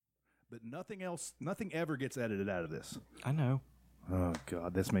But nothing else, nothing ever gets edited out of this. I know. Oh,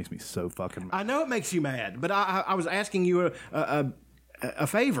 God, this makes me so fucking mad. I know it makes you mad, but I was asking you a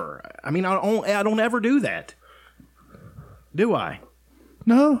favor. I mean, I don't ever do that. Do I?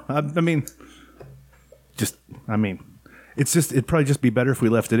 No, I mean, it'd probably just be better if we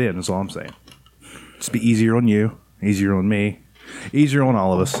left it in, is all I'm saying. Just be easier on you, easier on me, easier on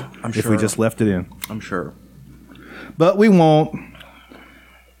all of us if we just left it in. I'm sure. But we won't.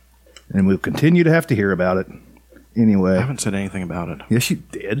 And we'll continue to have to hear about it. Anyway. I haven't said anything about it. Yes, you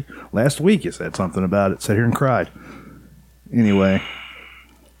did. Last week you said something about it. Sat here and cried. Anyway,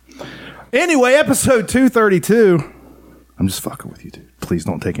 episode 232. I'm just fucking with you, dude. Please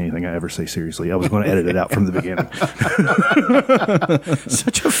don't take anything I ever say seriously. I was going to edit it out from the beginning.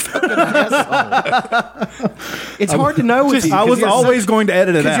 Such a fucking asshole. It's hard to know with you. I was always going to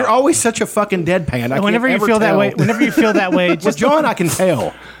edit it out. Because you're always such a fucking deadpan. Whenever you feel that way, just John, I can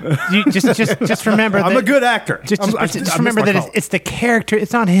tell. You just remember that I'm a good actor. Just remember that it's the character.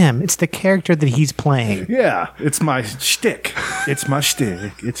 It's not him. It's the character that he's playing. Yeah, it's my shtick. It's my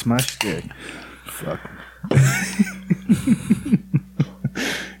shtick. It's my shtick. Fuck.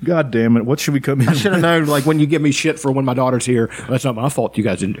 God damn it. What should we come in? I should have known, like, when you give me shit for when my daughter's here, that's not my fault. You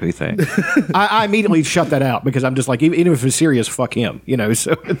guys didn't do anything. I immediately shut that out because I'm just like, even if it's serious, fuck him. You know,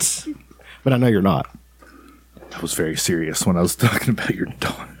 so it's. But I know you're not. I was very serious when I was talking about your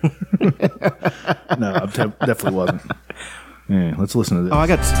daughter. No, I definitely wasn't. Yeah, let's listen to this. Oh, I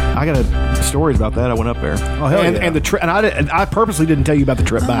got stories about that. I went up there. Oh, hell yeah. And the trip, and I purposely didn't tell you about the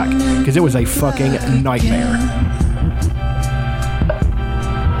trip back because it was a fucking nightmare.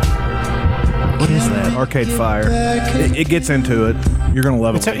 What is that? Arcade Fire. It gets into it. You're gonna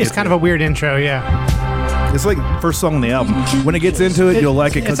love it. It's kind of a weird intro, yeah. It's like the first song on the album. When it gets into it, you'll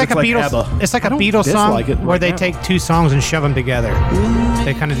like it because it's like Beatles. ABBA. It's like a Beatles song where they take two songs and shove them together.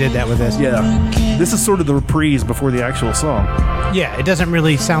 They kind of did that with this. Yeah, this is sort of the reprise before the actual song. Yeah, it doesn't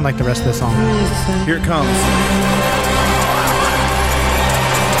really sound like the rest of the song. Here it comes.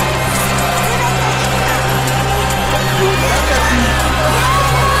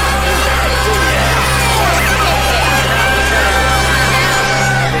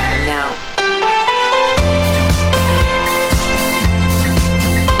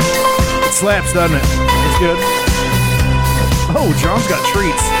 Slaps, doesn't it? It's good. Oh, John's got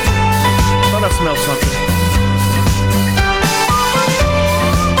treats. Thought I smelled something.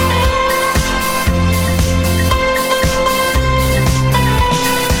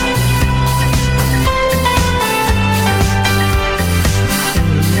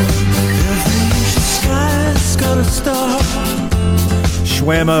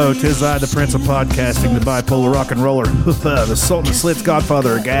 Schwammo, 'tis I, the Prince of Podcasting, the bipolar rock and roller, the Sultan of Slits,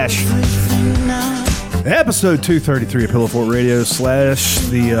 Godfather of Gash. Episode 233 of Pillow Fort Radio /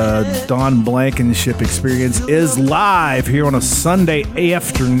 the Don Blankenship Experience is live here on a Sunday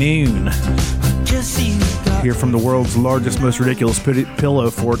afternoon. Here from the world's largest, most ridiculous pillow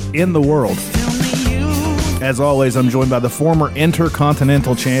fort in the world. As always, I'm joined by the former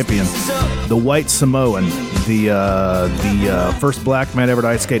Intercontinental Champion, the White Samoan, the first black man ever to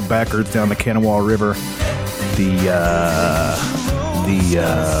ice skate backwards down the Kanawha River,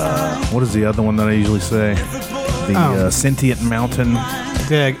 what is the other one that I usually say? The sentient mountain.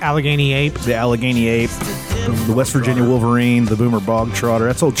 The Allegheny Ape. The Allegheny Ape. The West Virginia Wolverine. The Boomer Bog Trotter.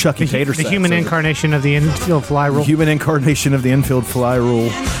 That's old Chucky Tater Sacks. The human incarnation of the infield fly rule. The human incarnation of the infield fly rule.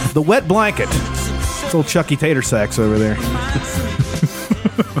 The wet blanket. It's old Chucky Tater Sacks over there.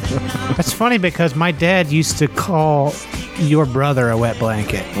 That's funny because my dad used to call your brother a wet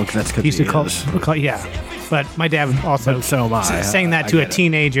blanket. Well, that's because he used to call yeah. But my dad also saying that to a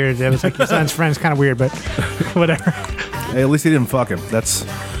teenager that was like your son's friend's kind of weird, but whatever. Hey, at least he didn't fuck him. That's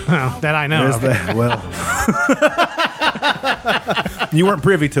that I know. That. Well, you weren't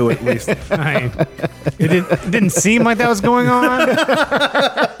privy to it, at least. It didn't seem like that was going on.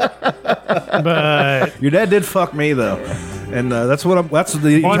 But your dad did fuck me though. And that's what I'm. That's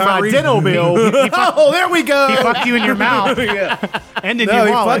the on my dental bill. Oh, there we go. He fucked you in your mouth. Yeah. And in your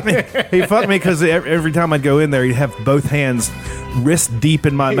wallet. He fucked me because every time I'd go in there, he'd have both hands wrist deep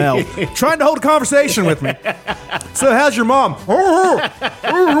in my mouth, trying to hold a conversation with me. So, how's your mom?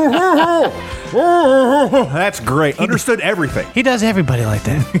 That's great. Understood everything. He does everybody like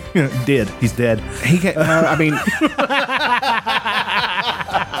that. Did. He's dead. He came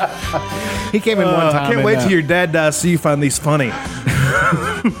in one time. I can't wait till your dad dies so you find these funny.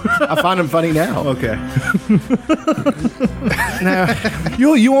 I find them funny now. Okay.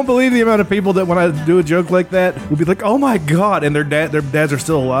 You won't believe the amount of people that when I do a joke like that will be like, "Oh my god!" and their dads are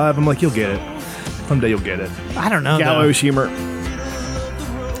still alive. I'm like, "You'll get it. Someday you'll get it." I don't know. Gallows humor.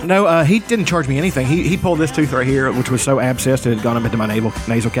 No, he didn't charge me anything. He pulled this tooth right here, which was so abscessed it had gone up into my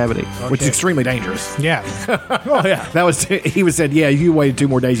nasal cavity, which is extremely dangerous. Yeah. Oh yeah, that was. He was said, yeah, if you waited 2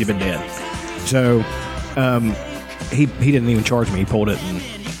 more days, you've been dead. So, he didn't even charge me. He pulled it. And,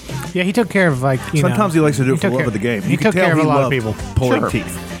 yeah, he took care of Sometimes he likes to do it for the love of the game. He took care of a lot of people. Pulling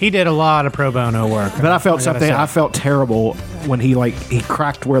teeth. He did a lot of pro bono work. But I felt something. I felt terrible when he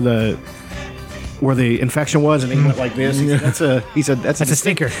cracked where the infection was, and he went like this. He said that's a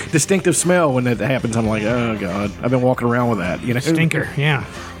stinker. Distinctive smell when that happens. I'm like, oh god, I've been walking around with that. Stinker. Yeah.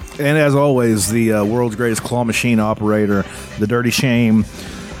 And as always, the world's greatest claw machine operator, the Dirty Shame,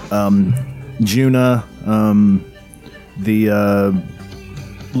 Juna, the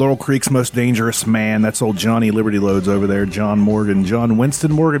Laurel Creek's most dangerous man. That's old Johnny Liberty Loads over there. John Morgan. John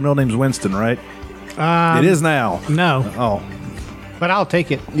Winston Morgan. Middle name's Winston, right? It is now. No. Oh. But I'll take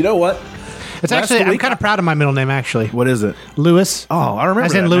it. You know what? It's actually, I'm kind of proud of my middle name, actually. What is it? Lewis. Oh, I remember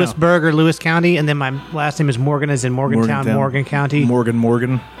as in Lewisburg or Lewis County, and then my last name is Morgan, as in Morgantown, Morgan County.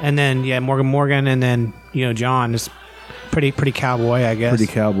 Morgan. And then, Morgan, and then, John is pretty cowboy, I guess.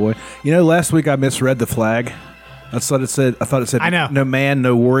 Pretty cowboy. Last week I misread the flag. I thought it said I know. No man,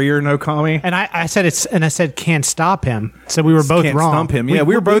 no warrior, no commie. And I said can't stop him. So we were both can't wrong. Stump him. Yeah,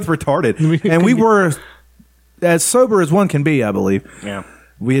 we were both retarded. And we were as sober as one can be, I believe. Yeah.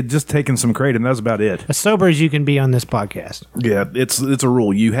 We had just taken some kratom. That was about it. As sober as you can be on this podcast. Yeah, it's a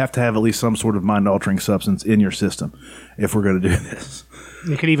rule. You have to have at least some sort of mind-altering substance in your system if we're going to do this.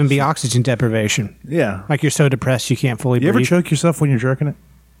 It could even be oxygen deprivation. Yeah. Like you're so depressed you can't fully breathe. You ever choke yourself when you're jerking it?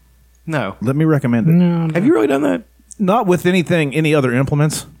 No. Let me recommend it. No. Have you really done that? Not with any other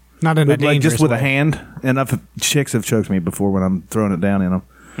implements. Not in a dangerous like just with way. a hand. And chicks have choked me before when I'm throwing it down in them.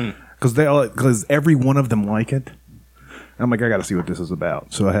 Because every one of them like it. I'm like, I got to see what this is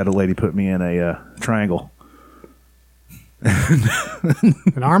about. So I had a lady put me in a triangle.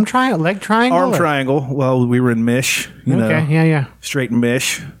 An arm triangle? Leg triangle? Arm triangle. Well, we were in Mish. Yeah. Straight in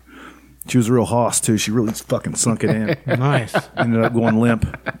Mish. She was a real hoss, too. She really fucking sunk it in. Nice. Ended up going limp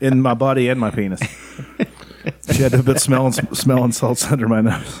in my body and my penis. She had to put smelling salts under my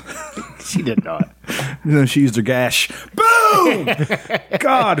nose. She did not. She used her gash. Boom!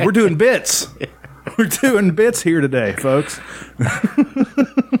 God, we're doing bits. We're doing bits here today, folks.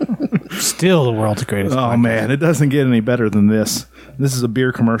 Still the world's greatest. Oh, man. It doesn't get any better than this. This is a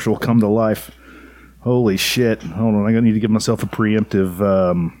beer commercial come to life. Holy shit. Hold on. I need to give myself a preemptive.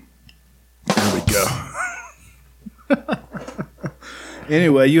 There we go.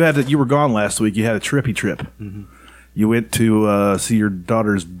 Anyway, you were gone last week. You had a trippy trip. Mm-hmm. You went to see your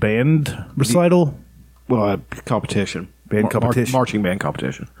daughter's band recital? Well, competition. Competition. Marching band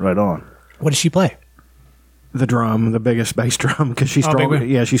competition. Right on. What does she play? The drum, the biggest bass drum, because she's stronger.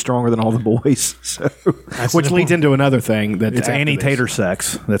 Yeah, she's stronger than all the boys. So, which leads into another thing that it's Annie Tater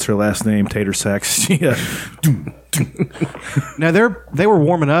Sacks. That's her last name, Tater Sacks. Yeah. Now they were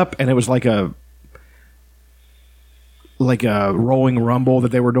warming up, and it was like a rolling rumble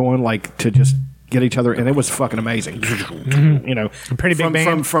that they were doing, like to just get each other, and it was fucking amazing. A pretty big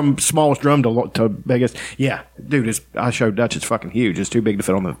band from smallest drum to biggest. Yeah, dude, I showed Dutch. It's fucking huge. It's too big to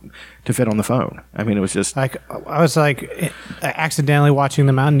fit on the phone. I mean, it was just like I was accidentally watching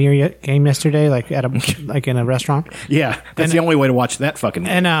the Mountaineer game yesterday, at in a restaurant. Yeah, that's the only way to watch that fucking.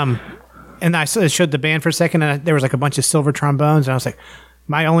 And I showed the band for a second, and there was a bunch of silver trombones, and I was like.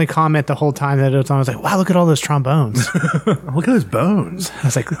 My only comment the whole time that it was on was like, wow, look at all those trombones. Look at those bones. I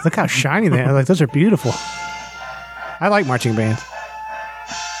was like, look how shiny they are. I was like, those are beautiful. I like marching bands.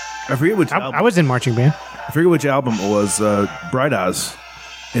 I forget which I was in marching band. I forget which album it was. Bright Eyes.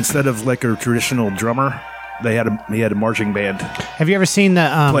 Instead of like a traditional drummer, he had a marching band. Have you ever seen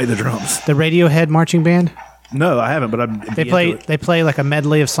play the drums? The Radiohead marching band? No, I haven't, but they play like a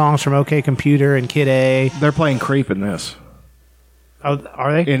medley of songs from OK Computer and Kid A. They're playing Creep in this. Oh,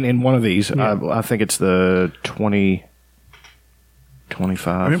 are they? In one of these. Yeah. I think it's the 2025.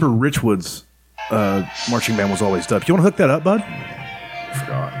 I remember Richwood's marching band was always dope. You want to hook that up, bud? I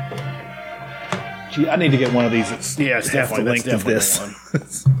forgot. Gee, I need to get one of these. It's definitely the length of this.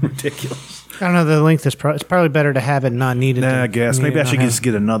 It's ridiculous. I don't know the length is. It's probably better to have it not needed. Nah, I guess. Maybe I should just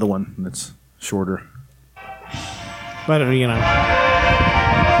get another one that's shorter. But,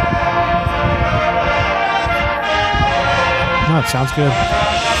 No, it sounds good.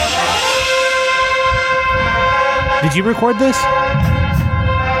 Did you record this?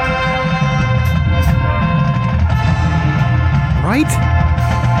 Right?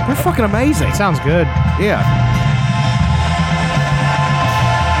 They're fucking amazing. It sounds good. Yeah.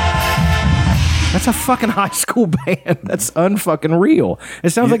 That's a fucking high school band. That's unfucking real.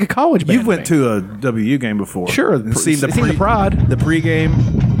 It sounds like a college band. You went to a WU game before. Sure. And seen the Pride. The pregame.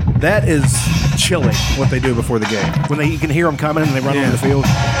 That is chilling what they do before the game. When you can hear them coming and they run over the field.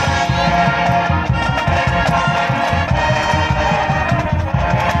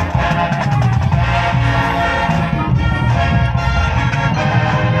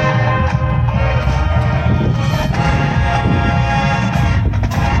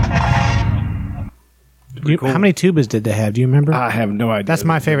 How many tubas did they have? Do you remember? I have no idea. That's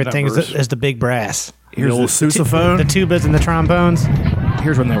my favorite thing is the big brass. Here's the sousaphone. The tubas and the trombones.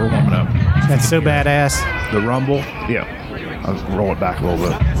 Here's when they were warming up. That's so badass. The rumble. Yeah. I'll roll it back a little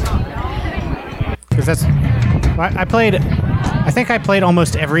bit. Because I think I played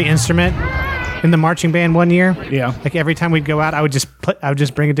almost every instrument in the marching band one year. Yeah. Like every time we'd go out, I would just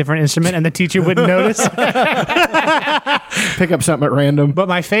bring a different instrument, and the teacher wouldn't notice. Pick up something at random. But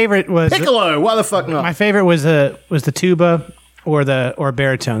my favorite was Piccolo. Why the fuck not? My favorite was the tuba or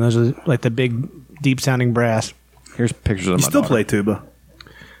baritone. Those are like the big, deep sounding brass. Here's pictures of You my still daughter. play tuba.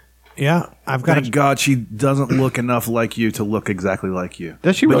 Yeah, I've got. Thank God she doesn't look enough like you to look exactly like you.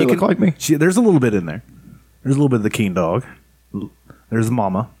 Does she really look like me? There's a little bit in there. There's a little bit of the Keen Dog. There's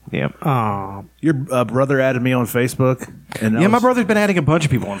Mama. Yeah. Oh, Your brother added me on Facebook. And Yeah, my brother's been adding a bunch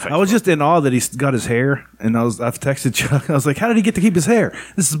of people on Facebook. I was just in awe that he's got his hair, and I've texted Chuck. I was like, "How did he get to keep his hair?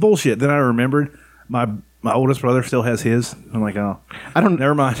 This is bullshit." Then I remembered my oldest brother still has his. I'm like, "Oh,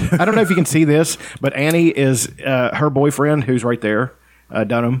 never mind." I don't know if you can see this, but Annie is her boyfriend, who's right there,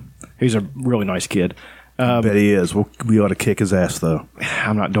 Dunham. He's a really nice kid. I bet he is. We ought to kick his ass, though.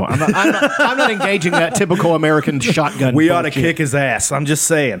 I'm not engaging that typical American shotgun. We ought to bullshit. kick his ass. I'm just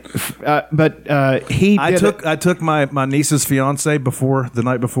saying. But he. I took my niece's fiance the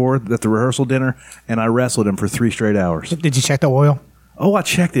night before at the rehearsal dinner, and I wrestled him for 3 straight hours. did you check the oil? Oh, I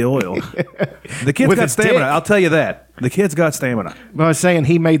checked the oil. The kid's With got his stamina. dick. I'll tell you that. The kid's got stamina. Well, I was saying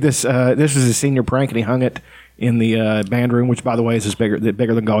he made this. This was his senior prank, and he hung it in the band room, which, by the way, is bigger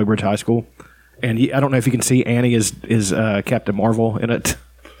than Golly Bridge High School. And I don't know if you can see Annie is Captain Marvel in it,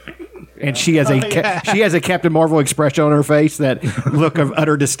 and she has she has a Captain Marvel expression on her face, that look of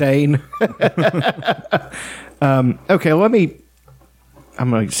utter disdain. Okay, I'm going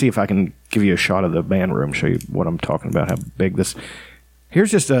to see if I can give you a shot of the band room, show you what I'm talking about, how big this. Here's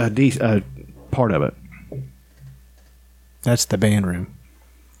just a part of it. That's the band room.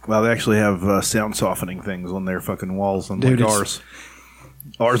 Well, they actually have sound softening things on their fucking walls, Dude, unlike ours.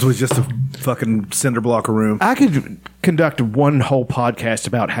 Ours was just a fucking cinder block of room. I could conduct one whole podcast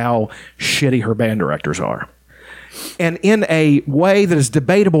about how shitty her band directors are. And in a way that is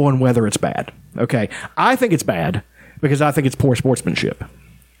debatable on whether it's bad. Okay. I think it's bad because I think it's poor sportsmanship.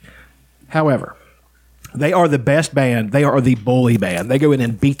 However, they are the best band. They are the bully band. They go in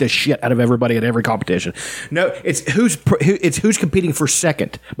and beat the shit out of everybody at every competition. No, it's who's competing for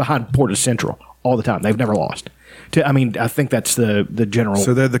second behind Porta Central all the time. They've never lost. I think that's the general.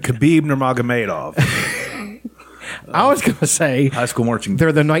 So they're the Khabib Nurmagomedov. I was going to say High school marching.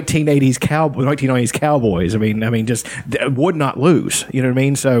 They're the 1990s Cowboys. I mean, just would not lose. You know what I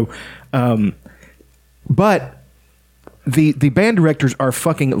mean? So, but the band directors are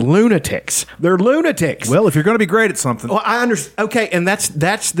fucking lunatics. They're lunatics. Well, if you're going to be great at something, Well, I understand. Okay, and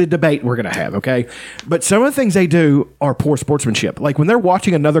that's the debate we're going to have. Okay, but some of the things they do are poor sportsmanship. Like when they're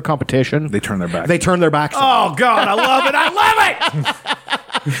watching another competition, they turn their back. They turn their backs. Oh God, I love it! I love it!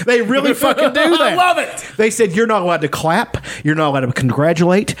 They really fucking do that. I love it. They said you're not allowed to clap. You're not allowed to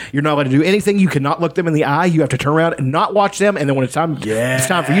congratulate. You're not allowed to do anything. You cannot look them in the eye. You have to turn around and not watch them. And then when it's time for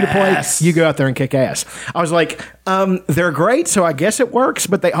you to play, you go out there and kick ass. I was like, they're great, so I guess it works.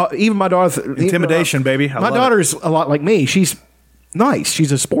 But even my daughter, Intimidation, baby. My daughter's a lot like me. She's nice.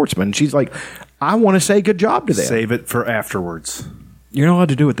 She's a sportsman. She's like, I want to say good job to them. Save it for afterwards. You're not allowed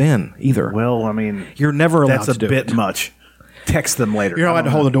to do it then either. Well, I mean, you're never allowed that's to do a bit it. much. Text them later. You're not allowed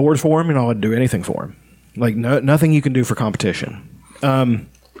to hold the doors for them. You're not allowed to do anything for them. Like nothing you can do for competition. See,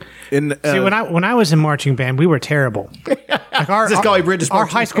 when I was in marching band, we were terrible. Like our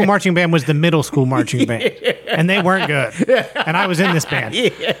high school marching band was the middle school marching band, and they weren't good. And I was in this band,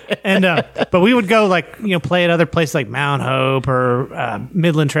 and but we would go play at other places like Mount Hope or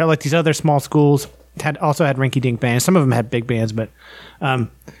Midland Trail, like these other small schools also had rinky-dink bands. Some of them had big bands, but.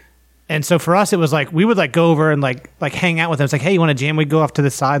 And so for us, it was like we would go over and like hang out with them. It's like, hey, you want to jam? We'd go off to the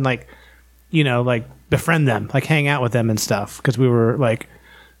side and befriend them, hang out with them and stuff because we were like,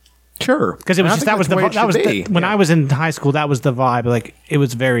 sure, because it was just when I was in high school, that was the vibe. Like it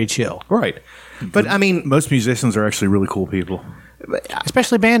was very chill, right? But I mean, most musicians are actually really cool people,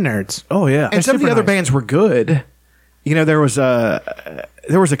 especially band nerds. Oh yeah, and some of the other bands were good. There was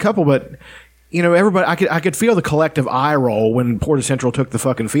a couple, but. Everybody, I could feel the collective eye roll when Porta Central took the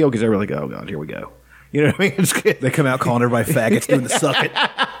fucking field because they were like, oh, God, here we go. You know what I mean? They come out calling everybody faggots doing the suck it.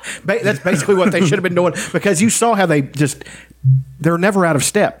 That's basically what they should have been doing, because you saw how they're never out of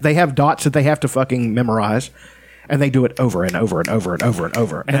step. They have dots that they have to fucking memorize. And they do it over and over and over and over and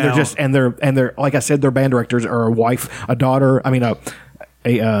over. And they're like I said, their band directors are a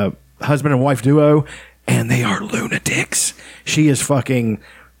husband and wife duo, and they are lunatics. She's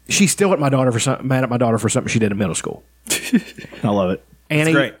still mad at my daughter for something she did in middle school. I love it.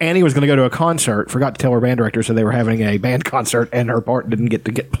 Annie was going to go to a concert, forgot to tell her band director, so they were having a band concert, and her part didn't get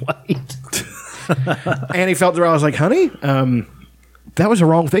played. Annie felt I was like, honey, that was the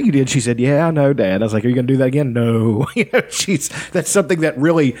wrong thing you did. She said, yeah, I know, Dad. I was like, are you going to do that again? No. That's something that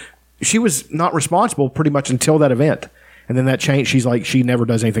really, she was not responsible pretty much until that event. And then that changed. She's like, she never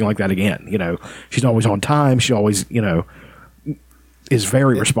does anything like that again. She's always on time. She always, is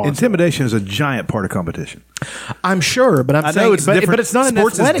very responsible. Intimidation is a giant part of competition. I'm sure, but but it's not an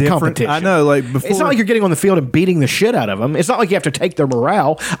athletic competition. I know, it's not like you're getting on the field and beating the shit out of them. It's not like you have to take their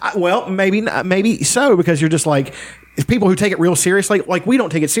morale. Maybe so, because you're just like, it's people who take it real seriously. Like, we don't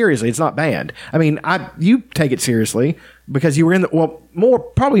take it seriously. It's not banned. I mean, you take it seriously because you were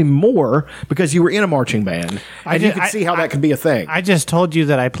probably more because you were in a marching band, and you could see how that could be a thing. I just told you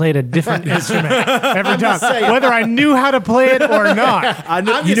that I played a different instrument every time, whether I knew how to play it or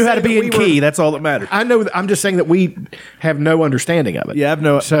not. You knew how to be in key. That's all that matters. I know. I'm just saying that we have no understanding of it. Yeah, I've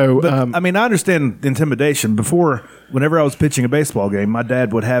no. So, I understand intimidation. Whenever I was pitching a baseball game, my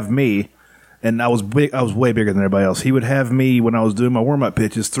dad would have me. And I was big. I was way bigger than everybody else. He would have me, when I was doing my warm-up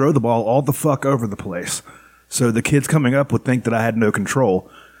pitches, throw the ball all the fuck over the place. So the kids coming up would think that I had no control,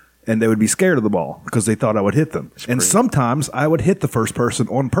 and they would be scared of the ball because they thought I would hit them. And sometimes I would hit the first person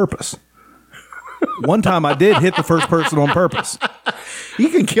on purpose. One time I did hit the first person on purpose. You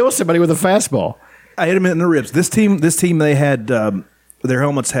can kill somebody with a fastball. I hit him in the ribs. This team, they had their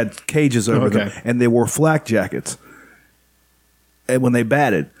helmets had cages over them, and they wore flak jackets. And when they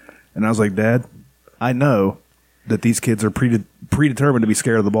batted. And I was like, Dad, I know that these kids are predetermined to be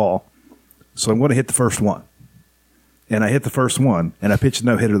scared of the ball, so I'm going to hit the first one. And I hit the first one, and I pitched a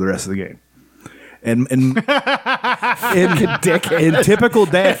no-hitter the rest of the game. And in typical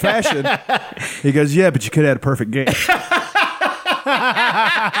dad fashion, he goes, yeah, but you could have had a perfect game.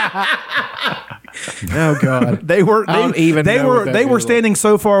 Oh, God. They were standing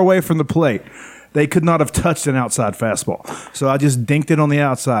so far away from the plate. They could not have touched an outside fastball. So I just dinked it on the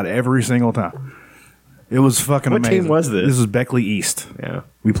outside every single time. It was fucking amazing. What team was this? This was Beckley East. Yeah.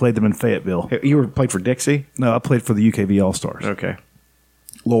 We played them in Fayetteville. You played for Dixie? No, I played for the UKV All-Stars. Okay.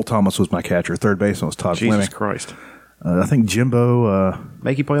 Lowell Thomas was my catcher. Third baseman was Todd Fleming. Jesus Christ. I think Jimbo...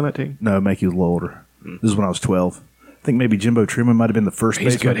 Makey play on that team? No, Makey was a little older. This is when I was 12. I think maybe Jimbo Truman might have been the first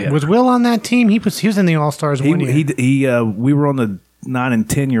baseman. He's a good hitter. Was Will on that team? He was in the All-Stars one year. We were on the 9 and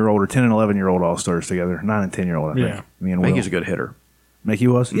 10-year-old or 10 and 11-year-old All-Stars together. 9 and 10-year-old, I think. Me and Will. Makey's a good hitter. Makey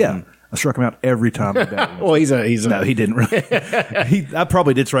was? Yeah. I struck him out every time. Well, no, he didn't really. I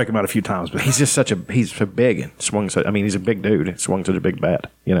probably did strike him out a few times, but he's just he's so big and swung so. I mean, he's a big dude. And swung such a big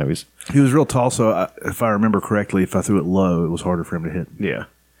bat. He was real tall. So if I remember correctly, if I threw it low, it was harder for him to hit. Yeah.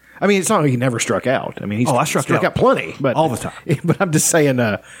 I mean, it's not like he never struck out. I mean, I struck out plenty, but all the time. But I'm just saying.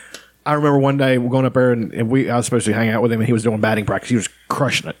 I remember one day we're going up there and I was supposed to hang out with him, and he was doing batting practice. He was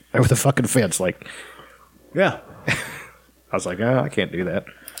crushing it over the fucking fence, yeah. I was like, I can't do that.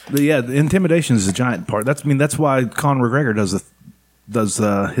 The intimidation is a giant part. That's why Conor McGregor does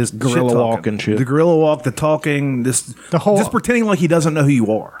his gorilla walk and shit. The gorilla walk, the talking, just pretending like he doesn't know who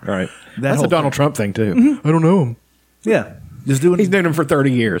you are. Right. That's a Donald Trump thing too. Mm-hmm. I don't know him. Yeah. He's known him for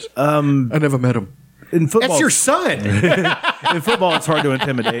 30 years. I never met him. In football, that's your son. In football, it's hard to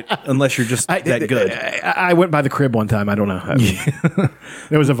intimidate unless you're just that good. I went by the crib one time. I don't know.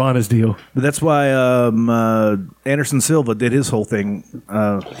 It was Ivana's deal. But that's why Anderson Silva did his whole thing.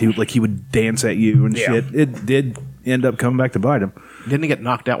 He would dance at you and shit. It did end up coming back to bite him. Didn't he get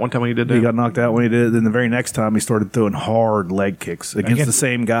knocked out one time when he did that? He got knocked out when he did it. Then the very next time, he started throwing hard leg kicks against the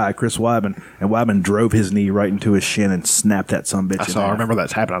same guy, Chris Weidman. And Weidman drove his knee right into his shin and snapped that sumbitch. I remember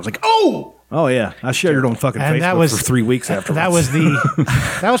that's happened. I was like, oh! Oh, yeah. I shared it on fucking Facebook for 3 weeks afterwards.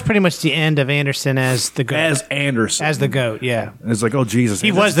 That was pretty much the end of Anderson as the GOAT. As the GOAT, yeah. It's like, oh, Jesus.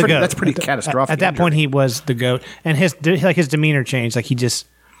 He was the GOAT. That's pretty catastrophic. At that point, he was the GOAT. And his demeanor changed. Like, he just...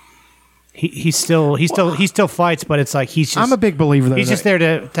 He still fights, but it's like he's just... I'm a big believer that... He's just there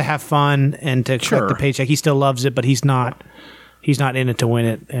to have fun and to collect the paycheck. He still loves it, but he's not in it to win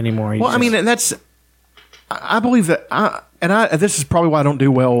it anymore. I mean, and that's... I believe that... this is probably why I don't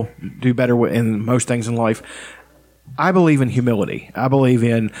do better in most things in life. I believe in humility. I believe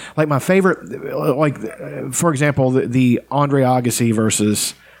in... Like, my favorite... for example, the Andre Agassi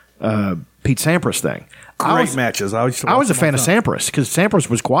versus Pete Sampras thing. Great matches. I was a fan of Sampras because Sampras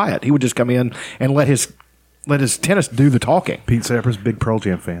was quiet. He would just come in and let his tennis do the talking. Pete Sampras, big Pearl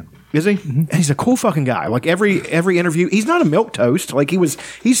Jam fan. Is he? Mm-hmm. He's a cool fucking guy. Like every interview, he's not a milquetoast. Like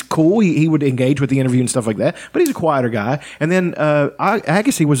he's cool. He would engage with the interview and stuff like that. But he's a quieter guy. And then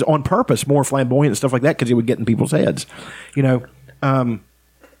Agassi was on purpose more flamboyant and stuff like that because he would get in people's heads, you know.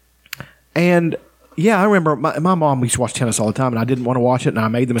 And yeah, I remember my mom used to watch tennis all the time, and I didn't want to watch it, and I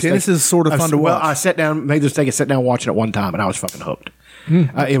made the mistake. Tennis is sort of fun to watch. Well, I made the mistake of sitting down watching it one time, and I was fucking hooked.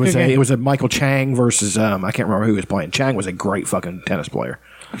 It was a Michael Chang versus I can't remember who was playing. Chang was a great fucking tennis player.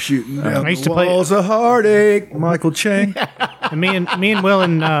 Shooting down the walls of heartache, Michael Chang. And me and Will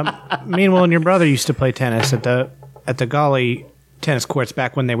and your brother used to play tennis at the Golly tennis courts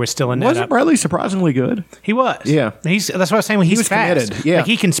back when they were still in net. Wasn't Bradley surprisingly good? He was. Yeah. That's what I was saying. He was fast. Committed. Yeah. Like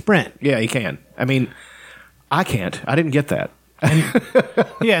he can sprint. Yeah, he can. I mean, I can't. I didn't get that.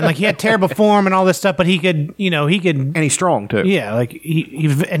 Yeah, and like he had terrible form and all this stuff, but he could. And he's strong too. Yeah, like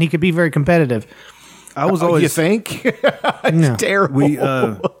he could be very competitive. I was always. You think? It's terrible.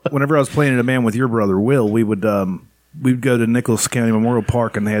 Whenever I was playing at a man with your brother Will, we'd go to Nicholas County Memorial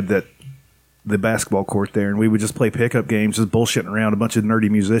Park, and they had the basketball court there, and we would just play pickup games, just bullshitting around, a bunch of nerdy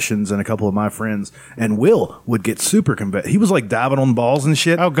musicians and a couple of my friends. And Will would get super competitive. He was like diving on balls and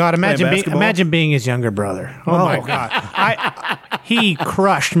shit. Oh God! Imagine being his younger brother. Oh my God! He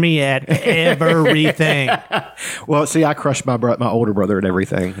crushed me at everything. Well, see, I crushed my older brother at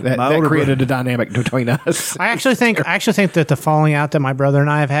everything. That created a dynamic between us. I actually think that the falling out that my brother and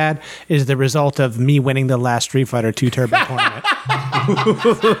I have had is the result of me winning the last Street Fighter 2 Turbo tournament.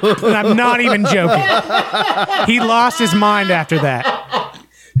 And I'm not even joking. He lost his mind after that.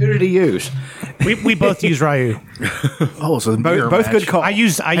 Who did he use? We both used Ryu. Oh, so both good calls. Have you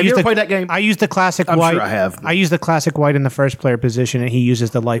ever played that game? I used the classic white. I'm sure I have. I used the classic white in the first player position, and he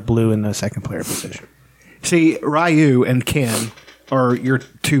uses the light blue in the second player position. See, Ryu and Ken are your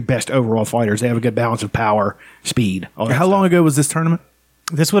two best overall fighters. They have a good balance of power, speed. How long ago was this tournament?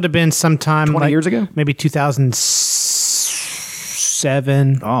 This would have been sometime 20 years ago? Maybe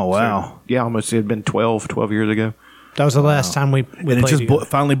 2007. Oh, wow. So, yeah, almost. It had been 12 years ago. That was the last time we played. And it just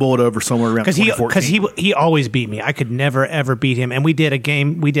finally boiled over somewhere around 2014. Because he always beat me. I could never, ever beat him. And we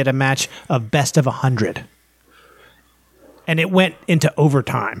did a match of best of 100. And it went into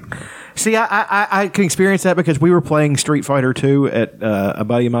overtime. See, I can experience that because we were playing Street Fighter 2 at a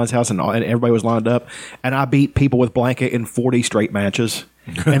buddy of mine's house, and everybody was lined up, and I beat people with Blanket in 40 straight matches.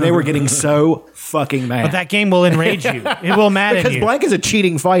 And they were getting so fucking mad. But that game will enrage you. It will madden you. Because Blanket's a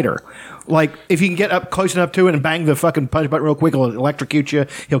cheating fighter. Like, if you can get up close enough to it and bang the fucking punch button real quick, he'll electrocute you.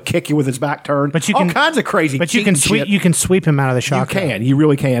 He'll kick you with his back turned. But all kinds of crazy. But you can sweep him out of the shot. You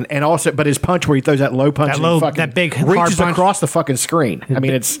really can. And also, but his punch where he throws that low punch, that big hard reaches across the fucking screen. I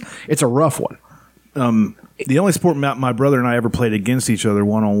mean, it's a rough one. The only sport my brother and I ever played against each other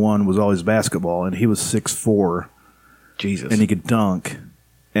one-on-one was always basketball, and he was 6'4". Jesus. And he could dunk.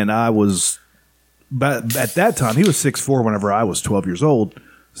 And I was, but at that time, he was 6'4" whenever I was 12 years old.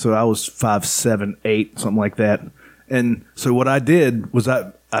 So I was 5'7", 8", something like that. And so what I did was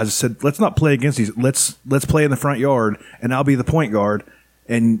I said, let's not play against these. Let's play in the front yard, and I'll be the point guard,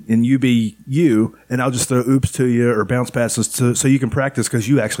 and you be you, and I'll just throw oops to you or bounce passes so you can practice because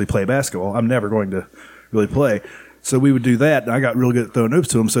you actually play basketball. I'm never going to really play. So we would do that, and I got really good at throwing oops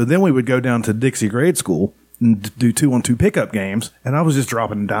to him. So then we would go down to Dixie grade school and do 2-on-2 pickup games, and I was just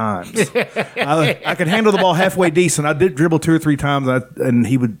dropping dimes. I could handle the ball halfway decent. I did dribble 2 or 3 times, and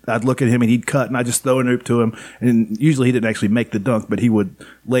I'd look at him, and he'd cut, and I'd just throw an oop to him. And usually he didn't actually make the dunk, but he would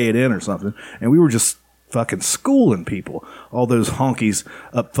lay it in or something. And we were just fucking schooling people. All those honkies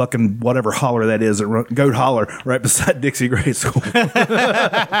up fucking whatever holler that is, Goat Holler, right beside Dixie grade school.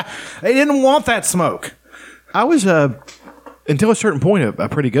 They didn't want that smoke. I was, until a certain point, a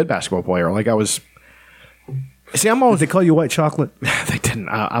pretty good basketball player. Like I was... See, I'm always. Did they call you white chocolate? They didn't.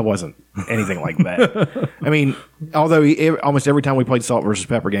 I wasn't anything like that. I mean, although almost every time we played Salt versus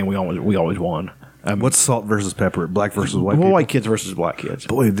Pepper game, we always won. What's Salt versus Pepper? Black versus white people? White kids versus black kids.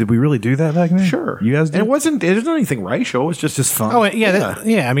 Boy, did we really do that back then? Sure. You guys did? And it wasn't anything racial. It's just fun. Oh, yeah.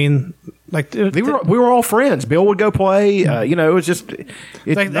 Yeah, I mean, like... we were all friends. Bill would go play. It was just...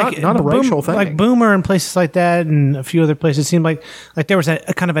 It's not a racial thing. Like Boomer and places like that and a few other places, it seemed like there was a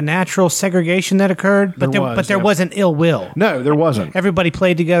kind of a natural segregation that occurred, but there wasn't ill will. No, there wasn't. Everybody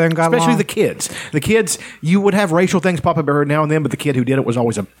played together and got along. Especially the kids. The kids, you would have racial things pop up every now and then, but the kid who did it was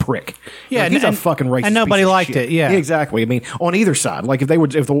always a prick. Yeah, he's a fucking racist. And nobody liked it. Yeah, exactly. I mean, on either side. Like if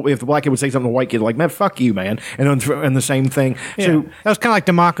the black kid would say something to the white kid, like, "Man, fuck you, man," and the same thing. Yeah. So that was kind of like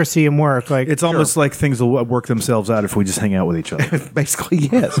democracy and work. work. Like it's almost like things will work themselves out if we just hang out with each other. Basically,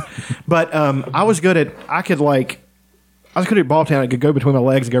 yes. But I was good at ball town. I could go between my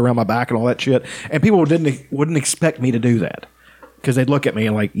legs and go around my back and all that shit. And people wouldn't expect me to do that because they'd look at me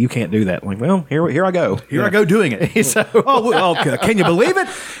and like, you can't do that. I'm like, well, here I go. Here I go doing it. So, can you believe it?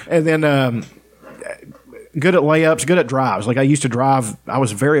 And then good at layups, good at drives. Like I used to drive. I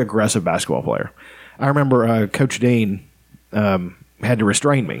was a very aggressive basketball player. I remember Coach Dean had to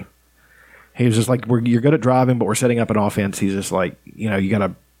restrain me. He was just like, you're good at driving, but we're setting up an offense. He's just like, you got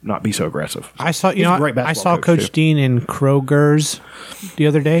to not be so aggressive. I saw Coach Dean in Kroger's the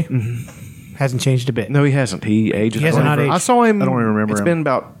other day. Mm-hmm. Hasn't changed a bit. No, he hasn't. He ages. He hasn't not aged. I saw him. I don't even remember. It's been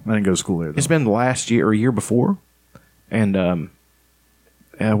about. I didn't go to school there. It's been last year or year before, and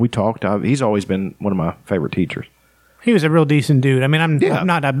we talked. He's always been one of my favorite teachers. He was a real decent dude. I mean, I'm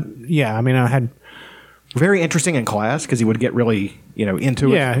not. I mean, I had. Very interesting in class because he would get really,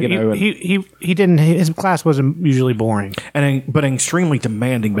 into it. Yeah, he didn't. His class wasn't usually boring, but an extremely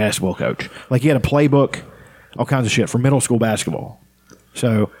demanding basketball coach. Like he had a playbook, all kinds of shit for middle school basketball.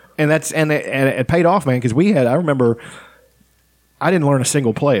 So and it paid off, man. Because I remember, I didn't learn a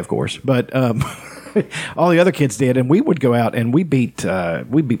single play, of course, but all the other kids did, and we would go out and we beat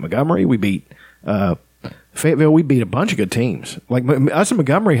Montgomery, we beat. Fayetteville, we beat a bunch of good teams. Like us and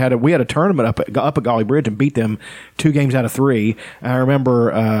Montgomery we had a tournament up at Golly Bridge and beat them 2 games out of 3. I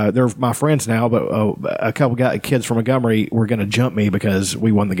remember they're my friends now, but a couple kids from Montgomery were going to jump me because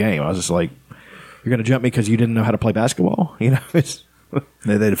we won the game. I was just like, "You're going to jump me because you didn't know how to play basketball?" They'd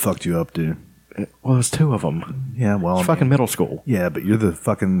have fucked you up, dude. Well, there's 2 of them. Yeah, well, it's fucking middle school. Yeah, but you're the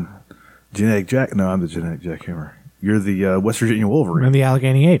fucking genetic jack. No, I'm the genetic jackhammer. You're the West Virginia Wolverine. I'm the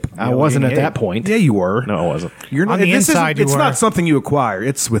Allegheny Ape. I wasn't at that point. Yeah, you were. No, I wasn't. You're not, on the inside, it's not something you acquire.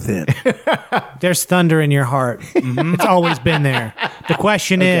 It's within. There's thunder in your heart. Mm-hmm. It's always been there. The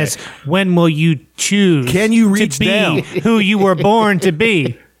question is, when will you choose? Can you reach to be down who you were born to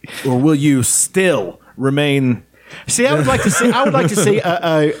be, or will you still remain? See, I would like to see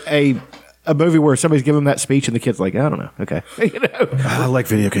a movie where somebody's giving that speech and the kid's like, I don't know. Okay. I like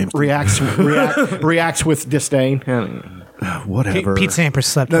video games. Reacts with disdain. Whatever. Pete Sampras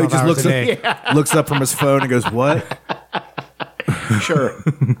slept 12 hours a day. Looks up from his phone and goes, what? Sure.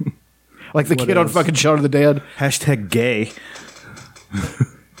 Like the kid on fucking Shaun of the Dead. #gay.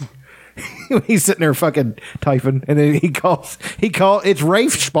 He's sitting there fucking typing, and then he calls. It's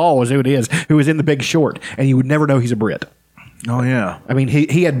Rafe Spall is who it is, who was in The Big Short, and you would never know he's a Brit. Oh, yeah. I mean,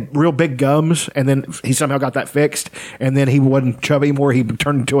 he had real big gums, and then he somehow got that fixed, and then he wasn't chubby anymore. He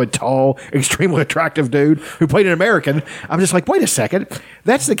turned into a tall, extremely attractive dude who played an American. I'm just like, wait a second.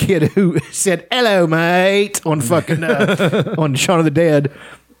 That's the kid who said, hello, mate, on fucking on Shaun of the Dead,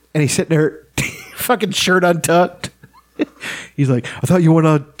 and he's sitting there, fucking shirt untucked. He's like, I thought you went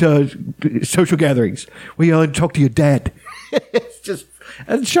on social gatherings. We talk to your dad. It's just...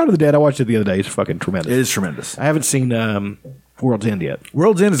 Shaun of the Dead, I watched it the other day. It's fucking tremendous. It is tremendous. I haven't seen World's End yet.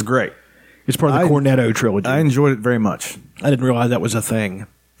 World's End is great. It's part of the Cornetto trilogy. I enjoyed it very much. I didn't realize that was a thing.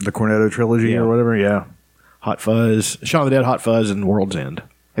 The Cornetto trilogy or whatever, yeah. Hot Fuzz, Shaun of the Dead, Hot Fuzz, and World's End.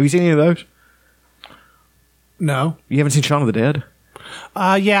 Have you seen any of those? No. You haven't seen Shaun of the Dead?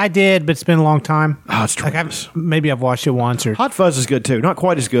 Yeah, I did, but it's been a long time. Oh, it's tremendous. Maybe I've watched it once. Or Hot Fuzz is good, too. Not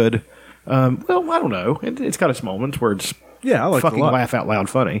quite as good. Well, I don't know. It's got its moments where it's I like fucking laugh out loud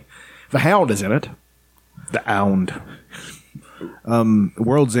funny. The Hound is in it. The Hound.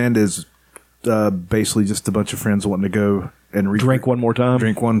 World's End is basically just a bunch of friends wanting to go and drink one more time.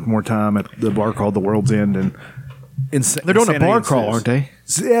 Drink one more time at the bar called the World's End, and they're doing a bar crawl, aren't they?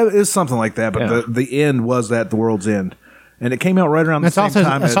 Yeah, it's something like that. But the end was at the World's End, and it came out right around the same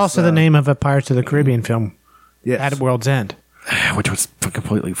time. That's also the name of a Pirates of the Caribbean film. Yes. At World's End. Which was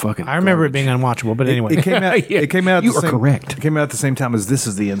completely fucking. I remember it being unwatchable, but anyway, it came out. It came out. You are correct. It came out at the same time as This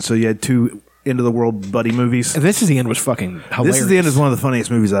Is the End, so you had 2 end of the world buddy movies. This Is the End was fucking hilarious. This Is the End is one of the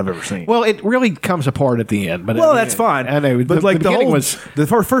funniest movies I've ever seen. Well, it really comes apart at the end, but that's fine. I know, but the whole was the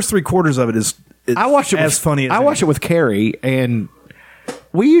first 3/4 of it is. I watched it as funny. As I watched it with Carrie, and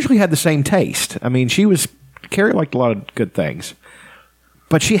we usually had the same taste. I mean, Carrie liked a lot of good things,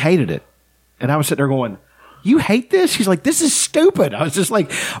 but she hated it, and I was sitting there going, you hate this? She's like, this is stupid. I was just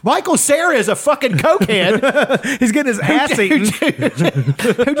like, Michael Cera is a fucking cokehead. He's getting his ass eaten.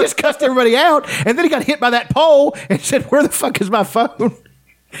 Who just cussed everybody out. And then he got hit by that pole and said, where the fuck is my phone?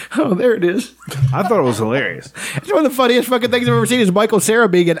 Oh, there it is. I thought it was hilarious. It's one of the funniest fucking things I've ever seen is Michael Cera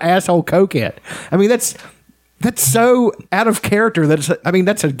being an asshole cokehead. I mean, that's so out of character that's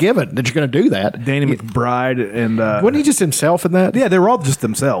a given that you're going to do that. Danny McBride and... wasn't he just himself in that? Yeah, they were all just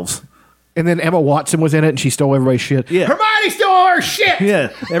themselves. And then Emma Watson was in it, and she stole everybody's shit. Yeah. Hermione stole her shit!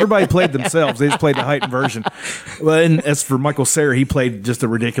 Yeah, everybody played themselves. They just played the heightened version. Well, and as for Michael Cera, he played just a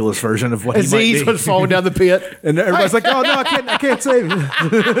ridiculous version of what he might Aziz be. was falling down the pit. And everybody's like, oh, no, I can't save him.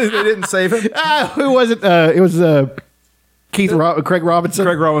 They didn't save him. Who was it? It was Craig Robinson.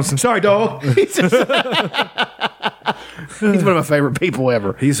 Craig Robinson. Sorry, dog. He's one of my favorite people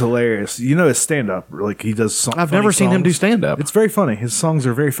ever. He's hilarious. You know his stand-up. Like, he does I've never seen him do stand-up. It's very funny. His songs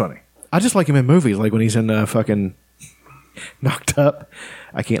are very funny. I just like him in movies, like when he's in fucking Knocked Up.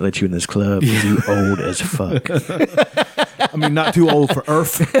 I can't let you in this club. You old as fuck. I mean, not too old for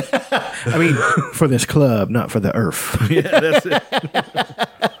Earth. I mean, for this club, not for the Earth. Yeah, that's it.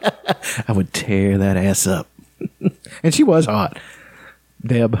 I would tear that ass up. And she was hot.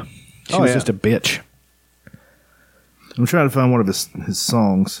 Deb. She was just a bitch. I'm trying to find one of his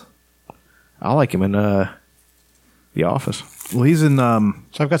songs. I like him in The Office. Well, he's in.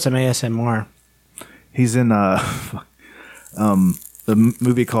 So I've got some ASMR. He's in a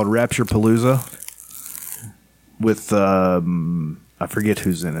movie called Rapture Palooza with I forget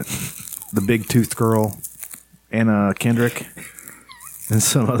who's in it. The big toothed girl, Anna Kendrick, and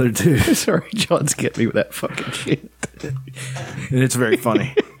some other dude. Sorry, John's getting me with that fucking shit. And it's very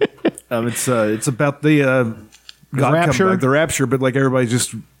funny. It's about the God Rapture? coming back, the Rapture, but like everybody's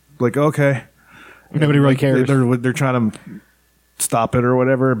just like, okay, Nobody really cares. They're trying to stop it or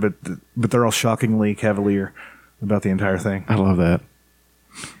whatever, but they're all shockingly cavalier about the entire thing. I love that.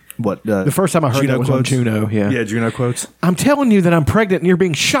 What the first time I heard Juno that was quotes? on Juno. Yeah, Juno quotes. I'm telling you that I'm pregnant, and you're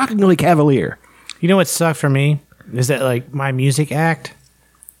being shockingly cavalier. You know what sucked for me is that like my music act,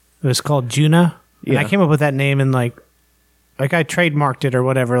 it was called Juno. Yeah. And I came up with that name and like I trademarked it or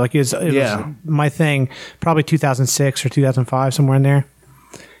whatever. Like it was my thing, probably 2006 or 2005, somewhere in there.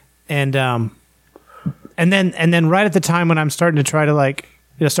 And then right at the time when I'm starting to try to like,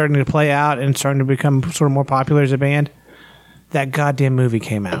 starting to play out and starting to become sort of more popular as a band, that goddamn movie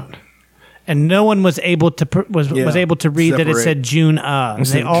came out, and no one was able to was able to read that it said June. And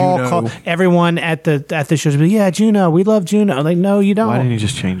they all called everyone at the shows. Yeah, Juno, we love Juno. Like, no, you don't. Why didn't you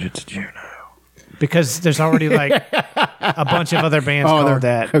just change it to Juno? Because there's already like a bunch of other bands called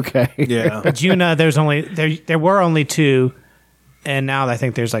that. Okay, Yeah, but Juno, there were only two. And now I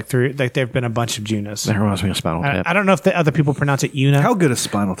think there's like three. Like there've been a bunch of Junos. That reminds me of Spinal Tap. I don't know if the other people pronounce it Una. how good is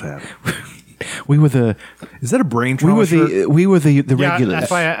Spinal Tap? We were the Is that a brain trauma? we were the yeah, regulars.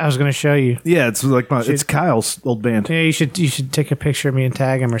 that's why I was going to show you. Yeah, it's like it's Kyle's old band. Yeah, you should take a picture of me and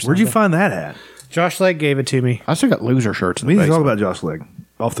tag him or something. Where'd you find that at? Josh Legg gave it to me. I still got loser shirts in We the need to talk basement. about Josh Legg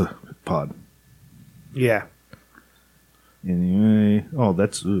off the pod. Yeah. Anyway,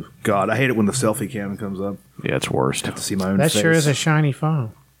 that's God. I hate it when the selfie cam comes up. Yeah, it's worst. I have to see my own That face. sure is a shiny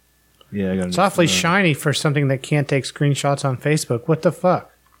phone. Yeah, I got It's awfully shiny for something that can't take screenshots on Facebook. What the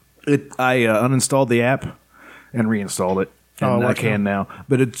fuck? I uninstalled the app and reinstalled it, and I can now.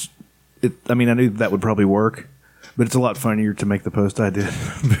 But I mean, I knew that would probably work, but it's a lot funnier to make the post I did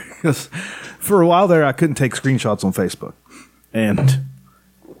because for a while there I couldn't take screenshots on Facebook, and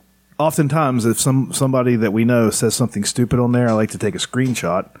oftentimes if somebody that we know says something stupid on there, I like to take a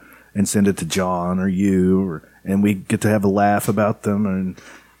screenshot and send it to John or you, and we get to have a laugh about them,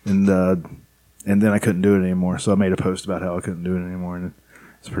 and then I couldn't do it anymore, so I made a post about how I couldn't do it anymore, and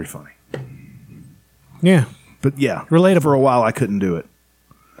it's pretty funny. Yeah. But yeah, Relatable. For a while, I couldn't do it.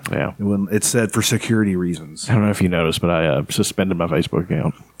 Yeah. It said for security reasons. I don't know if you noticed, but I suspended my Facebook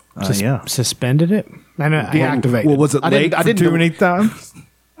account. Yeah. Suspended it? I know. Deactivated. Well, was it late I didn't too many times?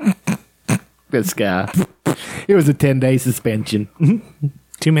 This guy. It was a 10-day suspension.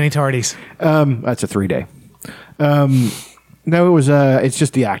 Too many tardies. That's a 3-day. No, it was. It's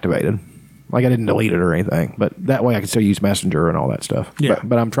just deactivated. Like I didn't delete it or anything, but that way I can still use Messenger and all that stuff. Yeah.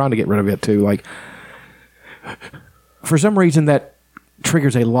 But I'm trying to get rid of it too. Like for some reason that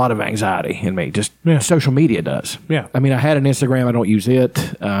triggers a lot of anxiety in me. Just social media does. Yeah. I mean, I had an Instagram. I don't use it.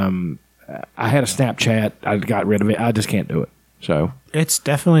 I had a Snapchat. I got rid of it. I just can't do it. So It's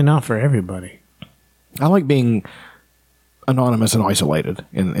definitely not for everybody. I like being anonymous and isolated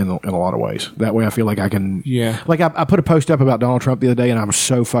in a lot of ways. That way I feel like I can... Yeah. Like I put a post up about Donald Trump the other day, and I was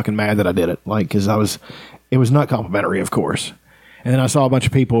so fucking mad that I did it. Like, because it was not complimentary, of course. And then I saw a bunch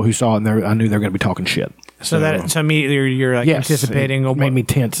of people who saw it, and I knew they were going to be talking shit. So immediately you're like anticipating it made me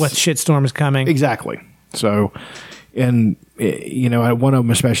tense. What shitstorm is coming. Exactly. So, and one of them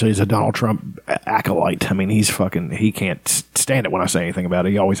especially is a Donald Trump acolyte. I mean, he can't stand it when I say anything about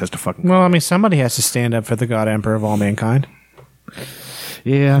it. He always has to fucking... Well, I mean, somebody has to stand up for the God Emperor of all mankind.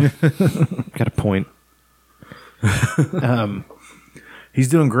 Yeah. Got a point. He's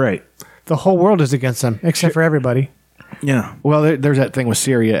doing great. The whole world is against him, except for everybody. Yeah. Well, there's that thing with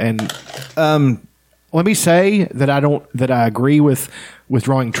Syria, and let me say that I agree with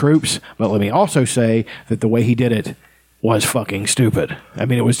withdrawing troops, but let me also say that the way he did it was fucking stupid. I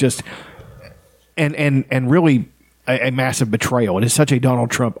mean, it was just and really a massive betrayal. It is such a Donald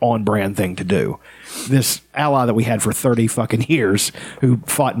Trump on brand thing to do. This ally that we had for 30 fucking years who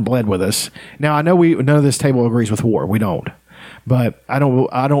fought and bled with us. Now I know none of this table agrees with war. We don't. But I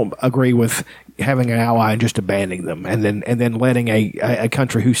don't agree with having an ally and just abandoning them, and then letting a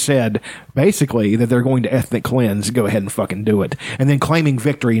country who said basically that they're going to ethnic cleanse go ahead and fucking do it, and then claiming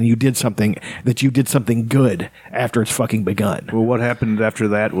victory and you did something good after it's fucking begun. Well, what happened after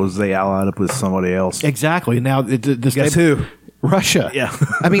that was they allied up with somebody else. Exactly. Now, guess who? Russia. Yeah.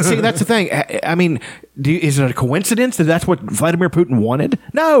 I mean, see, that's the thing. I mean, is it a coincidence that that's what Vladimir Putin wanted?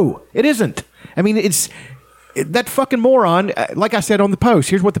 No, it isn't. I mean, that fucking moron, like I said on the post,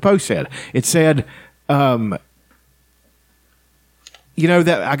 here's what the post said. It said, that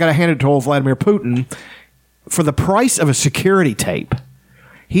I got to hand it to old Vladimir Putin. For the price of a security tape,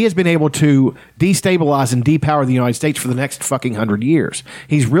 he has been able to destabilize and depower the United States for the next fucking 100 years.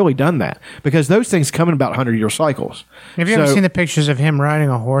 He's really done that because those things come in about 100-year cycles. Have you ever seen the pictures of him riding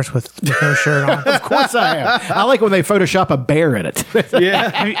a horse with no shirt on? Of course I have. I like when they Photoshop a bear in it. Yeah.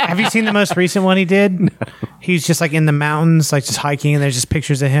 Have you seen the most recent one he did? No. He's just like in the mountains, like just hiking, and there's just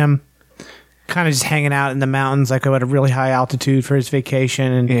pictures of him kind of just hanging out in the mountains, like at a really high altitude for his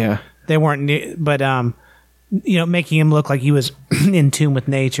vacation. And yeah. They weren't near, but making him look like he was in tune with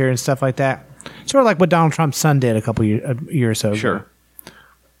nature and stuff like that. Sort of like what Donald Trump's son did a year or so ago. Sure.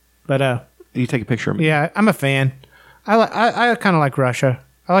 But you take a picture of me? Yeah, I'm a fan. I kind of like Russia.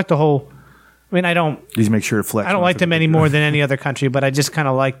 I like the whole. I mean, I don't. Just make sure it flex. I don't like them any more than any other country, but I just kind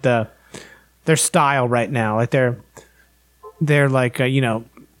of like their style right now. Like they're like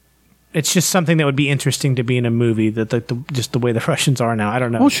it's just something that would be interesting to be in a movie. That just the way the Russians are now. I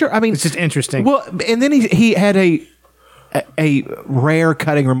don't know. Well, sure. I mean, it's just interesting. Well, and then he had a rare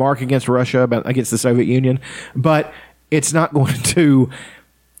cutting remark against Russia against the Soviet Union, but it's not going to.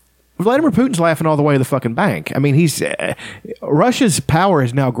 Vladimir Putin's laughing all the way to the fucking bank. I mean, Russia's power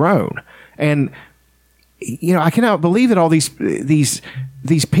has now grown, and I cannot believe that all these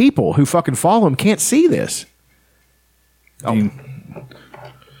people who fucking follow him can't see this. You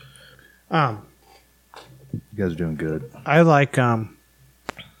guys are doing good. I like. I'm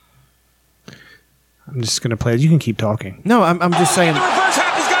just gonna play it. You can keep talking. No, I'm just saying.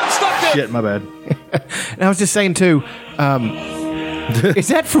 Shit, my bad. And I was just saying too. Is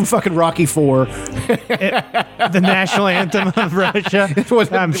that from fucking Rocky IV? The national anthem of Russia.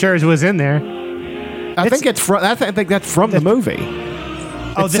 I'm sure it was in there. I think that's from the movie.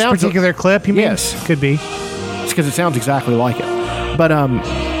 Oh, this particular clip? You mean? Yes, could be. It's because it sounds exactly like it. But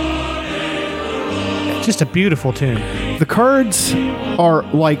just a beautiful tune. The Kurds are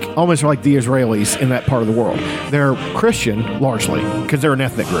almost like the Israelis in that part of the world. They're Christian largely because they're an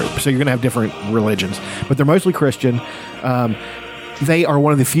ethnic group, so you're going to have different religions, but they're mostly Christian. They are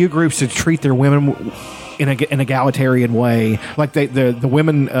one of the few groups to treat their women in an egalitarian way. Like the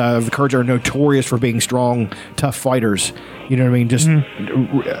women of the Kurds are notorious for being strong, tough fighters. You know what I mean? Just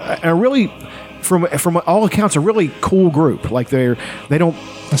a really, from all accounts, a really cool group. Like they don't.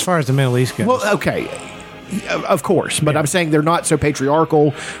 As far as the Middle East goes. Well, okay. Of course, but I'm saying they're not so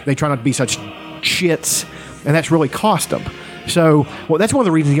patriarchal. They try not to be such shits, and that's really cost them. So, that's one of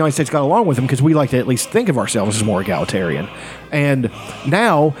the reasons the United States got along with them, because we like to at least think of ourselves as more egalitarian. And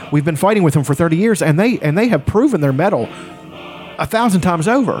now we've been fighting with them for 30 years, and they have proven their mettle 1,000 times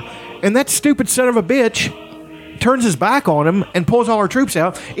over. And that stupid son of a bitch turns his back on him and pulls all our troops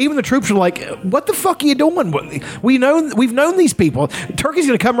out. Even the troops are like, "What the fuck are you doing? We've known these people. Turkey's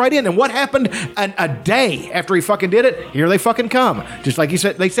going to come right in." And what happened a day after he fucking did it? Here they fucking come, just like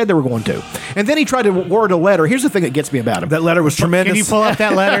they said they were going to. And then he tried to word a letter. Here's the thing that gets me about him. That letter was tremendous. Can you pull up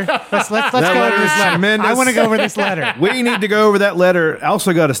that letter? Let's go over this letter. Tremendous. I want to go over this letter. We need to go over that letter. I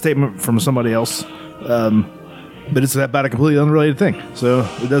also got a statement from somebody else. But it's about a completely unrelated thing, so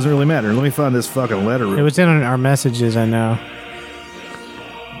it doesn't really matter. Let me find this fucking letter. It was in our messages, I know.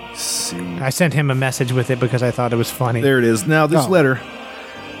 See. I sent him a message with it because I thought it was funny. There it is. Now, this letter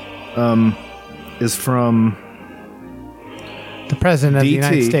is from the President of the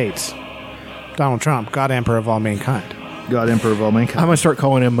United States, Donald Trump, God Emperor of all mankind. God Emperor of all mankind. I'm going to start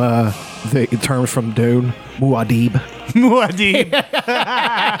calling him the terms from Dune, Muad'Dib. Muad'Dib.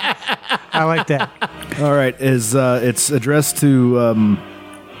 I like that. All right. It's addressed to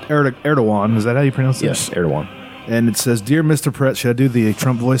Erdogan. Is that how you pronounce it? Yes, Erdogan. And it says, "Dear Mr. President," should I do the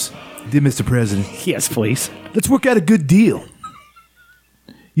Trump voice? "Dear Mr. President." Yes, please. "Let's work out a good deal.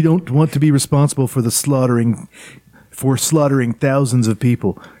 You don't want to be responsible for the slaughtering for slaughtering thousands of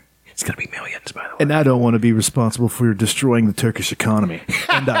people. It's going to be millions, by the way. And I don't want to be responsible for destroying the Turkish economy.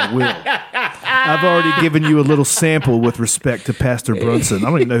 And I will. I've already given you a little sample with respect to Pastor Brunson. I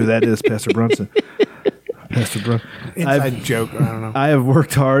don't even know who that is, Pastor Brunson. Pastor Brunson. Inside joke. I don't know. I have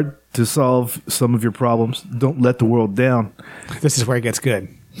worked hard to solve some of your problems. Don't let the world down. This is where it gets good.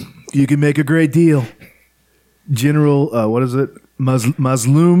 You can make a great deal. General, what is it?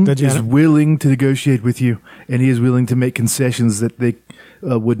 Mazloum is willing to negotiate with you, and he is willing to make concessions that they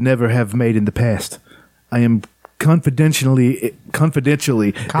would never have made in the past. I am confidently.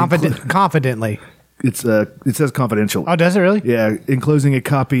 It says confidential. Oh, does it really? Yeah, enclosing a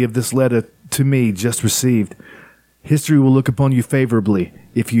copy of this letter to me just received. History will look upon you favorably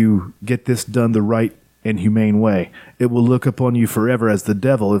if you get this done the right and humane way. It will look upon you forever as the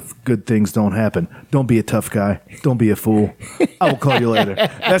devil if good things don't happen. Don't be a tough guy. Don't be a fool. I will call you later.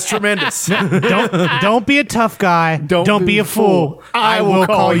 That's tremendous. Don't be a tough guy. Don't be a fool. I will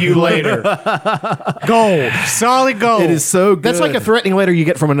call you later. Gold. Solid gold. It is so good. That's like a threatening letter you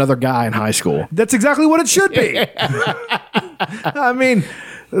get from another guy in high school. That's exactly what it should be. I mean,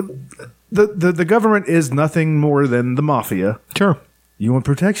 the government is nothing more than the mafia. Sure. You want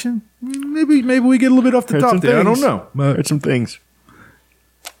protection? Maybe we get a little bit off the top there. I don't know. Heard some things.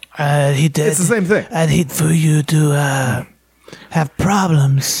 It's the same thing. I'd hate for you to have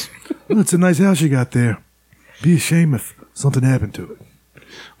problems. Well, it's a nice house you got there. Be ashamed if something happened to it.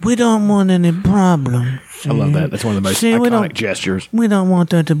 We don't want any problems. I love that. That's one of the most iconic gestures. We don't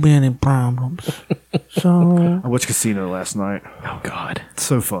want there to be any problems. So I watched Casino last night. Oh, God. It's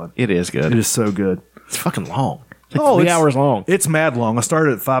so fun. It is good. It is so good. It's fucking long. It's like 3 hours long. It's mad long. I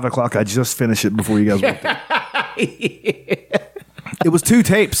started at 5 o'clock. I just finished it before you guys went there. It was 2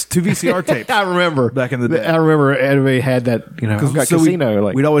 tapes, 2 VCR tapes. I remember. Back in the day. I remember everybody had that,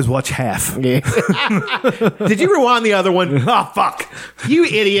 Casino. We'd always watch half. Yeah. Did you rewind the other one? Oh, fuck. You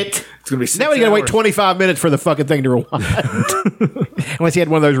idiot. It's going to be 6 Now we got to wait 25 minutes for the fucking thing to rewind. Unless he had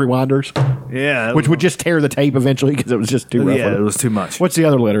one of those rewinders. Yeah. Which would just tear the tape eventually because it was just too rough. Yeah, it was too much. What's the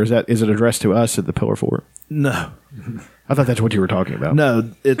other letter? Is it addressed to us at the Pillar Fort? No. I thought that's what you were talking about.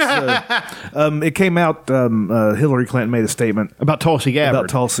 No, it's it came out. Hillary Clinton made a statement about Tulsi Gabbard. About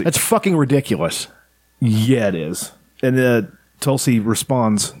Tulsi. That's fucking ridiculous. Yeah, it is. And Tulsi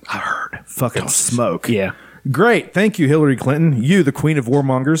responds, I heard. Fucking smoke. Yeah. Great. Thank you, Hillary Clinton. You, the queen of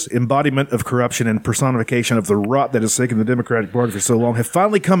warmongers, embodiment of corruption and personification of the rot that has taken the Democratic Party for so long, have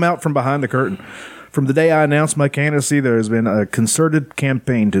finally come out from behind the curtain. From the day I announced my candidacy, there has been a concerted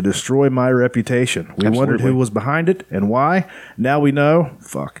campaign to destroy my reputation. We wondered who was behind it and why. Now we know.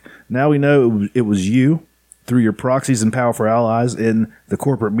 Now we know it was you, through your proxies and powerful allies in the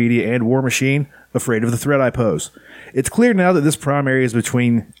corporate media and war machine, afraid of the threat I pose. It's clear now that this primary is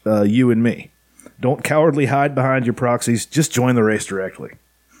between you and me. Don't cowardly hide behind your proxies. Just join the race directly.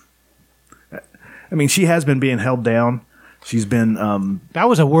 I mean, she has been being held down. She's been. That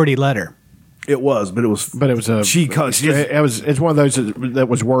was a wordy letter. It was, but it was a. It's one of those that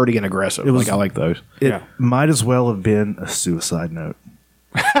was wordy and aggressive. It was, I like those. It might as well have been a suicide note.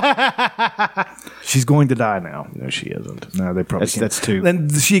 She's going to die now. No, she isn't. No, they probably. That's too.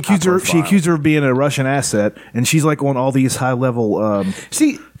 And she accused her. She accused her of being a Russian asset, and she's like on all these high level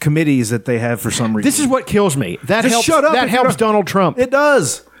committees that they have for some reason. This is what kills me. That Just helps. Shut up that helps Donald Trump. It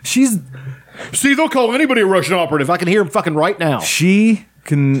does. See, they'll call anybody a Russian operative. I can hear him fucking right now. She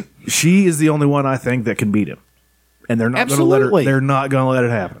is the only one I think that can beat him, and they're not going to let her. They're not going to let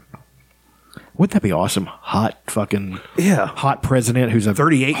it happen. Wouldn't that be awesome? Hot president who's a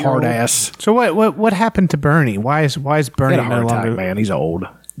 38 hard ass. So what happened to Bernie? Why is Bernie no longer? Man, he's old.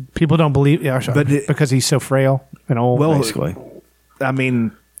 People don't believe, because he's so frail and old. Well, basically, I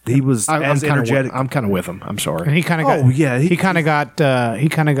mean, he was as energetic. I'm kind of with him. I'm sorry. And he kind of got. He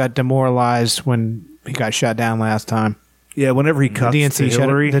kind of got demoralized when he got shut down last time. Yeah, whenever he cut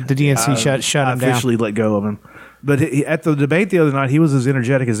Hillary, the DNC shut him down. Officially let go of him. But at the debate the other night, he was as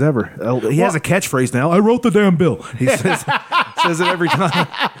energetic as ever. He has a catchphrase now. I wrote the damn bill. He says it every time.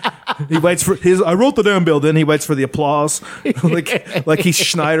 He waits for his. I wrote the damn bill. Then he waits for the applause, like he's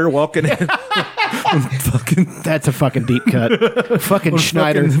Schneider walking in. That's a fucking deep cut. Fucking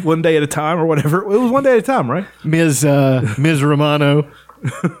Schneider. One day at a time or whatever. It was one day at a time, right? Ms. Romano.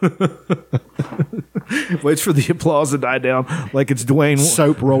 Waits for the applause to die down like it's Dwayne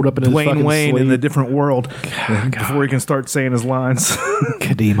soap rolled up in his fucking Wayne sleeve. in a different world before he can start saying his lines.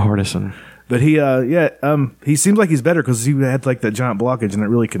 Kadeem Hardison. But he seems like he's better because he had like that giant blockage and it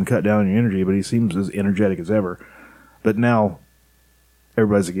really can cut down your energy. But he seems as energetic as ever. But now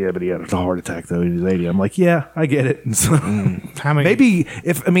everybody's like, yeah, but he had a heart attack though. He was 80. I'm like, yeah, I get it. And so, how many? Maybe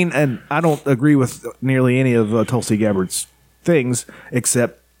and I don't agree with nearly any of Tulsi Gabbard's things,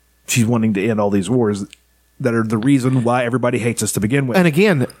 except she's wanting to end all these wars that are the reason why everybody hates us to begin with. And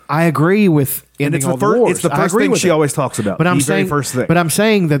again, I agree with ending all the wars. It's the first thing she always talks about. But I'm saying, first thing. But I'm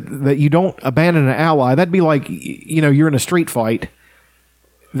saying that you don't abandon an ally. That'd be like, you're in a street fight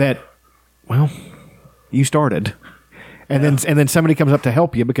that, well, you started. And then somebody comes up to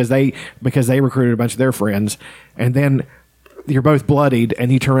help you because they recruited a bunch of their friends, and then you're both bloodied,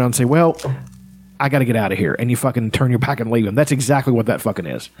 and you turn around and say, well, I got to get out of here, and you fucking turn your back and leave them. That's exactly what that fucking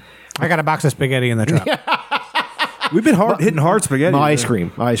is. I got a box of spaghetti in the truck. We've been hitting hard spaghetti. My ice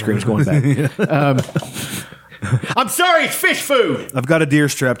cream's going back. I'm sorry, it's fish food. I've got a deer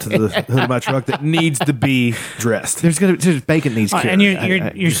strapped to the hood of my truck that needs to be dressed. There's bacon needs cured. And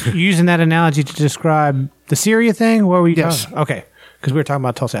you're using that analogy to describe the Syria thing? What were you talking? Okay, because we were talking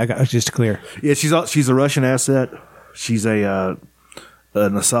about Tulsi. I got just clear. Yeah, she's a Russian asset. She's an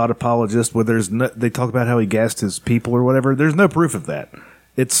Assad apologist. Where they talk about how he gassed his people or whatever. There's no proof of that.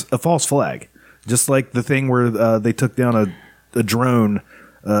 It's a false flag. Just like the thing where they took down a drone.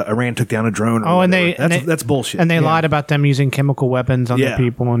 Iran took down a drone. That's bullshit. And they lied about them using chemical weapons on their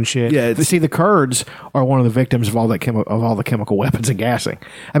people and shit. Yeah, see, the Kurds are one of the victims of all the chemical weapons and gassing.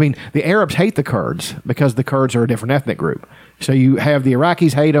 I mean, the Arabs hate the Kurds because the Kurds are a different ethnic group. So you have the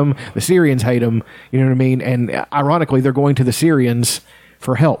Iraqis hate them, the Syrians hate them. You know what I mean? And ironically, they're going to the Syrians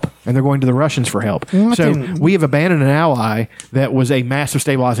for help, and they're going to the Russians for help. So we have abandoned an ally that was a massive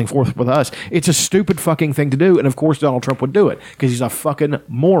stabilizing force with us. It's a stupid fucking thing to do, and of course Donald Trump would do it because he's a fucking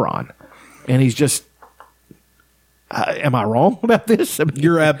moron, and he's just. Am I wrong about this? I mean,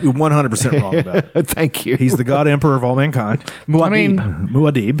 you're 100% wrong about it. Thank you. He's the God Emperor of all mankind.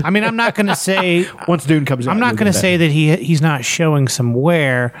 Muad'Dib. I mean, I'm not going to say once Dune comes out. I'm not going to say that he's not showing some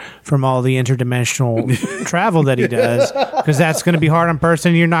wear from all the interdimensional travel that he does, because that's going to be hard on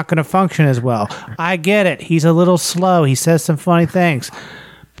person. You're not going to function as well. I get it. He's a little slow. He says some funny things.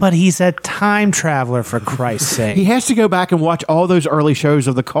 But he's a time traveler, for Christ's sake. He has to go back and watch all those early shows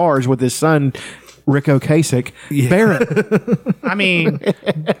of the Cars with his son, Rick Ocasek. Barron. I mean,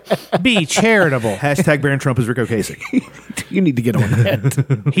 be charitable. Hashtag Barron Trump is Rick Ocasek. You need to get on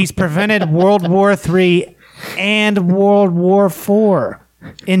that. He's prevented World War III and World War IV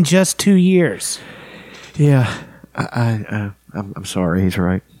in just 2 years. Yeah. I'm sorry. He's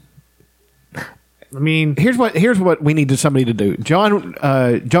right. I mean, here's what we need somebody to do. John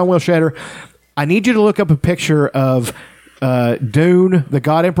Wilshire, I need you to look up a picture of Dune, the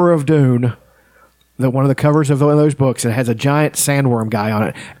God Emperor of Dune, one of the covers of one of those books. It has a giant sandworm guy on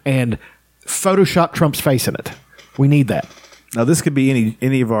it, and Photoshop Trump's face in it. We need that. Now, this could be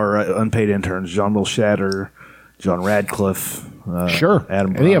any of our unpaid interns: John Wilshire, John Radcliffe, sure,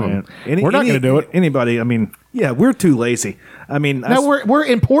 Adam any Bryant. of them. We're not going to do it. Anybody? I mean, yeah, we're too lazy. I mean, no, we're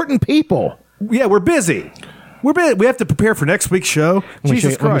important people. Yeah, we're busy. We're busy. We have to prepare for next week's show.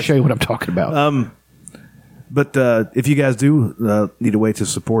 Jesus Christ. Let me show you what I'm talking about. But if you guys do need a way to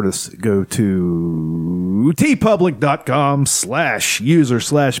support us, go to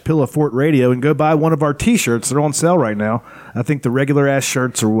tpublic.com/user/PillowFortRadio and go buy one of our T-shirts. They're on sale right now. I think the regular ass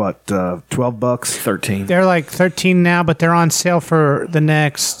shirts are what, $12? 13. They're like 13 now, but they're on sale for the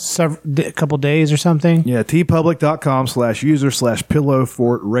next couple days or something. Yeah,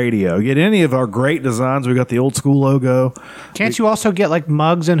 tpublic.com/user/PillowFortRadio. Get any of our great designs. We got the old school logo. Can't you also get like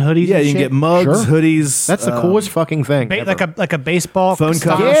mugs and hoodies? Yeah, and you can get mugs, Sure. hoodies. That's the coolest fucking thing. Like a baseball phone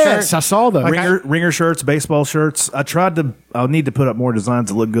cover. Yes, shirt. I saw those. Ringer shirts, baseball shirts. I'll need to put up more designs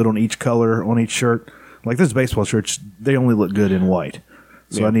that look good on each color, on each shirt. Like those baseball shirts, they only look good in white.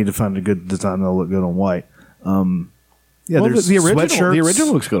 So I need to find a good design that'll look good on white. There's the original. sweatshirts. The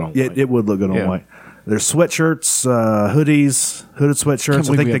original looks good on white. Yeah, it would look good on white. There's sweatshirts, hoodies, hooded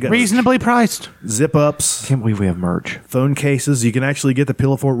sweatshirts. I think they got reasonably priced. Zip ups. Can't believe we have merch. Phone cases. You can actually get the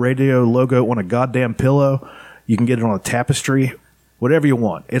Pillow Fort Radio logo on a goddamn pillow. You can get it on a tapestry. Whatever you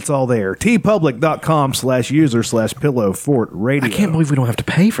want. It's all there. tpublic.com/user/PillowFortRadio. I can't believe we don't have to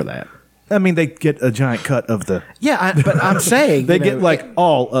pay for that. I mean, they get a giant cut of the... Yeah, but I'm saying... they get like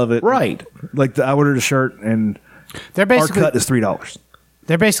all of it. Right. Like I ordered a shirt and our cut is $3.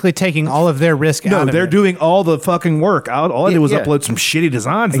 They're basically taking all of their risk out of it. No, they're doing all the fucking work. All I did was upload some shitty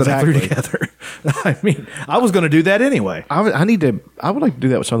designs that I threw together. I mean, I was going to do that anyway. I would like to do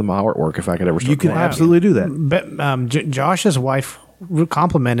that with some of my artwork if I could ever start. You can absolutely do that. But Josh's wife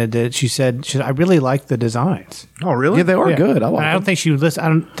complimented it. She said, I really like the designs. Oh, really? Yeah, they are good. I don't think she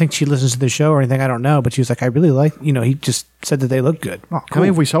listens to the show or anything. I don't know, but she was like, I really like. He just said that they look good. Oh, cool. How many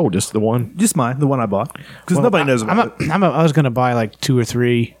have we sold? Just the one? Just mine, the one I bought. Because nobody knows about it. I was going to buy like 2 or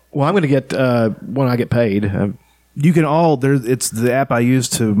 3. Well, I'm going to get when I get paid. You can it's the app I use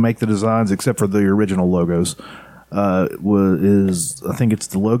to make the designs, except for the original logos. I think it's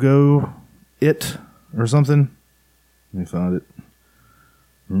the logo or something. Let me find it.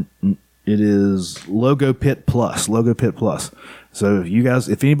 It is Logo Pit Plus. Logo Pit Plus. So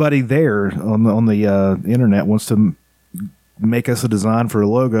if anybody there on the internet wants to make us a design for a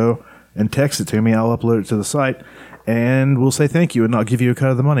logo and text it to me, I'll upload it to the site, and we'll say thank you and not give you a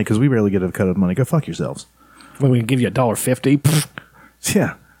cut of the money because we rarely get a cut of the money. Go fuck yourselves. When we can give you $1.50.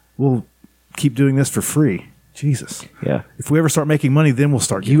 Yeah, we'll keep doing this for free. Jesus. Yeah. If we ever start making money, then we'll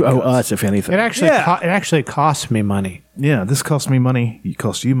start. You owe us, if anything. It actually costs me money. Yeah, this costs me money. It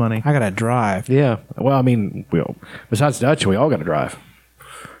costs you money. I gotta drive. Yeah. Well, I mean, besides Dutch, we all got to drive.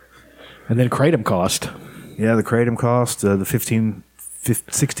 And then Kratom cost. Yeah, the Kratom cost the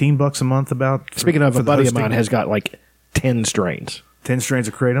 $16 a month. Speaking of, a buddy of mine has got like 10 strains. 10 strains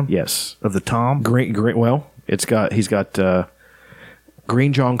of Kratom. Yes. Of the Tom. Green. Well, he's got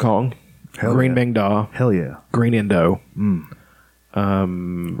Green Jong Kong. Hell Green yeah. Meng Da. Hell yeah. Green Indo.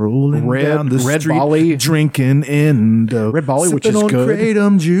 Rolling down the Red street, Bali. drinking Indo. Red Bali, which Sipping is on good.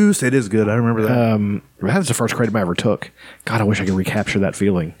 Kratom juice. It is good. I remember that. That was the first Kratom I ever took. God, I wish I could recapture that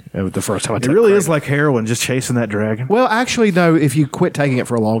feeling of the first time I took It really Kratom. is like heroin, just chasing that dragon. Well, actually, no. If you quit taking it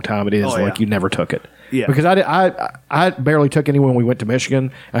for a long time, it is like you never took it. Yeah. Because I barely took any when we went to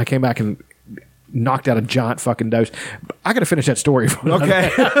Michigan. And I came back and knocked out a giant fucking dose. I got to finish that story. Okay.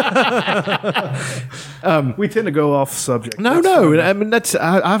 We tend to go off subject. No. I mean,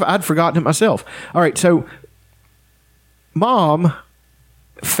 I'd forgotten it myself. All right, so Mom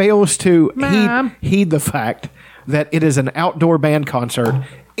fails to heed the fact that it is an outdoor band concert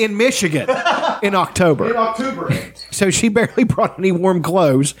in Michigan in October. So she barely brought any warm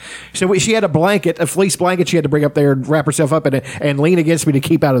clothes. So she had a fleece blanket she had to bring up there and wrap herself up in it and lean against me to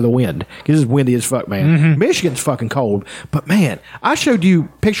keep out of the wind. Because it's windy as fuck, man. Mm-hmm. Michigan's fucking cold. But, man, I showed you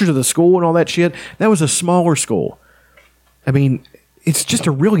pictures of the school and all that shit. That was a smaller school. I mean, it's just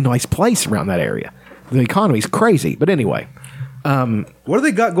a really nice place around that area. The economy's crazy. But anyway. What do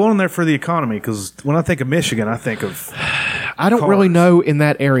they got going on there for the economy? Because when I think of Michigan, I think of... I don't really know in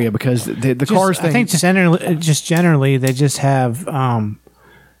that area because the cars thing... I think just generally they just have...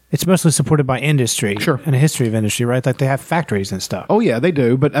 it's mostly supported by industry. Sure. And a history of industry, right? Like they have factories and stuff. Oh, yeah, they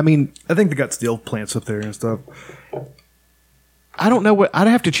do. But, I mean... I think they got steel plants up there and stuff. I don't know what... I'd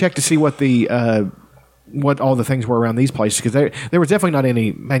have to check to see what what all the things were around these places because there was definitely not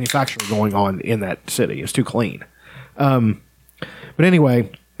any manufacturing going on in that city. It's too clean. But anyway,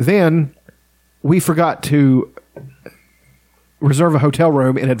 then we forgot to reserve a hotel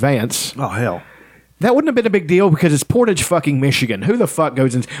room in advance. Oh, hell. That wouldn't have been a big deal because it's Portage, fucking Michigan. Who the fuck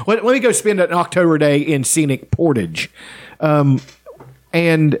goes in? Let me go spend an October day in scenic Portage.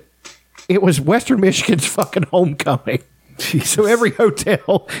 And it was Western Michigan's fucking homecoming. Jesus. So every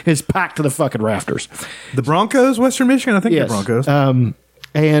hotel is packed to the fucking rafters. The Broncos, Western Michigan? I think Yes. the Broncos.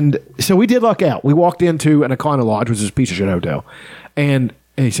 And so we did luck out. We walked into an Econo Lodge, which is a piece of shit hotel. And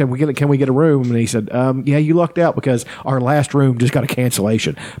he said, can we get a room? And he said, yeah, you lucked out because our last room just got a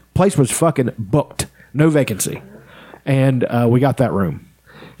cancellation. Place was fucking booked. No vacancy. And we got that room.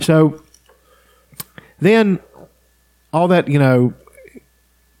 So then all that,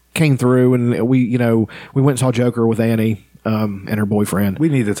 came through and we went and saw Joker with Annie and her boyfriend. We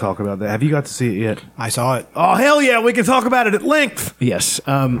need to talk about that. Have you got to see it yet? I saw it. Oh, hell yeah. We can talk about it at length. Yes.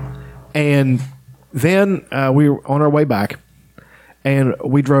 And then we were on our way back and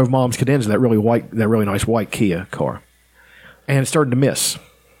we drove Mom's Cadenza, that really nice white Kia car. And it started to miss.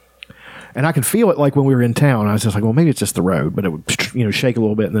 And I could feel it like when we were in town. I was just like, well, maybe it's just the road, but it would, shake a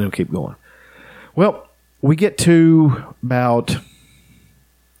little bit and then it would keep going. Well, we get to about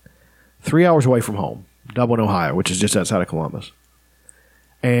 3 hours away from home, Dublin, Ohio, which is just outside of Columbus.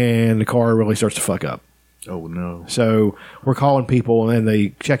 And the car really starts to fuck up. Oh, no. So we're calling people, and then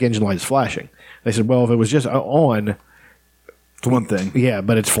the check engine light is flashing. They said, well, if it was just on... It's one thing. Yeah,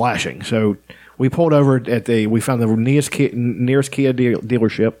 but it's flashing. So we pulled over we found the nearest Kia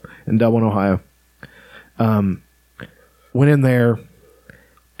dealership in Dublin, Ohio. Went in there,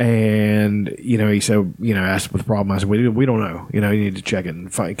 and, he said, asked what the problem. I said, we don't know. You need to check it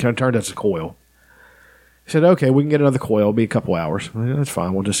and find. It turned out it's a coil. He said, okay, we can get another coil. It'll be a couple hours. That's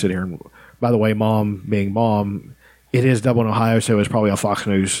fine. We'll just sit here. And by the way, Mom, being Mom, it is double in Ohio, so it's probably a Fox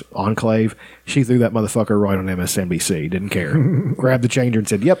News enclave. She threw that motherfucker right on MSNBC. Didn't care. Grabbed the changer and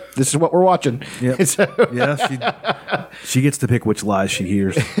said, "Yep, this is what we're watching." Yep. So, yeah, she gets to pick which lies she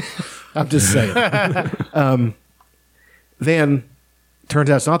hears. I'm just saying. Then turns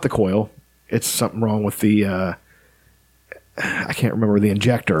out it's not the coil. It's something wrong with the I can't remember, the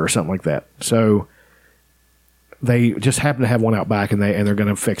injector or something like that. So they just happen to have one out back, and they're going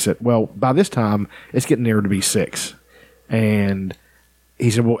to fix it. Well, by this time, it's getting near to be 6. And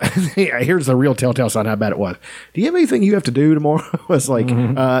he said, well, here's the real telltale sign how bad it was. Do you have anything you have to do tomorrow? I was like,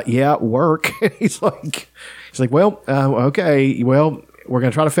 yeah, work. He's like, well, okay, well, we're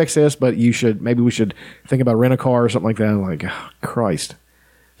going to try to fix this, but maybe we should think about rent a car or something like that. I'm like, oh, Christ.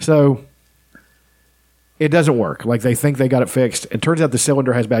 So it doesn't work. Like, they think they got it fixed. It turns out the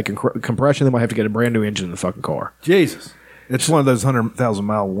cylinder has bad compression. They might have to get a brand new engine in the fucking car. Jesus. It's one of those 100,000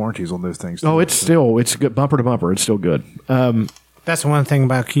 mile warranties on those things. Oh, it's good. Bumper to bumper. It's still good. That's one thing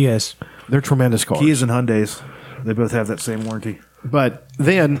about Kias. They're tremendous cars. Kias and Hyundais, they both have that same warranty. But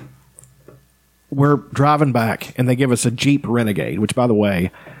then we're driving back, and they give us a Jeep Renegade, which, by the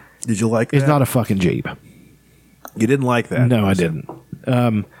way, did you like that? It's not a fucking Jeep. You didn't like that? No, I didn't.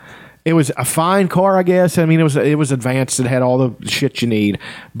 It was a fine car, I guess. I mean, it was advanced. It had all the shit you need,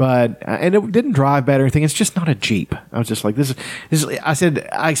 and it didn't drive bad or anything. It's just not a Jeep. I was just like, this is.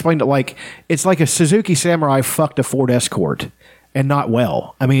 I explained it like it's like a Suzuki Samurai fucked a Ford Escort, and not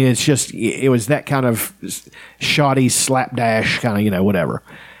well. I mean, it was that kind of shoddy slapdash kind of, whatever.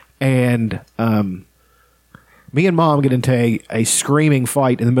 And me and Mom get into a screaming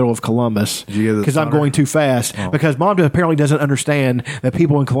fight in the middle of Columbus because I'm going too fast. Oh. Because Mom apparently doesn't understand that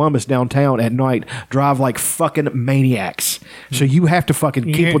people in Columbus downtown at night drive like fucking maniacs. So you have to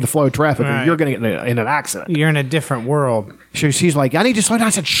fucking keep with the flow of traffic, or you're going to get in an accident. You're in a different world. She's like, I need to slow down. I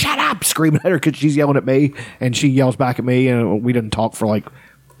said, shut up, screaming at her because she's yelling at me, and she yells back at me, and we didn't talk for like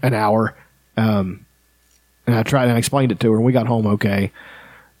an hour. And I tried and I explained it to her, and we got home okay.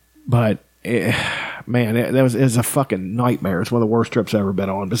 But man, it was a fucking nightmare. It's one of the worst trips I've ever been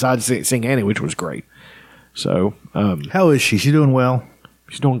on, besides seeing Annie, which was great. So, how is she? She's doing well.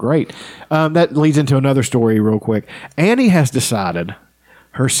 She's doing great. That leads into another story real quick. Annie has decided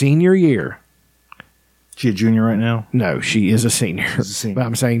her senior year. She a junior right now? No, she is a senior. But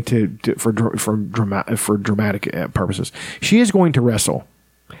I'm saying for dramatic purposes, she is going to wrestle.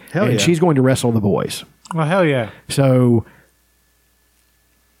 Hell yeah. And she's going to wrestle the boys. Well, hell yeah. So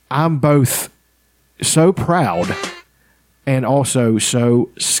I'm both so proud and also so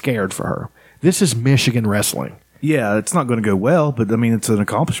scared for her. This is Michigan wrestling. Yeah, it's not going to go well, but I mean, it's an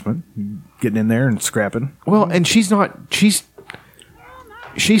accomplishment. Getting in there and scrapping. Well, and she's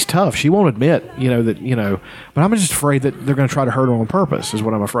tough. She won't admit, but I'm just afraid that they're going to try to hurt her on purpose is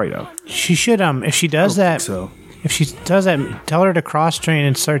what I'm afraid of. She should, if she does that, if she does that, tell her to cross train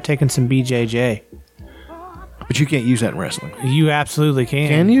and start taking some BJJ. But you can't use that in wrestling. You absolutely can.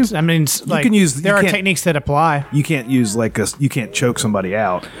 Can you? I mean, there are techniques that apply. You can't use you can't choke somebody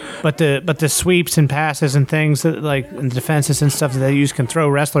out. But the sweeps and passes and things that and the defenses and stuff that they use can throw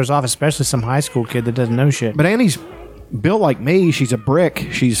wrestlers off, especially some high school kid that doesn't know shit. But Annie's built like me. She's a brick.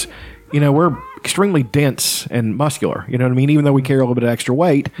 She's, we're extremely dense and muscular. You know what I mean? Even though we carry a little bit of extra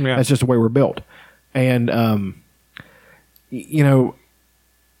weight, that's just the way we're built. And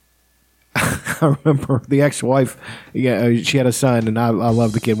I remember the ex-wife, she had a son, and I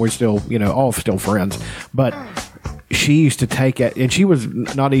love the kid. We're still, all still friends. But she used to take it, and she was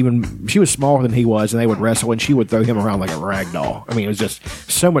smaller than he was, and they would wrestle, and she would throw him around like a rag doll. I mean, it was just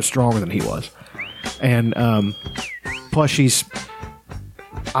so much stronger than he was. And plus,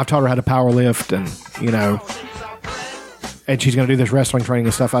 I've taught her how to power lift, and, and she's going to do this wrestling training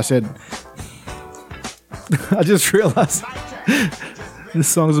and stuff. I said, I just realized this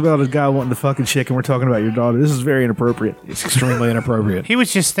song's about a guy wanting to fucking chick, and we're talking about your daughter. This is very inappropriate. It's extremely inappropriate. He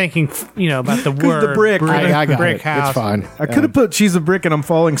was just thinking, about the word. The brick. I got brick it. House. It's fine. I could have put she's a brick and I'm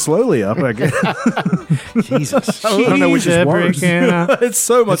falling slowly up, I guess. Jesus. I don't know which is worse. It's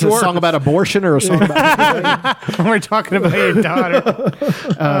so much worse. A song about abortion or a song about... We're talking about your daughter.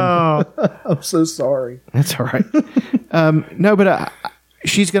 I'm so sorry. That's all right. No, but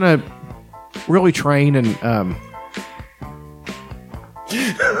she's going to really train and...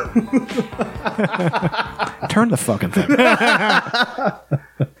 Turn the fucking thing.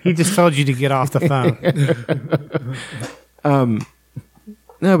 He just told you to get off the phone.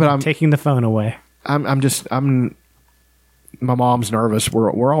 No, but I'm taking the phone away. My mom's nervous.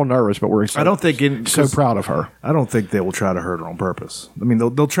 We're all nervous, but we're so proud of her. I don't think they will try to hurt her on purpose. I mean,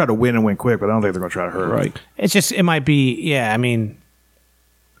 they'll try to win and win quick, but I don't think they're going to try to hurt her. Right. It's just, it might be, yeah, I mean.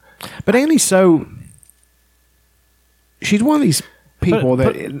 But Annie's so... she's one of these people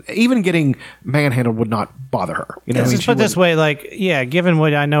that even getting manhandled would not bother her. You know, let's put it this way, like, yeah, given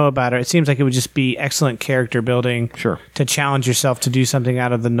what I know about her, it seems like it would just be excellent character building. Sure. To challenge yourself to do something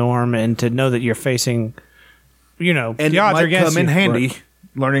out of the norm and to know that you're facing, you know, and the odds are against come in you. handy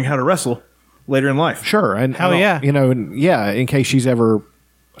learning how to wrestle later in life. Sure. And hell yeah. You know, and in case she's ever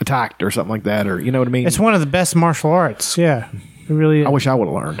attacked or something like that, or you know what I mean? It's one of the best martial arts. Yeah. It really is. I wish I would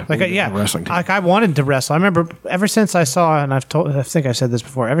have learned. Like, wrestling team. like I wanted to wrestle. I remember ever since I saw, and I think I said this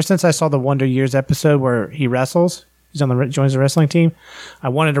before, ever since I saw the Wonder Years episode where he wrestles, joins the wrestling team, I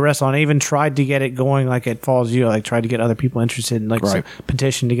wanted to wrestle, and I even tried to get it going like at Falls U. Like tried to get other people interested in like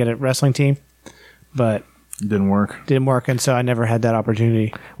petition to get a wrestling team, but didn't work. And so I never had that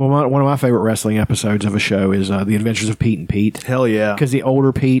opportunity. Well, one of my favorite wrestling episodes of a show is The Adventures of Pete and Pete. Hell yeah. Because the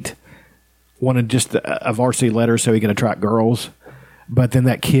older Pete wanted just a varsity letter so he could attract girls. But then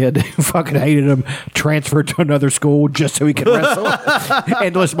that kid who fucking hated him transferred to another school just so he could wrestle.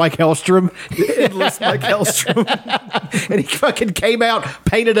 Endless Mike Hellstrom. And he fucking came out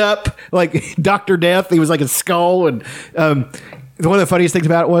painted up like Dr. Death. He was like a skull. And one of the funniest things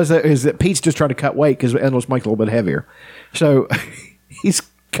about it is that Pete's just trying to cut weight because Endless Mike's a little bit heavier. So he's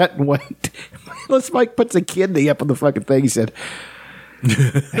cutting weight. Endless Mike puts a kidney up on the fucking thing. He said,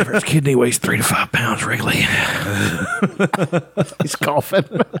 average kidney weighs 3 to 5 pounds, Wrigley. He's coughing.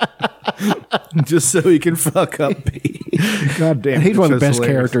 Just so he can fuck up Pete. God damn. He's one of the best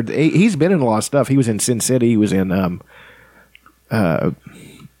characters. He's been in a lot of stuff. He was in Sin City. He was in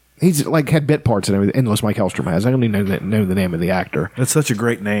he's like had bit parts and everything. Endless Mike Hellstrom has. I don't even know the name of the actor. That's such a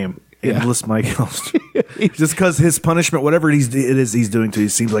great name. Endless Mike Hellstrom. Just because his punishment, whatever it is he's doing to you,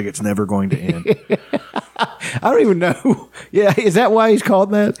 seems like it's never going to end. I don't even know. Yeah, is that why he's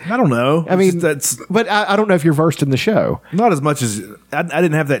called that? I don't know. I mean, but I don't know if you're versed in the show. Not as much as I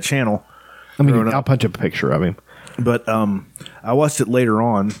didn't have that channel. I mean, I'll punch up a picture of him. But I watched it later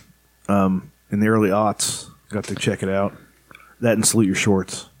on in the early aughts. Got to check it out. That and Salute Your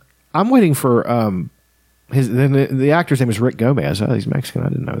Shorts. I'm waiting for the actor's name is Rick Gomez. Oh, he's Mexican. I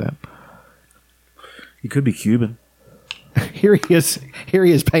didn't know that. He could be Cuban. Here he is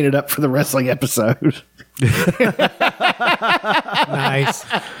painted up for the wrestling episode. Nice.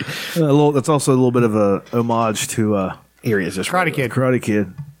 That's also a little bit of a homage to here he is, just Karate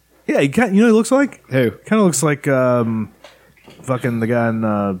Kid. Yeah, he kind. You know, what he looks like who? Kind of looks like fucking the guy in.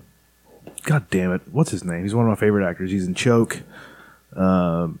 God damn it! What's his name? He's one of my favorite actors. He's in Choke,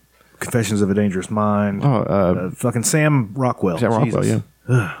 Confessions of a Dangerous Mind. Fucking Sam Rockwell. Sam Rockwell, Jesus.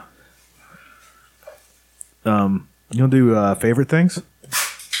 Yeah. You gonna do favorite things?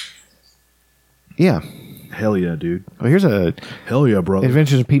 Yeah. Hell yeah, dude. Well, here's a hell yeah, brother.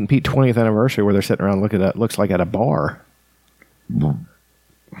 Adventures of Pete and Pete 20th anniversary where they're sitting around looking at looks like at a bar.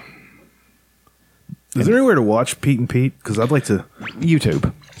 Is there anywhere to watch Pete and Pete? Because I'd like to.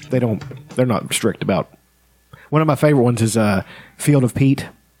 YouTube. They're not strict about. One of my favorite ones is Field of Pete,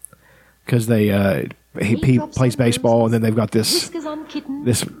 because Pete plays baseball, and then they've got this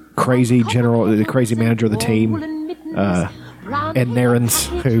crazy the crazy manager of the team, Ed Narens,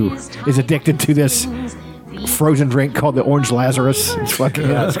 who is addicted to this frozen drink called the Orange Lazarus. It's fucking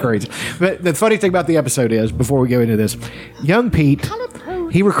it's crazy. But the funny thing about the episode is, before we go into this, young Pete,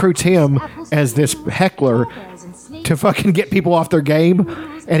 he recruits him as this heckler to fucking get people off their game,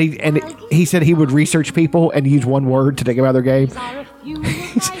 and he said he would research people and use one word to take them out of their game.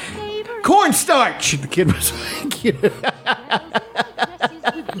 Cornstarch. The kid was like,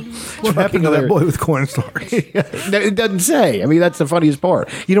 what happened to that boy with cornstarch? No, it doesn't say. I mean, that's the funniest part.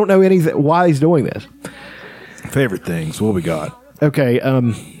 You don't know anything why he's doing this. Favorite things. What we got? Okay.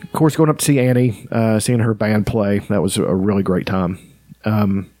 Of course, going up to see Annie, seeing her band play. That was a really great time.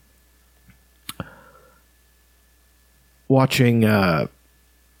 Watching or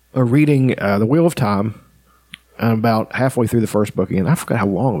reading The Wheel of Time. I'm about halfway through the first book again. I forgot how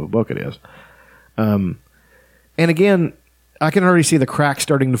long of a book it is. And again, I can already see the cracks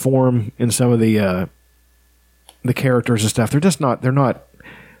starting to form in some of the characters and stuff. They're not.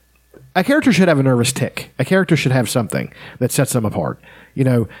 A character should have a nervous tick. A character should have something that sets them apart. You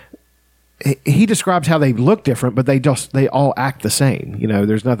know, he describes how they look different, but they all act the same. You know,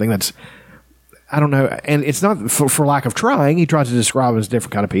 there's nothing that's. I don't know, and it's not for lack of trying. He tries to describe them as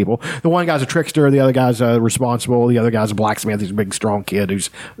different kind of people. The one guy's a trickster, the other guy's responsible, the other guy's a blacksmith. He's a big, strong kid who's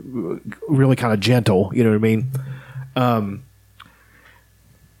really kind of gentle. You know what I mean?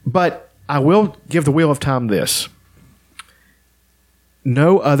 But I will give The Wheel of Time this.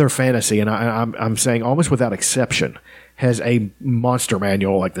 no other fantasy, and I'm saying almost without exception, has a monster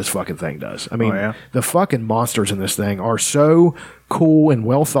manual like this fucking thing does. I mean, the fucking monsters in this thing are so cool and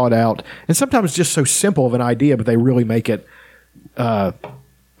well thought out, and sometimes just so simple of an idea, but they really make it a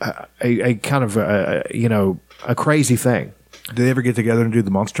kind of a crazy thing. Do they ever get together and do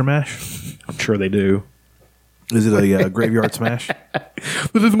the Monster Mash? I'm sure they do. Is it a Graveyard Smash?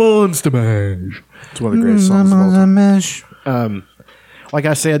 This is Monster Mash. It's one of the greatest songs of all time. Like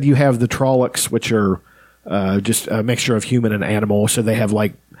I said, you have the Trollocs, which are just a mixture of human and animal. So they have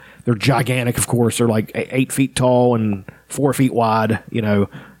they're gigantic, of course. They're like 8 feet tall and 4 feet wide,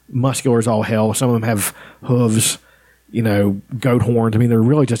 muscular as all hell. Some of them have hooves, goat horns. I mean, they're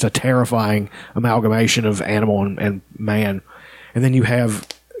really just a terrifying amalgamation of animal and man. And then you have,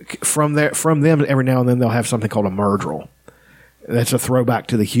 from them, every now and then they'll have something called a Myrddraal. That's a throwback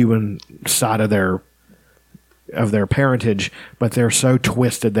to the human side of their parentage, but they're so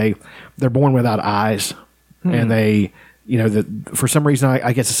twisted. They're born without eyes, and they, for some reason,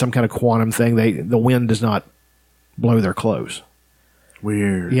 I guess it's some kind of quantum thing. The wind does not blow their clothes.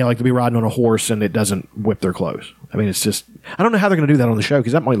 Weird. Yeah, like to be riding on a horse and it doesn't whip their clothes. I mean, it's just, I don't know how they're going to do that on the show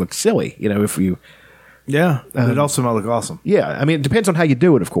because that might look silly, if you. Yeah, and it also might look awesome. Yeah, I mean, it depends on how you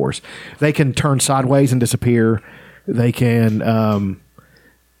do it, of course. They can turn sideways and disappear. They can,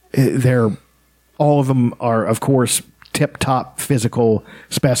 all of them are, of course, tip-top physical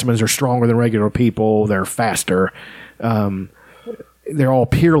specimens. They're stronger than regular people. They're faster. They're all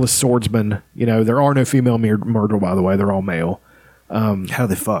peerless swordsmen. There are no female Myrddraal, by the way. They're all male. How do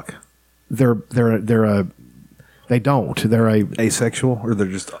they fuck? They don't. They're asexual, or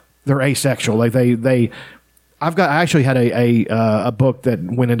they're asexual. Like I actually had a book that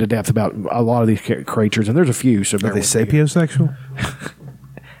went into depth about a lot of these creatures, and there's a few. So are they sapiosexual?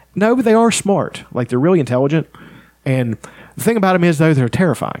 No, but they are smart. Like they're really intelligent, and the thing about them is though they're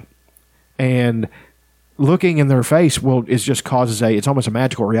terrifying, and looking in their face just causes it's almost a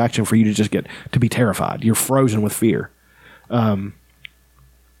magical reaction for you to just get to be terrified. You're frozen with fear.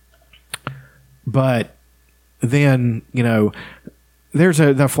 But then there's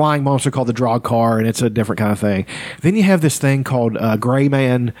the flying monster called the Draghkar, and it's a different kind of thing. Then you have this thing called Gray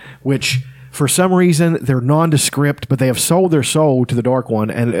Man, which for some reason they're nondescript, but they have sold their soul to the Dark One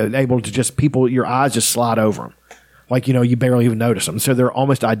and able to just your eyes just slide over them, like you barely even notice them. So they're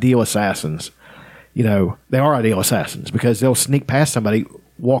almost ideal assassins. They are ideal assassins because they'll sneak past somebody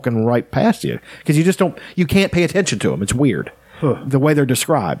walking right past you because you can't pay attention to them. It's weird the way they're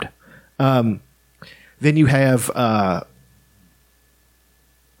described. Then you have. Let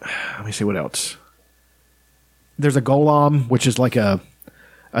me see what else. There's a Golem, which is like a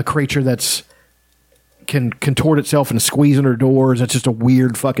creature that's can contort itself and squeeze under doors. That's just a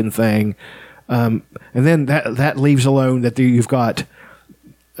weird fucking thing. And then that leaves alone that you've got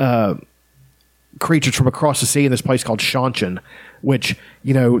creatures from across the sea in this place called Seanchan, which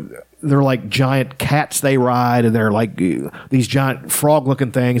they're like giant cats they ride, and they're like these giant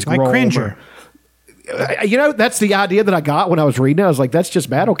frog-looking things. Like Cringer. That's the idea that I got when I was reading it. I was like, that's just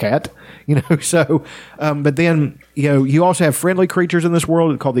Battle Cat, So, but then you also have friendly creatures in this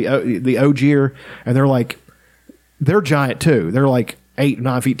world called the Ogier, and they're giant too. They're like 8 or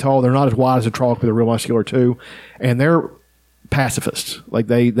 9 feet tall. They're not as wide as a Trolloc, but they're real muscular too, and they're pacifists. Like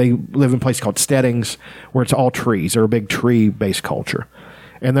they live in a place called Steadings, where it's all trees. They're a big tree-based culture,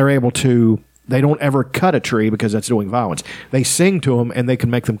 and they're able to. They don't ever cut a tree because that's doing violence. They sing to them, and they can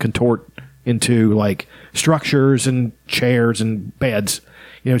make them contort into like structures and chairs and beds.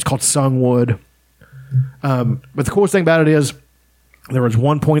 It's called sungwood. But the coolest thing about it is there was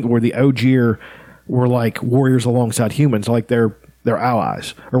one point where the Ogier were like warriors alongside humans, like they're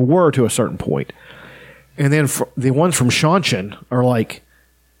allies, or were to a certain point. And then the ones from Seanchan are like,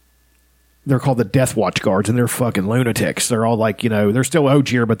 they're called the Death Watch Guards, and they're fucking lunatics. They're all like, they're still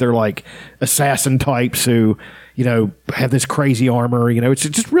Ogier, but they're like assassin types who, have this crazy armor. It's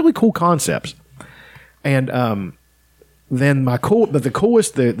just really cool concepts. And then the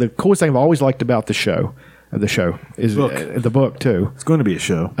coolest thing I've always liked about the show is the book too. It's going to be a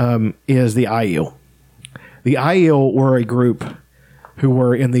show. Is the Aiel. The Aiel were a group who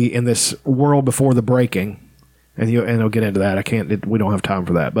were in this world before the breaking. And I'll get into that. We don't have time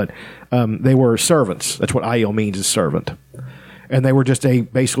for that. But they were servants. That's what Aiel means, is servant. And they were just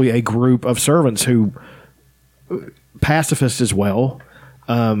basically a group of servants who, pacifists as well,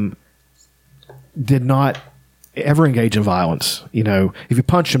 did not ever engage in violence. If you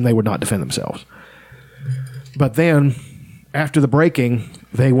punched them, they would not defend themselves. But then, after the breaking,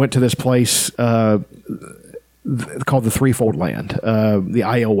 they went to this place called the Threefold Land, the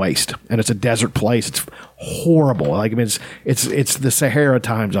Aiel Waste, and it's a desert place. It's horrible. Like, I mean, it's the Sahara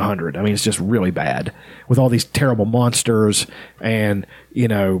times 100. I mean, it's just really bad with all these terrible monsters, and you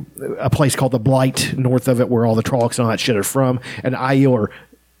know, a place called the Blight north of it where all the Trollocs and all that shit are from. And Aiel are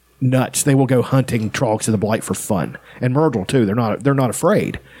nuts. They will go hunting Trollocs in the Blight for fun, and Myrtle too. They're not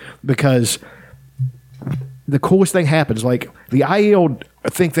afraid, because the coolest thing happens. Like, the Aiel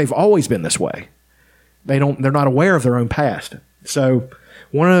think they've always been this way. They're not aware of their own past. So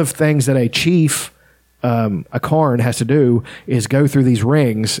one of the things that a chief, a Karn, has to do is go through these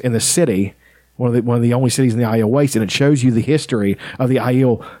rings in the city, one of the only cities in the Aiel Waste, and it shows you the history of the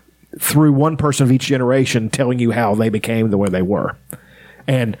Aiel through one person of each generation, telling you how they became the way they were.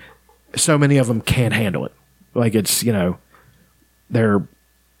 And so many of them can't handle it. Like, it's, you know,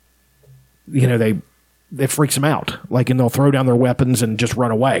 it freaks them out. Like, and they'll throw down their weapons and just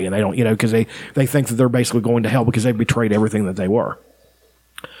run away, and they don't, you know, because they think that they're basically going to hell because they betrayed everything that they were.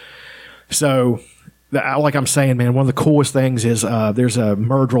 So, like I'm saying, man, one of the coolest things is there's a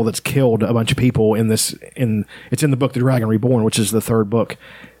Myrddraal that's killed a bunch of people it's in the book The Dragon Reborn, which is the third book,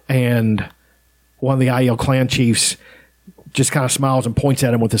 and one of the Aiel clan chiefs just kind of smiles and points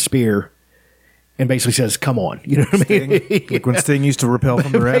at him with a spear and basically says, "Come on," you know what I mean? Like when Sting used to repel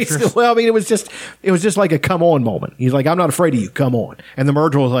from the rafters. Well, I mean, it was just like a "come on" moment. He's like, "I'm not afraid of you. Come on." And the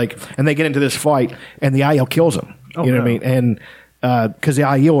Myrddraal is like, and they get into this fight, and the Aiel kills him. You know what I mean? And because the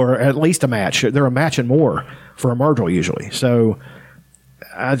Aiel are at least a match, they're a match and more for a Myrddraal usually. So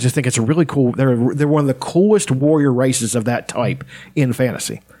I just think it's a really cool. They're one of the coolest warrior races of that type in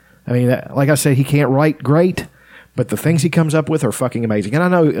fantasy. I mean, like I said, he can't write great, but the things he comes up with are fucking amazing. And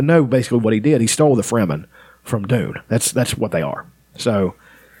I know basically what he did. He stole the Fremen from Dune. That's what they are. So,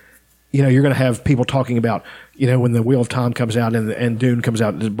 you know, you're going to have people talking about, you know, when the Wheel of Time comes out and Dune comes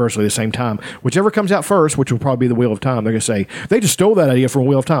out virtually the same time. Whichever comes out first, which will probably be the Wheel of Time, they're going to say, they just stole that idea from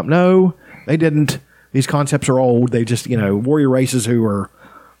Wheel of Time. No, they didn't. These concepts are old. They just, you know, warrior races who are,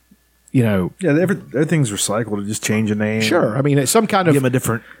 you know. Yeah, everything's recycled. To just change a name. Sure. I mean, it's some kind of. Give them a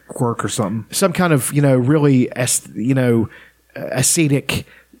different quirk or something. Some kind of, you know, really, ascetic,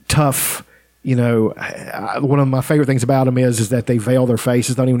 tough. You know, one of my favorite things about them is that they veil their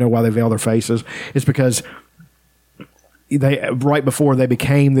faces. I don't even know why they veil their faces. It's because right before they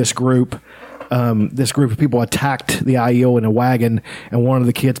became this group of people attacked the Aiel in a wagon, and one of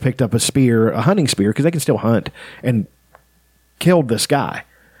the kids picked up a hunting spear, because they can still hunt, and killed this guy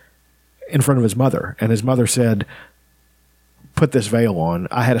in front of his mother. And his mother said, "Put this veil on.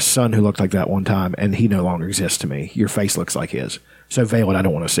 I had a son who looked like that one time, and he no longer exists to me. Your face looks like his. So veil it. I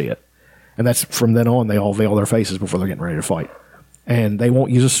don't want to see it." And that's from then on, they all veil their faces before they're getting ready to fight. And they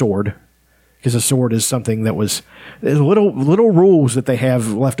won't use a sword, because a sword is something there's little rules that they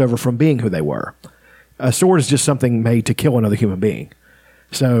have left over from being who they were. A sword is just something made to kill another human being.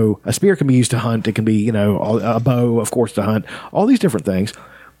 So a spear can be used to hunt. It can be, you know, a bow, of course, to hunt. All these different things.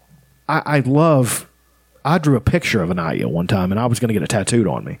 I drew a picture of an Aiel one time, and I was going to get it tattooed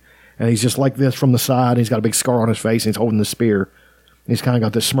on me. And he's just like this from the side. He's got a big scar on his face, and he's holding the spear. He's kind of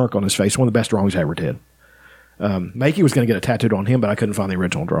got this smirk on his face. One of the best drawings I ever did. Makey was going to get it tattooed on him, but I couldn't find the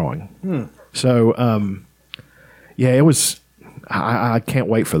original drawing. So, yeah, it was. I can't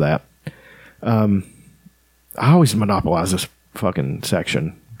wait for that. I always monopolize this fucking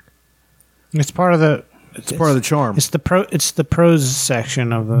section. It's part of the. It's part of the charm. It's the prose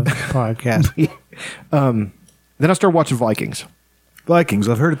section of the podcast. Then I started watching Vikings.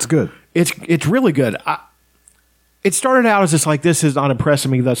 I've heard it's good. It's really good. It started out as just like, this is not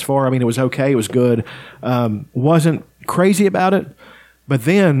impressing me thus far. I mean, it was okay. It was good. Wasn't crazy about it. But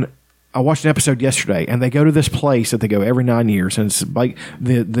then I watched an episode yesterday, and they go to this place that they go every 9 years, and it's like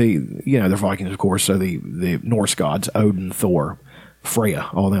they're Vikings, of course. So the Norse gods, Odin, Thor, Freya,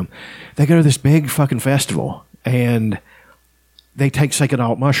 all of them. They go to this big fucking festival, and they take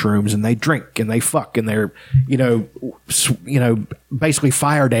psychedelic mushrooms, and they drink, and they fuck, and they're, basically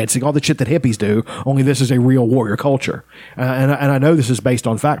fire dancing, all the shit that hippies do, only this is a real warrior culture. And I know this is based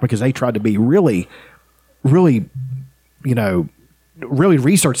on fact, because they tried to be really, really, really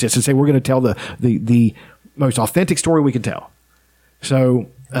research this and say, we're going to tell the most authentic story we can tell. So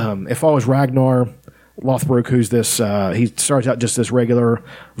it follows Ragnar Lothbrok, who's this, he starts out just this regular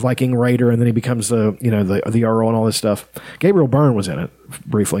Viking raider, and then he becomes the Earl and all this stuff. Gabriel Byrne was in it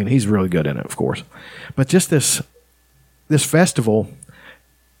briefly, and he's really good in it, of course. But just this festival,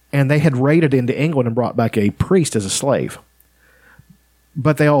 and they had raided into England and brought back a priest as a slave.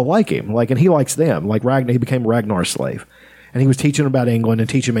 But they all like him, and he likes them. Like Ragnar, he became Ragnar's slave. And he was teaching about England and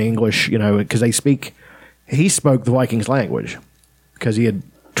teaching them English, because he spoke the Vikings language, because he had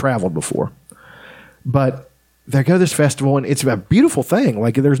traveled before. But they go to this festival, and it's a beautiful thing.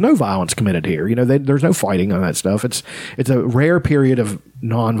 Like, there's no violence committed here. You know, there's no fighting on that stuff. It's a rare period of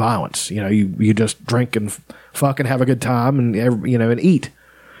non-violence. You know, you just drink and fuck and have a good time, and and eat.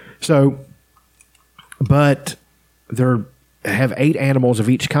 So, but they have 8 animals of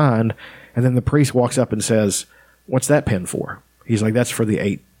each kind, and then the priest walks up and says, "What's that pin for?" He's like, "That's for the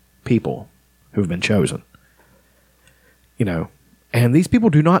 8 people who've been chosen." You know, and these people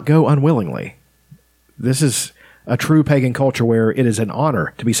do not go unwillingly. This is a true pagan culture where it is an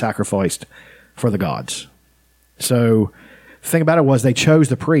honor to be sacrificed for the gods. So the thing about it was they chose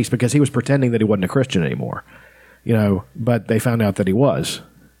the priest because he was pretending that he wasn't a Christian anymore, but they found out that he was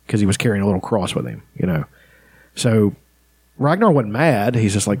because he was carrying a little cross with him, So Ragnar wasn't mad.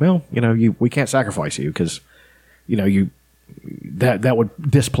 He's just like, well, we can't sacrifice you because, that would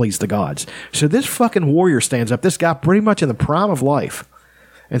displease the gods. So this fucking warrior stands up, this guy pretty much in the prime of life,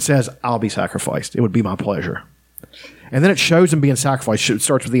 and says, I'll be sacrificed. It would be my pleasure. And then it shows him being sacrificed. It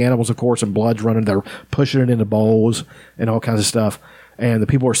starts with the animals, of course, and blood's running. They're pushing it into bowls and all kinds of stuff. And the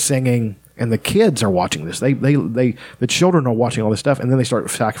people are singing, and the kids are watching this. The children are watching all this stuff, and then they start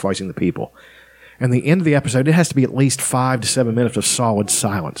sacrificing the people. And the end of the episode, it has to be at least 5 to 7 minutes of solid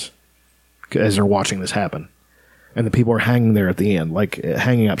silence as they're watching this happen. And the people are hanging there at the end, like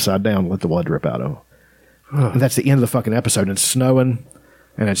hanging upside down, let the blood drip out of them. And that's the end of the fucking episode. And it's snowing.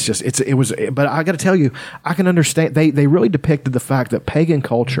 And it's just, but I got to tell you, I can understand. They really depicted the fact that pagan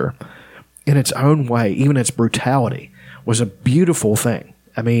culture, in its own way, even its brutality, was a beautiful thing.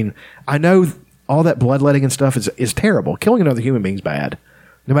 I mean, I know all that bloodletting and stuff is terrible. Killing another human being is bad,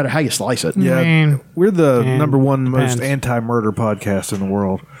 no matter how you slice it. Yeah, we're the number one most anti-murder podcast in the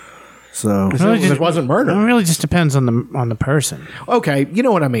world. So it wasn't murder. It really just depends on the person. Okay, you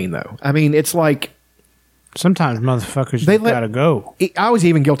know what I mean, though. I mean, it's like, sometimes motherfuckers gotta go. I was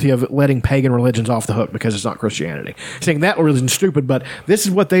even guilty of letting pagan religions off the hook because it's not Christianity. Saying that religion's stupid, but this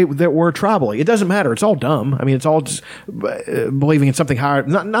is what they were tribally. It doesn't matter. It's all dumb. I mean, it's all just believing in something higher.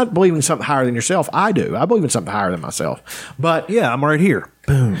 Not believing in something higher than yourself. I do. I believe in something higher than myself. But yeah, I'm right here.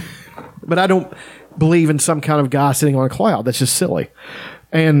 Boom. But I don't believe in some kind of guy sitting on a cloud. That's just silly.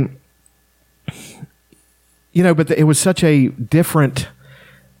 And but it was such a different.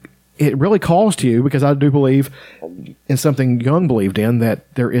 It really calls to you, because I do believe in something Jung believed in,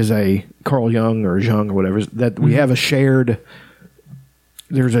 that there is a Carl Jung or whatever, that we have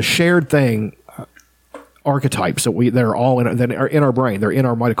there's a shared thing, archetypes that are all that are in our brain. They're in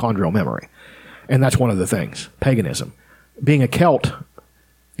our mitochondrial memory. And that's one of the things, paganism. Being a Celt,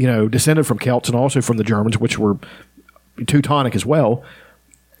 descended from Celts and also from the Germans, which were Teutonic as well.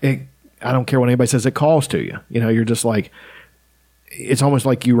 I don't care what anybody says, it calls to you. You're just like, it's almost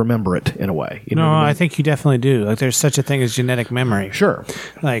like you remember it in a way. You know what I mean? I think you definitely do. Like, there's such a thing as genetic memory. Sure.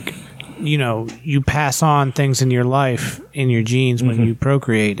 Like, you pass on things in your life, in your genes when you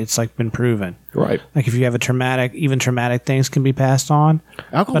procreate. It's like been proven. Right. Like, if you have even traumatic things can be passed on.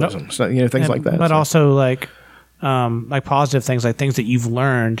 Alcoholism, things like that. But also like positive things, like things that you've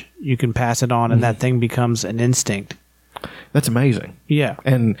learned, you can pass it on, and that thing becomes an instinct. That's amazing. Yeah.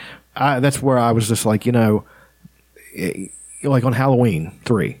 And that's where I was just like, like on Halloween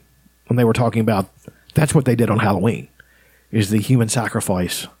 3, when they were talking about, that's what they did on Halloween, is the human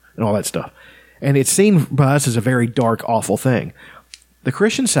sacrifice and all that stuff. And it's seen by us as a very dark, awful thing. The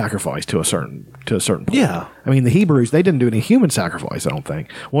Christians sacrificed to a certain point. Yeah. I mean, the Hebrews, they didn't do any human sacrifice, I don't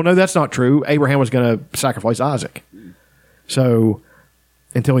think. Well, no, that's not true. Abraham was going to sacrifice Isaac. So,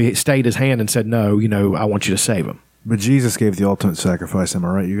 until he stayed his hand and said, no, I want you to save him. But Jesus gave the ultimate sacrifice, am I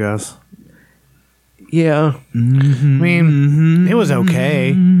right, you guys? Yeah. Mm-hmm. I mean, it was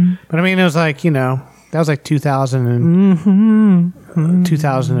okay. But I mean, it was like, that was like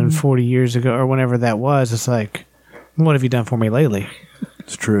 2,040 years ago, or whenever that was. It's like, what have you done for me lately?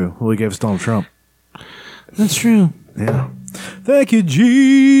 It's true. Well, he gave us Donald Trump. That's true. Yeah. Thank you,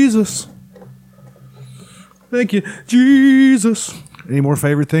 Jesus. Thank you, Jesus. Any more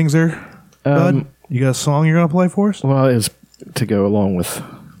favorite things there, bud? You got a song you're going to play for us? Well, it's to go along with,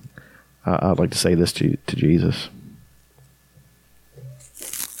 I'd like to say this to Jesus.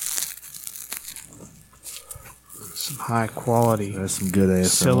 Some high quality. That's some good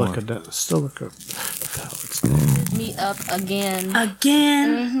ASMR. Silica. Me up again.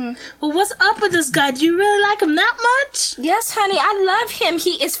 Again? Well, what's up with this guy? Do you really like him that much? Yes, honey, I love him.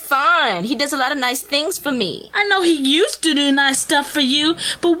 He is fine. He does a lot of nice things for me. I know he used to do nice stuff for you,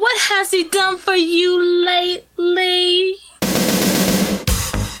 but what has he done for you lately?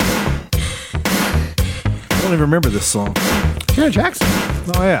 I don't even remember this song. Janet Jackson.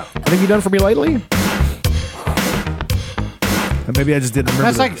 Oh, yeah. What have you done for me lately? Maybe I just didn't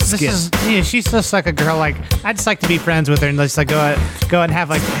remember. That's like she's just like a girl. Like I'd just like to be friends with her and just like go out and have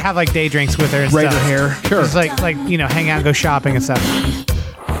like day drinks with her and braid stuff. her hair. Sure. Just like hang out, and go shopping and stuff.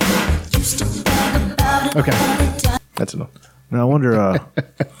 Okay, that's enough. Now I wonder,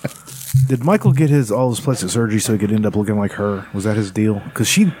 did Michael get all his plastic surgery so he could end up looking like her? Was that his deal? Because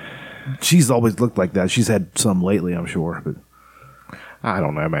she's always looked like that. She's had some lately, I'm sure, but I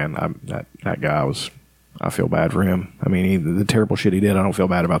don't know, man. That guy was. I feel bad for him. I mean, the terrible shit he did. I don't feel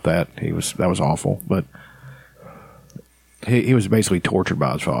bad about that. That was awful. But he was basically tortured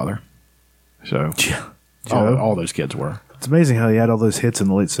by his father. So all those kids were. It's amazing how he had all those hits in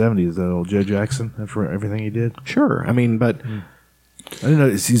the late 70s. That old Joe Jackson, after everything he did. Sure. I mean, but I didn't know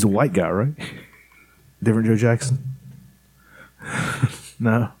he's a white guy, right? Different Joe Jackson.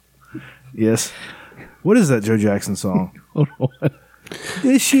 No. Yes. What is that Joe Jackson song? Hold on.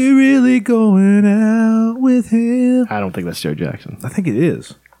 Is she really going out with him? I don't think that's Joe Jackson. I think it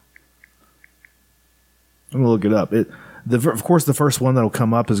is. I'm gonna look it up. Of course, the first one that'll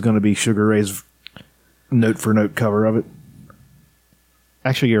come up is going to be Sugar Ray's note for note cover of it.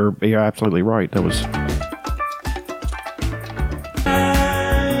 Actually, you're absolutely right. That was.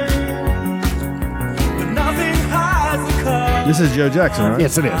 This is Joe Jackson, right?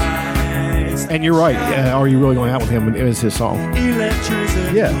 Yes, it is. And you're right. Are you really going out with him? It was his song.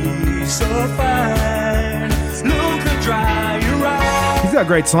 Yeah. He's got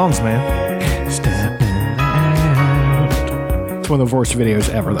great songs, man. It's one of the worst videos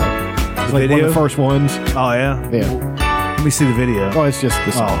ever, though. It's like video? one of the first ones. Oh, yeah? Yeah. Let me see the video. Oh, it's just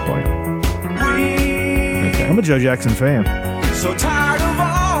the song playing. Okay. I'm a Joe Jackson fan.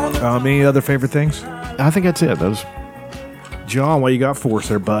 Any other favorite things? I think that's it. Those. John, what you got for us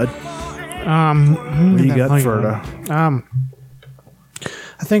there, bud? What do you got, Ferda?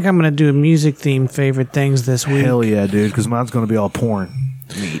 I think I'm going to do music themed favorite things this week. Hell yeah, dude, because mine's going to be all porn.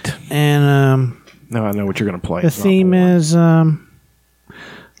 Neat. And no, I know what you're going to play. The theme is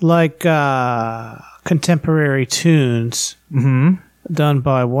contemporary tunes done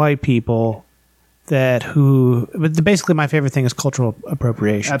by white people but basically my favorite thing is cultural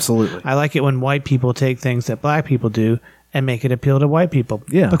appropriation. Absolutely. I like it when white people take things that black people do and make it appeal to white people.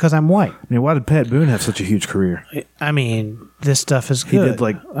 Yeah. Because I'm white. I mean, why did Pat Boone have such a huge career? I mean, this stuff is good. He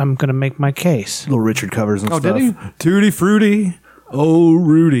did I'm going to make my case. Little Richard covers and stuff. Did he? Tutti Frutti. Oh,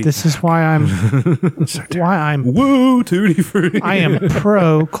 Rudy. This is why I'm woo, Tutti Frutti. I am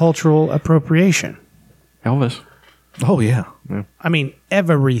pro cultural appropriation. Elvis. Oh, yeah. I mean,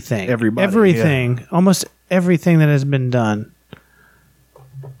 everything. Everything. Almost everything that has been done.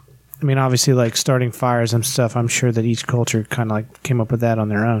 I mean, obviously, like starting fires and stuff, I'm sure that each culture kind of like came up with that on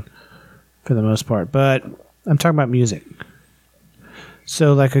their own for the most part. But I'm talking about music.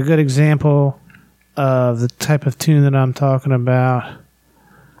 So, like, a good example of the type of tune that I'm talking about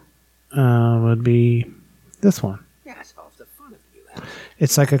would be this one.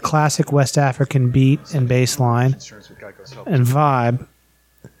 It's like a classic West African beat and bass line and vibe,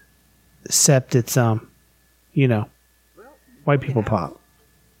 except it's, white people pop.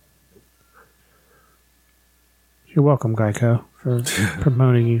 You're welcome, Geico, for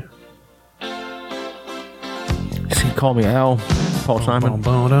promoting you. Call me Al, Paul Simon.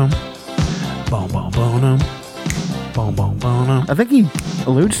 I think he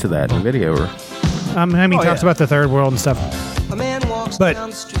alludes to that in the video. He talks about the third world and stuff. But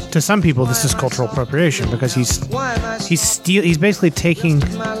to some people, this is cultural appropriation because he's basically taking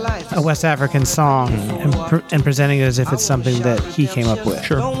a West African song and presenting it as if it's something that he came up with.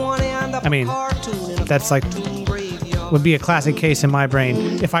 Sure. I mean, that's like would be a classic case in my brain.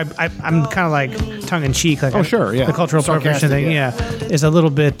 If I'm kind of like tongue in cheek, like sure, yeah, the cultural appropriation thing, is a little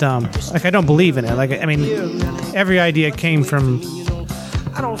bit like I don't believe in it. Like I mean, every idea came from.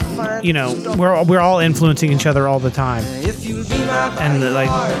 We're all influencing each other all the time, and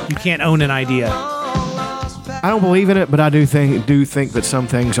like you can't own an idea. I don't believe in it, but I do think that some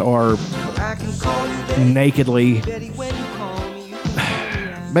things are nakedly.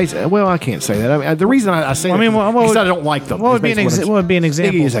 Well, I can't say that. I mean, the reason I say that is I don't like them. What would be an example?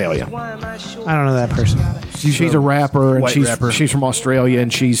 Iggy Azalea. I don't know that person. She's a rapper, and rapper. She's from Australia, and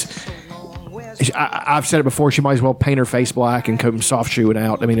I've said it before. She might as well paint her face black and come soft shoe it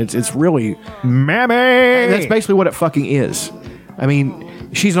out. I mean, it's really mammy. That's basically what it fucking is. I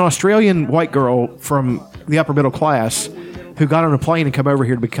mean, she's an Australian white girl from the upper middle class who got on a plane and come over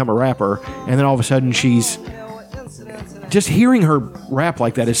here to become a rapper, and then all of a sudden she's just hearing her rap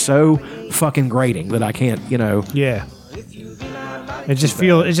like that is so fucking grating that I can't, Yeah. It just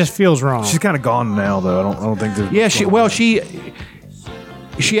feels wrong. She's kind of gone now, though. I don't think there's. Yeah,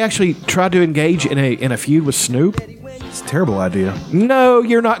 she actually tried to engage in a feud with Snoop, It's a terrible idea. No,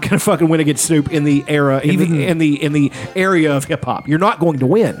 you're not going to fucking win against Snoop in the era, in the area of hip hop. You're not going to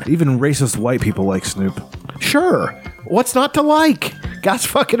win. Even racist white people like Snoop. Sure. What's not to like? Guy's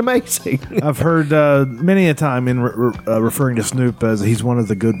fucking amazing. I've heard many a time in referring to Snoop as he's one of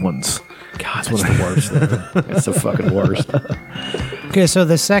the good ones. God, that's the worst. That's the fucking worst. Okay, so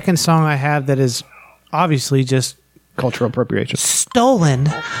the second song I have that is obviously just cultural appropriation, stolen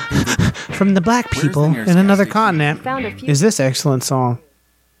from the black people in another continent, is this excellent song.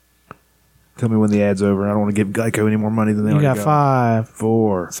 Tell me when the ad's over. I don't want to give Geico any more money than they got. 5,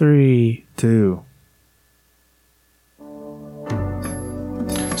 4, 3, 2.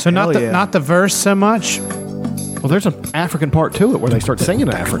 So not the verse so much. Well, there's an African part to it where they start singing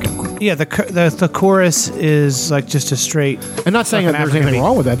African. Yeah, the chorus is like just a straight. I'm not saying that there's anything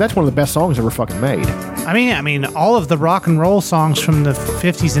wrong with that. That's one of the best songs ever fucking made. I mean, all of the rock and roll songs from the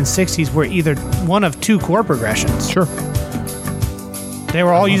 50s and 60s were either one of two chord progressions. Sure. They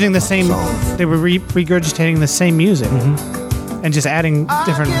were all using the same. They were regurgitating the same music, and just adding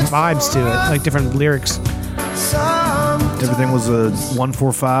different vibes to it, like different lyrics. Everything was a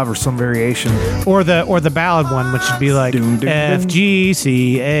 1-4-5 or some variation, or the ballad one, which would be like F G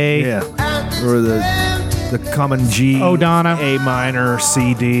C A, yeah, or the common G, O'Donna, A minor,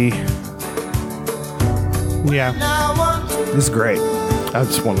 C D. Yeah, this is great. I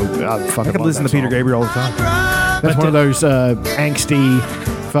just want to. I could listen to Peter Gabriel all the time. That's one of those angsty,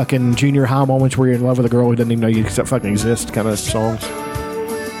 fucking junior high moments where you're in love with a girl who doesn't even know you fucking exist kind of songs.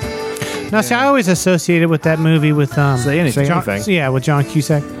 Now, see, I always associated with that movie with Say Anything. with John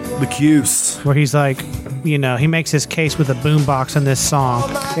Cusack. The Cuse. Where he's like, he makes his case with a boombox in this song.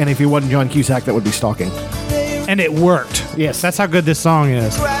 And if he wasn't John Cusack, that would be stalking. And it worked. Yes. That's how good this song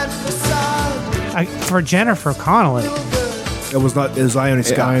is. For Jennifer Connelly. It was Ione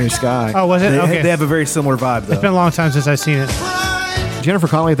Sky. Ione Sky. Oh, was it? They have a very similar vibe, though. It's been a long time since I've seen it. Jennifer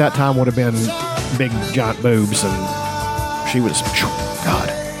Connelly at that time would have been big, giant boobs, and she was, God.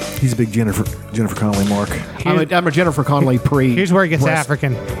 He's a big Jennifer Connelly mark. I'm a Jennifer Connelly pre. Here's where it gets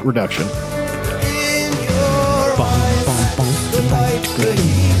African reduction.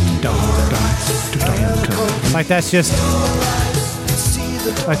 Like that's just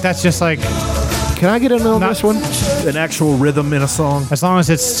like. Can I get in on this one? An actual rhythm in a song, as long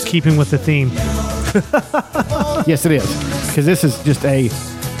as it's keeping with the theme. Yes, it is, because this is just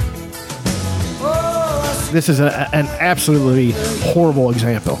This is an absolutely horrible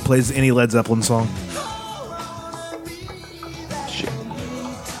example. Plays any Led Zeppelin song. Shit.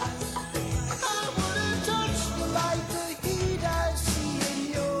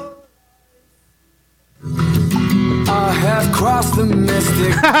 I have crossed the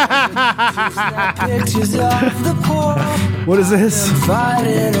mystic. Pictures of the poor. What is this?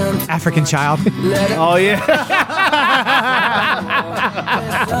 African Child. Oh yeah.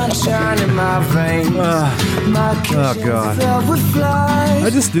 Sunshine in my veins. Oh god. I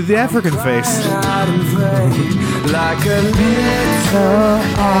just did the African face. Like a little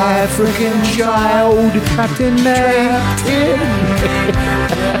African child trapped in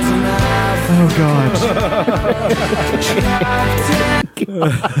Oh god.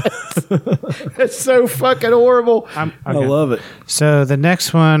 That's so fucking horrible. I love it. So the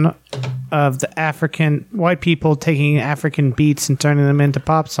next one of the African white people taking African beats and turning them into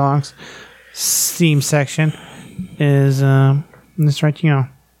pop songs theme section is this right here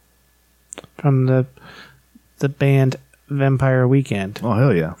from the band Vampire Weekend. Oh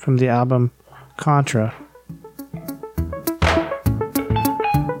hell yeah! From the album Contra.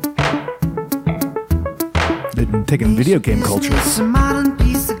 They've taken video game culture.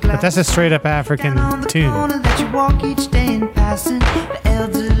 But that's a straight up African tune.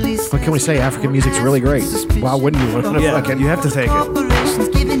 What can we say? African music's really great. Why wouldn't you? You have to take it.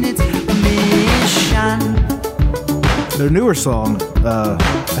 Their newer song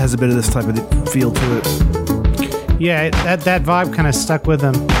has a bit of this type of feel to it. Yeah, that vibe kind of stuck with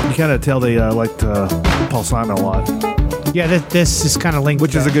them. You kind of tell they liked Paul Simon a lot. Yeah, this is kind of linked.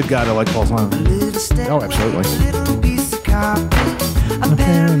 Which is a good guy to like Paul Simon. Oh, absolutely. A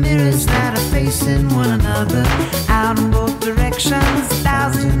pair of mirrors that are facing one another out in both directions.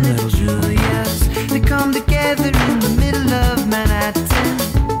 1,000 little Julias, they come together in the middle of Manhattan.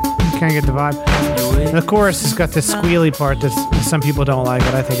 You can't get the vibe. The chorus has got this squealy part that some people don't like,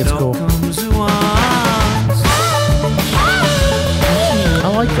 but I think it's cool. I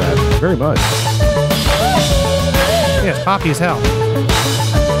like that very much. Yeah, it's poppy as hell.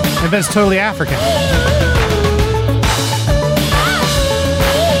 I bet it's totally African.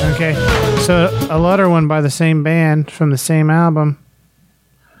 Okay, so another one by the same band from the same album.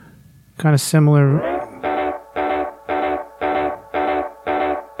 Kind of similar.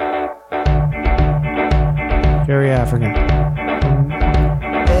 African.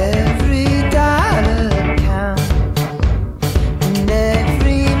 Every dollar counts, and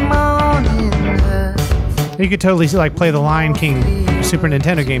every morning hurts. You could totally like play the Lion King Super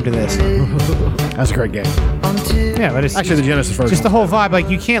Nintendo game to this. That's a great game. Yeah, but it's Actually, the Genesis version. just the whole vibe. Like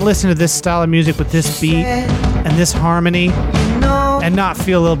you can't listen to this style of music with this beat and this harmony and not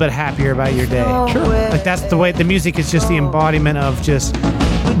feel a little bit happier about your day. Sure. Like that's the way the music is just the embodiment of just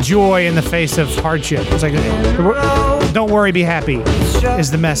joy in the face of hardship. It's like don't worry, be happy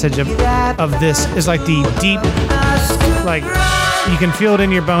is the message of this. Is like the deep, like you can feel it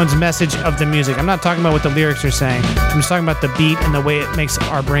in your bones message of the music. I'm not talking about what the lyrics are saying. I'm just talking about the beat and the way it makes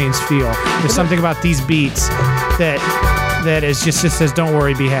our brains feel. There's something about these beats that is just says don't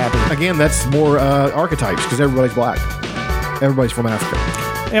worry, be happy. Again, that's more archetypes because everybody's black. Everybody's from Africa.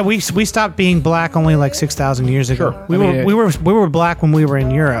 Yeah, we stopped being black only like 6,000 years ago. Sure. We were black when we were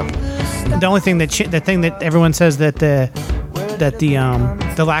in Europe. The only thing the thing that everyone says that the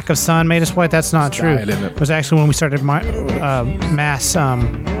lack of sun made us white, that's not true. Diet, isn't it? It was actually when we started mass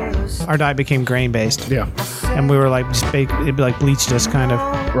our diet became grain based. Yeah. And we were like it'd be like bleached us kind of.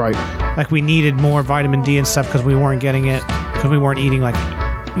 Right. Like we needed more vitamin D and stuff because we weren't getting it because we weren't eating like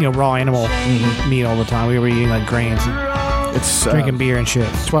raw animal meat all the time. We were eating like grains and It's drinking beer and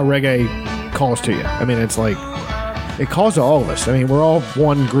shit. That's why reggae calls to you. I mean, it's like it calls to all of us. I mean, we're all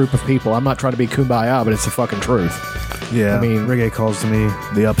one group of people. I'm not trying to be kumbaya, but it's the fucking truth. Yeah, I mean, reggae calls to me.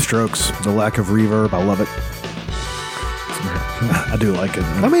 The upstrokes, the lack of reverb. I love it. I do like it.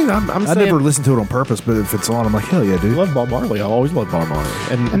 I mean, I never listen to it on purpose, but if it's on, I'm like, hell yeah, dude. I love Bob Marley. I always loved Bob Marley.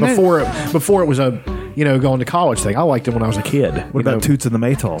 And before it was a going to college thing, I liked it when I was a kid. What about Toots and the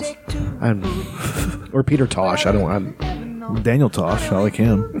Maytals? Or Peter Tosh? Daniel Tosh. I like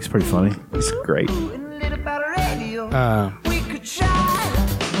him. He's pretty funny. He's great.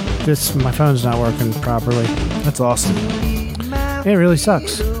 My phone's not working properly. That's awesome. It really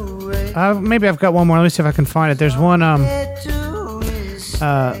sucks. Maybe I've got one more. Let me see if I can find it. There's one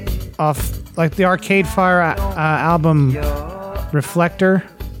off like the Arcade Fire album Reflector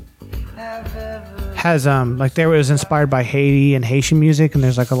has like there was inspired by Haiti and Haitian music, and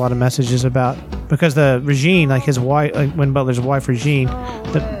there's like a lot of messages about because the Regine, like his wife, like Win Butler's wife Regine,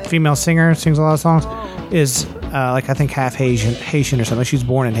 the female singer sings a lot of songs, is like I think half Haitian or something. She's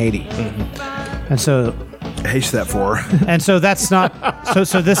born in Haiti, and so I hate that for her. And so that's not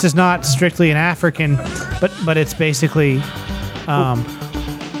so this is not strictly an African, but it's basically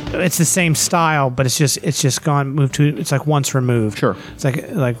it's the same style, but it's just it's like once removed. Sure. It's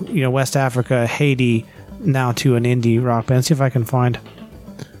like West Africa, Haiti, now to an indie rock band. Let's see if I can find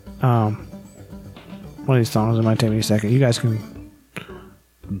one of these songs. It might take me a second. You guys can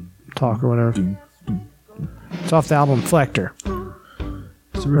talk or whatever. It's off the album Flector.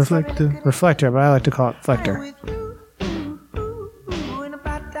 It's a reflector. Reflector, but I like to call it Flector.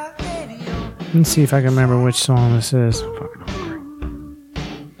 Let's see if I can remember which song this is.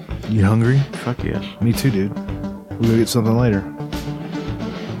 You hungry? Fuck yeah. Me too, dude. We'll go get something later.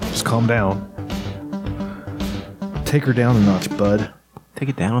 Just calm down. Take her down a notch, bud. Take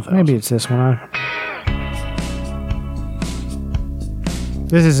it down with us. Maybe it's this one.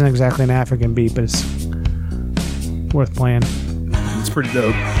 This isn't exactly an African beat, but it's worth playing. It's pretty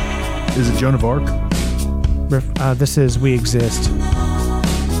dope. Is it Joan of Arc? This is We Exist.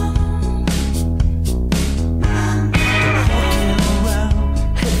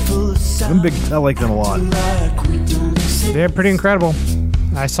 I like them a lot. They're pretty incredible.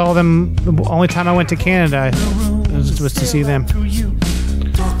 I saw them the only time I went to Canada was to see them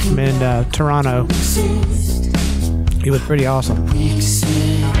in Toronto. It was pretty awesome. It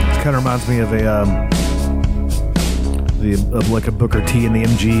kind of reminds me of like a Booker T and the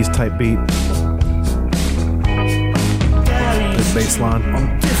MGs type beat. The bass line.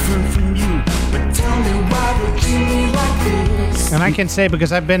 And I can say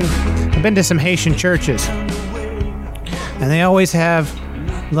because I've been to some Haitian churches, and they always have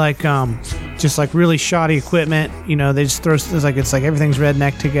like just like really shoddy equipment. They just throw it's like everything's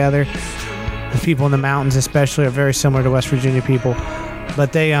redneck together. The people in the mountains, especially, are very similar to West Virginia people,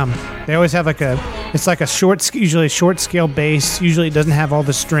 but they always have it's like usually a short scale bass. Usually it doesn't have all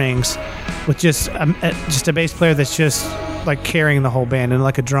the strings, with just a bass player that's just like carrying the whole band, and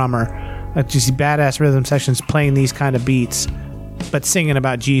like a drummer. Like just badass rhythm sections playing these kind of beats, but singing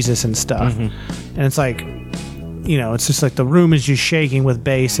about Jesus and stuff. And it's like, it's just like the room is just shaking with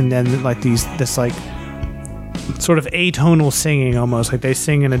bass, and then like this like sort of atonal singing almost. Like they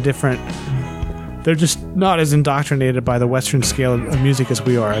sing in a different. They're just not as indoctrinated by the Western scale of music as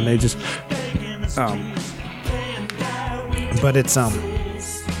we are, and they just. But it's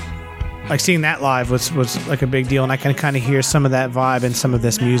like seeing that live was like a big deal, and I can kind of hear some of that vibe and some of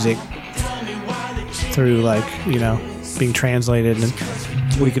this music through like being translated. And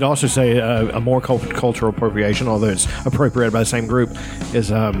we could also say a more cultural appropriation, although it's appropriated by the same group, is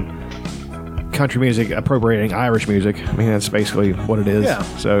country music appropriating Irish music. I mean, that's basically what it is. Yeah.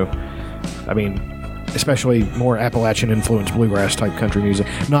 So, I mean, especially more Appalachian-influenced bluegrass type country music,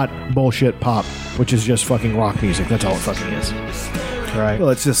 not bullshit pop, which is just fucking rock music. That's all it fucking is. Right. Well,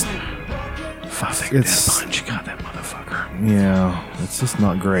 it's just It's punch. Got that motherfucker. Yeah, it's just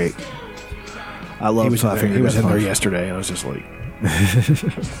not great. I love He was in there yesterday, and I was just like,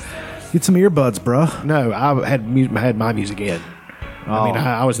 get some earbuds, bruh. no, I had my music in. I mean,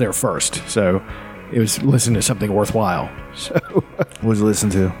 I was there first, so it was listening to something worthwhile. So, what did you listen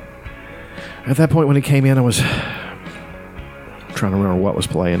to? at that point when he came in, I was trying to remember what was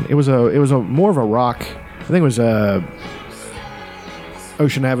playing. It was a more of a rock. I think it was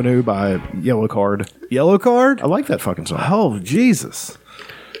Ocean Avenue by Yellow Card. Yellow Card? I like that fucking song. Oh, Jesus.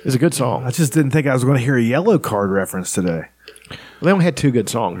 It's a good song. I just didn't think I was going to hear a Yellow Card reference today. Well, they only had two good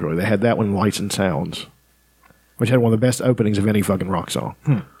songs, really. They had that one, Lights and Sounds, which had one of the best openings of any fucking rock song.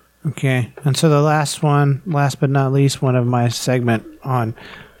 Okay. And so the last but not least, one of my segment on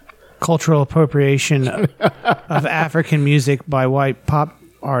cultural appropriation of African music by white pop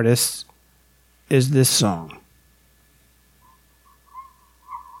artists is this song.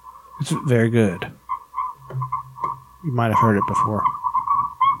 It's very good. You might have heard it before.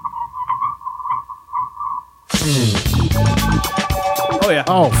 Oh, yeah.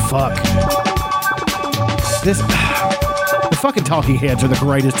 Oh, fuck. The fucking Talking Heads are the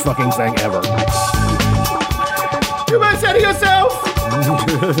greatest fucking thing ever. You might say to yourself,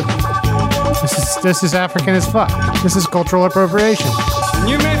 This is African as fuck. This is cultural appropriation.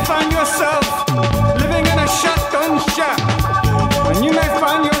 You may find yourself living in a shotgun shack, and you may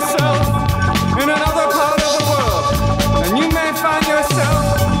find yourself in another part of the world, and you may find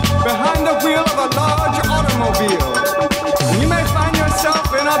yourself behind the wheel of a large automobile, and you may find yourself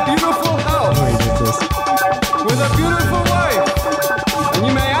in a beautiful house with a beautiful wife, and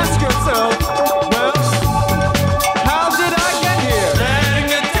you may ask yourself, well, how did I get here? Letting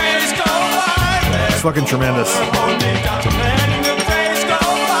the days go by. It's fucking tremendous.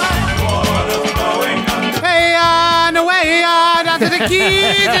 Hey, on the way down to the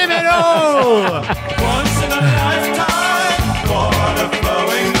keys, Once in a lifetime, water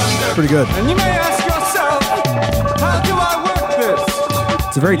flowing under. Pretty good. And you may ask yourself, how do I work this?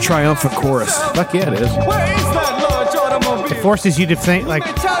 It's a very triumphant chorus. fuck yeah, it is. Where is that large automobile? forces you to think, like,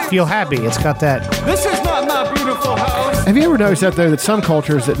 feel happy. It's got that. This is not my beautiful house. Have you ever noticed that, though, that some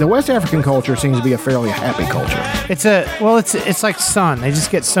cultures, that the West African culture seems to be a fairly happy culture? It's like sun. They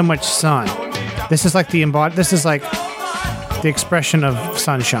just get so much sun. This is like this is like the expression of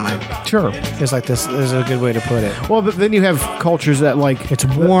sunshine. Sure. It's like this is a good way to put it. Well, but then you have cultures that, like... It's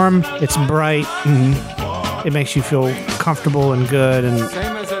warm, it's bright, it makes you feel comfortable and good. And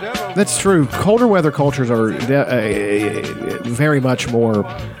That's true. Colder weather cultures are very much more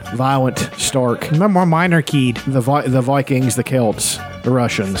violent, stark. more minor keyed. The Vikings, the Celts, the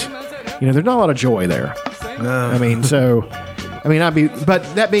Russians. You know, there's not a lot of joy there. No. I mean, but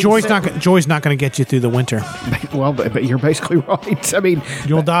that being Joy's said, not going to get you through the winter. well, but you're basically right. I mean,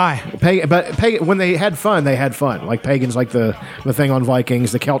 You'll die. When they had fun, they had fun. Like pagans, like the thing on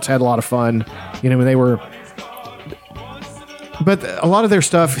Vikings. The Celts had a lot of fun. You know, when they were. But a lot of their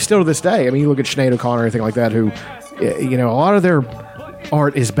stuff, still to this day, I mean, you look at Sinead O'Connor or anything like that, who, you know, a lot of their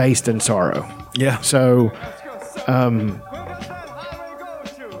art is based in sorrow. Yeah. So, and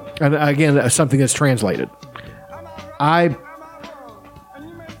again, something that's translated. I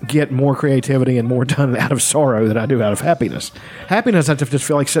get more creativity and more done out of sorrow than I do out of happiness. Happiness, I just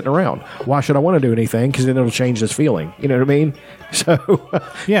feel like sitting around. Why should I want to do anything? Because then it'll change this feeling. You know what I mean? So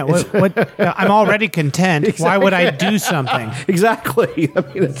Yeah, I'm already content. Exactly. Why would I do something? Exactly. I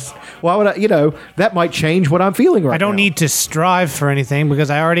mean, why would I? You know, that might change what I'm feeling right now. I don't need to strive for anything because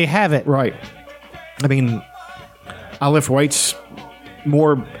I already have it. Right. I mean, I lift weights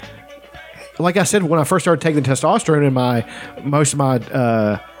more. Like I said, when I first started taking testosterone in most of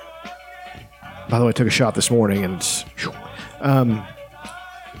my. By the way, I took a shot this morning, and it's a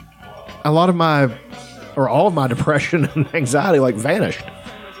lot of all of my depression and anxiety like vanished.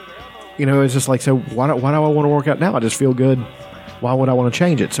 You know, it's just like, so why do I want to work out now? I just feel good. Why would I want to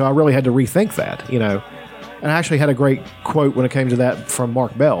change it? So I really had to rethink that. You know, and I actually had a great quote when it came to that from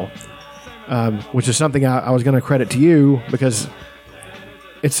Mark Bell, which is something I was going to credit to you because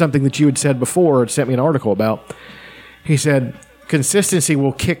it's something that you had said before. Sent me an article about. He said, consistency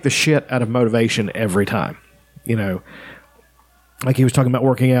will kick the shit out of motivation every time. You know, like he was talking about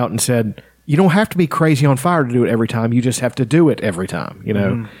working out and said, you don't have to be crazy on fire to do it every time. You just have to do it every time. You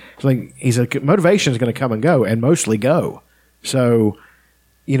know, It's like he's like, motivation is going to come and go, and mostly go. So,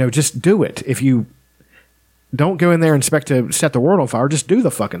 you know, just do it. If you don't go in there and expect to set the world on fire, just do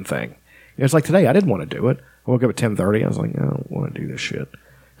the fucking thing. It's like today, I didn't want to do it. I woke up at 10:30. I was like, I don't want to do this shit.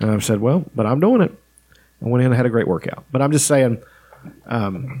 And I said, well, but I'm doing it. I went in and had a great workout. But I'm just saying,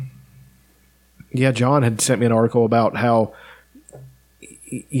 yeah, John had sent me an article about how,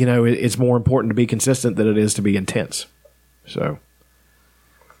 you know, it's more important to be consistent than it is to be intense. So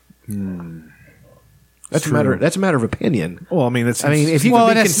that's a matter of opinion. Well, I mean, if you can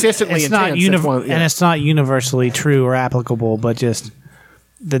be consistently intense, and it's not universally true or applicable, but just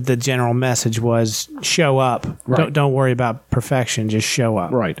the general message was show up. Right. Don't worry about perfection. Just show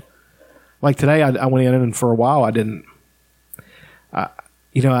up. Right. Like today, I went in and for a while I didn't.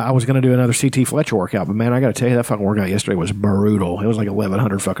 You know, I was going to do another CT Fletcher workout, but man, I got to tell you, that fucking workout yesterday was brutal. It was like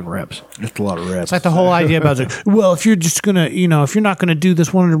 1,100 fucking reps. Just a lot of reps. It's like the whole idea about like, well, if you're just gonna, you know, if you're not gonna do this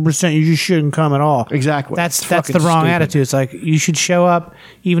 100%, you just shouldn't come at all. Exactly. That's the wrong attitude. It's like you should show up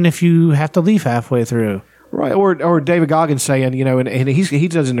even if you have to leave halfway through. Right. Or David Goggins saying, you know, and he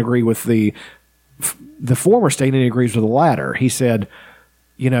doesn't agree with the former statement. He agrees with the latter. He said,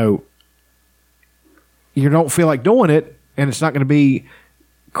 you know, you don't feel like doing it, and it's not going to be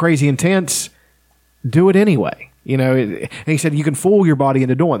crazy intense, do it anyway. You know, and he said you can fool your body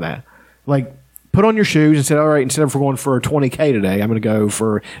into doing that. Like, put on your shoes and said, all right, instead of going for a 20K today, I'm going to go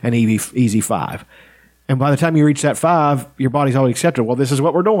for an easy 5. And by the time you reach that 5, your body's already accepted. Well, this is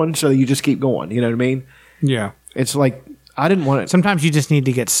what we're doing, so you just keep going. You know what I mean? Yeah. It's like, I didn't want it. Sometimes you just need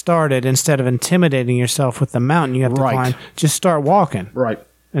to get started instead of intimidating yourself with the mountain you have to climb. Just start walking. Right.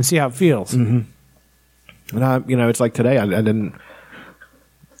 And see how it feels. Mm-hmm. And you know, it's like today, I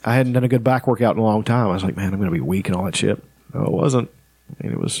hadn't done a good back workout in a long time. I was like, man, I'm going to be weak and all that shit. No, it wasn't. I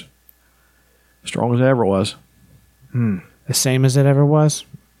mean, it was as strong as it ever was. The same as it ever was?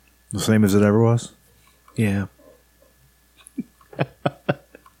 The same as it ever was? Yeah.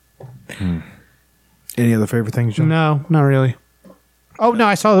 Any other favorite things, John? No, not really. Oh, no,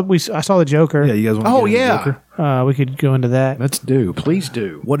 I saw the Joker. Yeah, you guys want to get into the Joker? We could go into that. Please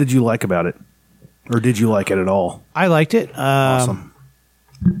do. What did you like about it? Or did you like it at all? I liked it. Awesome.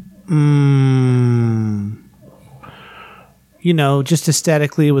 You know, just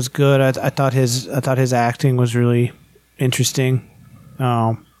aesthetically, it was good. I thought his acting was really interesting.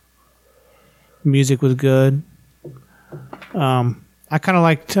 Music was good. I kind of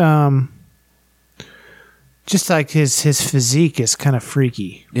liked just like his physique is kind of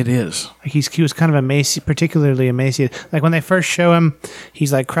freaky. It is. Like he was kind of particularly emaciated. Like when they first show him,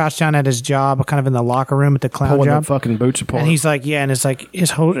 he's like crouched down at his job, kind of in the locker room at the clown pulling job, the fucking boots apart. and he's like, yeah, and it's like he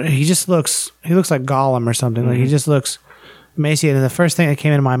looks like Gollum or something. Like he just looks emaciated. And the first thing that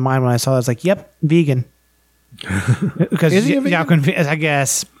came into my mind when I saw it was like, yep, vegan. Because is he a vegan? I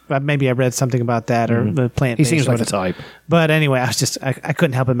guess. Maybe I read something about that or the plant. He seems like the type. But anyway, I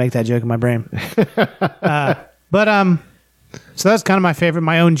couldn't help but make that joke in my brain. So that's kind of my favorite.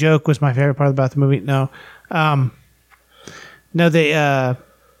 My own joke was my favorite part about the movie. They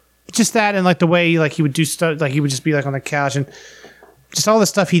just that and like the way like he would do stuff, like he would just be like on the couch and just all the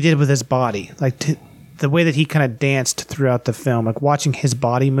stuff he did with his body, like the way that he kind of danced throughout the film, like watching his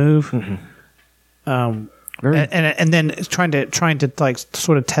body move. And then trying to like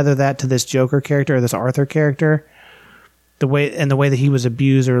sort of tether that to this Joker character or this Arthur character, the way that he was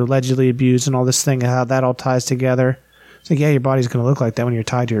abused or allegedly abused and all this thing, how that all ties together. It's like, yeah, your body's going to look like that when you're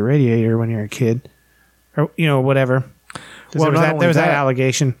tied to a radiator when you're a kid, or whatever. Well, there was that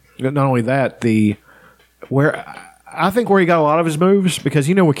allegation. Not only that, I think where he got a lot of his moves, because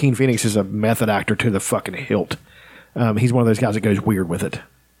Joaquin Phoenix is a method actor to the fucking hilt. He's one of those guys that goes weird with it.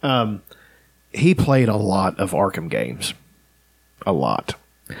 He played a lot of Arkham games. A lot.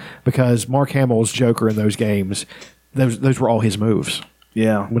 Because Mark Hamill's Joker in those games, those were all his moves.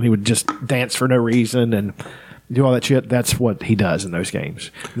 Yeah. When he would just dance for no reason and do all that shit, that's what he does in those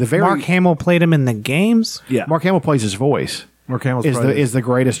games. Mark Hamill played him in the games? Yeah. Mark Hamill plays his voice. Mark Hamill is the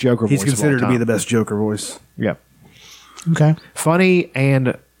greatest Joker voice. He's considered of all to be time. the best Joker voice. Yeah. Okay. Funny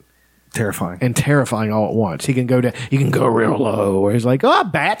and terrifying all at once. He can go down. You can go real low, where he's like, "Oh,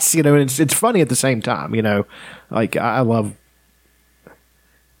 bats!" And it's funny at the same time. Like I love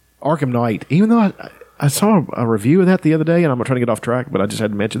Arkham Knight. Even though I saw a review of that the other day, and I'm not trying to get off track, but I just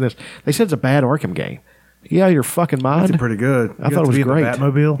had to mention this. They said it's a bad Arkham game. Yeah, you're fucking mind. That's pretty good. I thought it was great.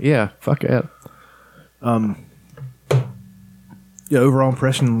 Batmobile. Yeah, fuck that. Yeah, overall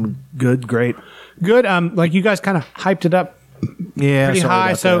impression, great. Good. Like you guys kind of hyped it up. Yeah, pretty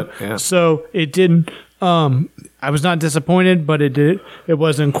high. So it didn't. I I was not disappointed, but it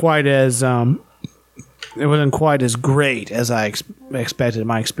wasn't quite as great as I expected.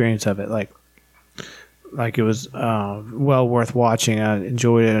 My experience of it, like it was well worth watching. I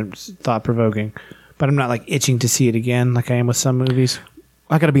enjoyed it. It was thought provoking, but I'm not like itching to see it again like I am with some movies.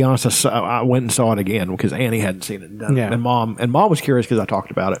 I got to be honest. I went and saw it again because Annie hadn't seen it, and mom was curious because I talked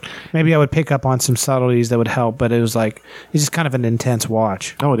about it. Maybe I would pick up on some subtleties that would help, but it's just kind of an intense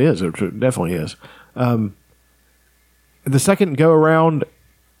watch. Oh, it is. It definitely is. The second go around,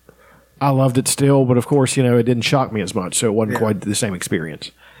 I loved it still, but of course, it didn't shock me as much, so it wasn't quite the same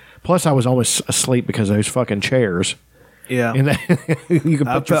experience. Plus, I was almost asleep because of those fucking chairs. Yeah, and you can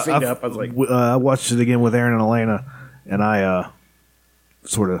put your feet up. I was like, I watched it again with Aaron and Elena, and I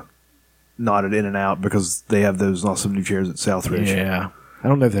sort of nodded in and out because they have those awesome new chairs at Southridge. Yeah, I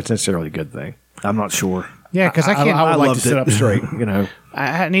don't know if that's necessarily a good thing. I'm not sure. Yeah, because I can't. I would like to sit up straight.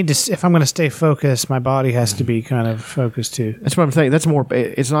 I need to. If I'm going to stay focused, my body has to be kind of focused too. That's what I'm saying. That's more.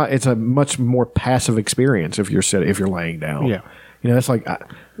 It's not. It's a much more passive experience if you're laying down. Yeah. It's like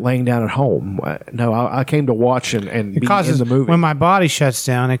laying down at home. No, I came to watch and be in the movie. When my body shuts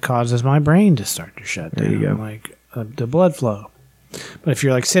down, it causes my brain to start to shut down. There you go. Like the blood flow. But if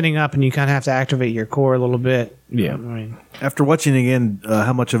you're like sitting up and you kind of have to activate your core a little bit. Yeah. After watching again,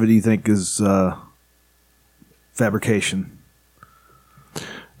 how much of it do you think is fabrication?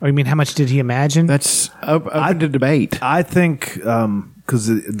 Oh, you mean how much did he imagine? That's open to debate. I think because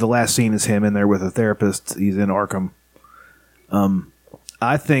the last scene is him in there with a therapist. He's in Arkham.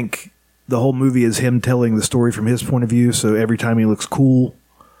 I think the whole movie is him telling the story from his point of view. So every time he looks cool,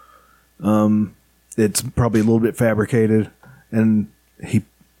 it's probably a little bit fabricated. And he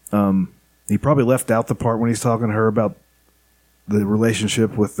probably left out the part when he's talking to her about the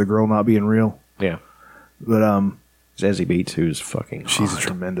relationship with the girl not being real. Yeah. But Zazie Beetz, who's fucking she's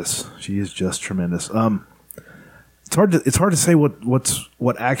tremendous. She is just tremendous. It's hard to say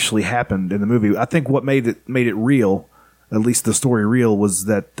what actually happened in the movie. I think what made it real, at least the story real, was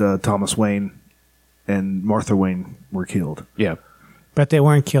that Thomas Wayne and Martha Wayne were killed. Yeah. But they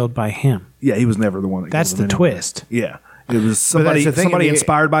weren't killed by him. Yeah, he was never the one that That's killed them the twist. Yeah. It was somebody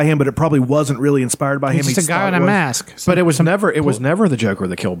inspired by him, but it probably wasn't really inspired by him. He's just a guy in a mask. But it was never the Joker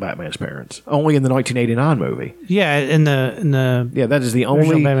that killed Batman's parents. Only in the 1989 movie. Yeah, in the yeah, that is the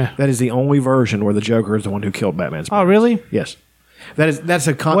only version where the Joker is the one who killed Batman's parents. Oh, really? Yes. That's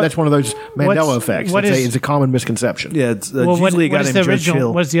one of those Mandela effects. It's a common misconception. Yeah, it's usually a guy named Judge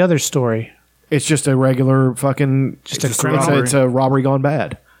Hill. What's the other story? It's just a regular fucking it's a robbery gone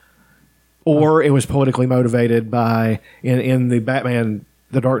bad. Or it was politically motivated by in the Batman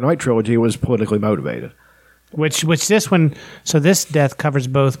the Dark Knight trilogy. It was politically motivated. Which this death covers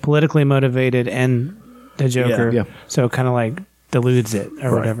both politically motivated and the Joker. Yeah. So it kind of like dilutes it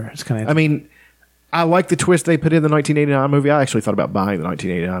or whatever. It's kind of. I mean, I like the twist they put in the 1989 movie. I actually thought about buying the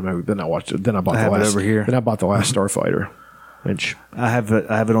 1989 movie, then I watched it. Then I bought the last over here. Then I bought the last Starfighter, which I have it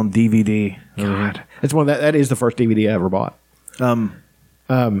on DVD. God, it's one that is the first DVD I ever bought.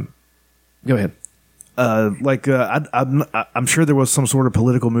 Go ahead. I'm sure there was some sort of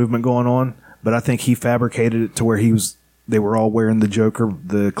political movement going on, but I think he fabricated it to where they were all wearing the Joker,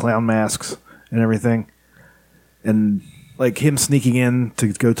 the clown masks and everything. And like him sneaking in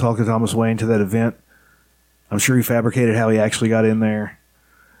to go talk to Thomas Wayne to that event, I'm sure he fabricated how he actually got in there.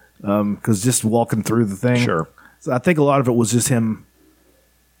 Because just walking through the thing. Sure. So I think a lot of it was just him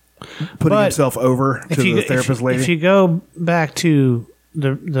putting himself over to the therapist lady. If you go back to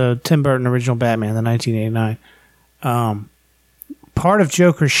the Tim Burton original Batman, the 1989, part of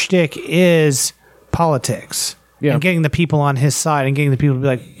Joker's shtick is politics. Yeah. And getting the people on his side and getting the people to be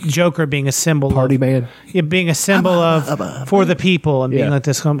like Joker being a symbol party man. Yeah, being a symbol for the people and being like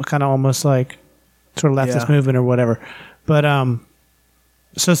this kind of almost like sort of leftist movement or whatever. But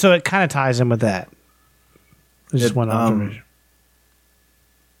so it kind of ties in with that. It's just one observation.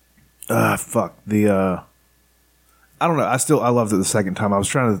 Fuck the I don't know. I loved it the second time. I was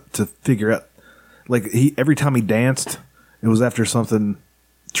trying to figure out, like every time he danced, it was after something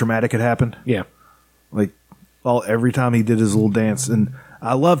traumatic had happened. Yeah, like every time he did his little dance, and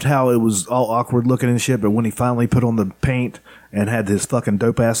I loved how it was all awkward looking and shit. But when he finally put on the paint and had his fucking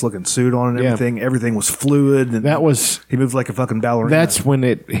dope ass looking suit on and everything was fluid. And he moved like a fucking ballerina. That's when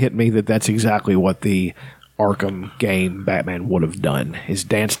it hit me that's exactly what the Arkham game Batman would have done: is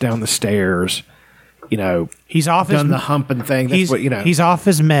dance down the stairs. He's off done the humping thing. That's he's off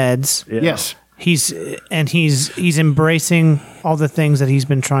his meds. Yeah. Yes, he's embracing all the things that he's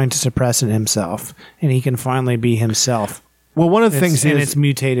been trying to suppress in himself, and he can finally be himself. Well, one of the things in its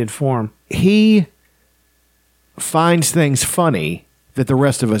mutated form, he finds things funny that the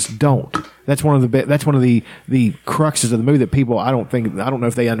rest of us don't. That's one of the cruxes of the movie that people I don't know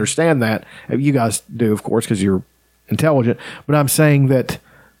if they understand that. You guys do, of course, because you're intelligent. But I'm saying that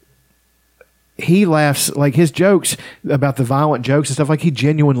he laughs, like his jokes about the violent jokes and stuff, like he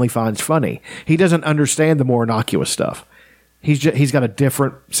genuinely finds funny. He doesn't understand the more innocuous stuff. He's got a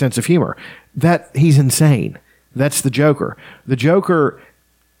different sense of humor. That he's insane. That's the Joker. The Joker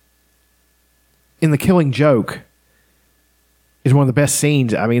in The Killing Joke is one of the best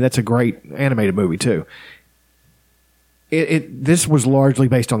scenes. I mean, that's a great animated movie too. This was largely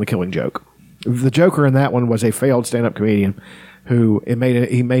based on The Killing Joke. The Joker in that one was a failed stand-up comedian who he made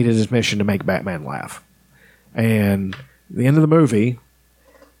it his mission to make Batman laugh. And the end of the movie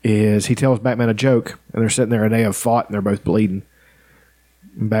is he tells Batman a joke, and they're sitting there and they have fought and they're both bleeding.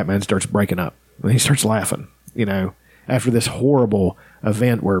 And Batman starts breaking up and he starts laughing, after this horrible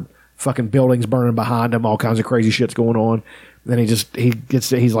event where fucking buildings burning behind him, all kinds of crazy shit's going on. Then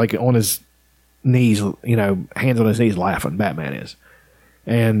he's like on his knees, hands on his knees laughing, Batman is.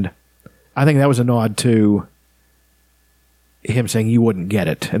 And I think that was a nod to him saying you wouldn't get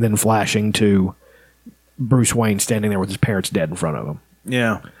it, and then flashing to Bruce Wayne standing there with his parents dead in front of him.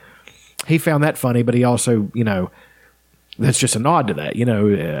 Yeah. He found that funny, but he also, that's just a nod to that,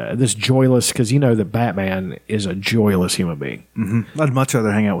 this joyless, because that Batman is a joyless human being. Mm-hmm. I'd much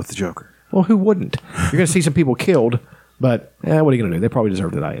rather hang out with the Joker. Well, who wouldn't? You're going to see some people killed, but what are you going to do? They probably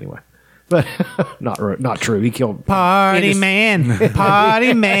deserve to die anyway. But not true. He killed party man.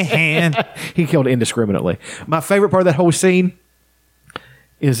 He killed indiscriminately. My favorite part of that whole scene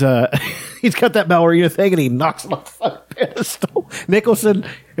is he's got that ballerina thing and he knocks it off the fucking pedestal. Nicholson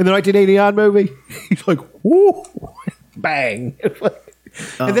in the 1989 movie, he's like, whoo, bang.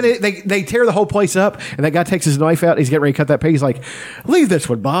 And then they tear the whole place up, and that guy takes his knife out. He's getting ready to cut that pig. He's like, leave this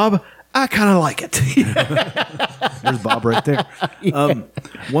one, Bob. I kind of like it. There's Bob right there. Yeah.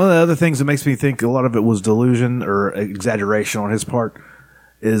 One of the other things that makes me think a lot of it was delusion or exaggeration on his part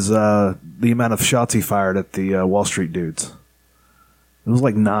is the amount of shots he fired at the Wall Street dudes. It was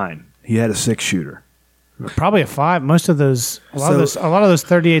like 9. He had a 6-shooter. Probably a 5. Most of those, a lot of those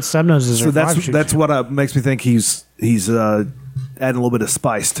 38 subnoses are 5 shooters. That's what makes me think he's adding a little bit of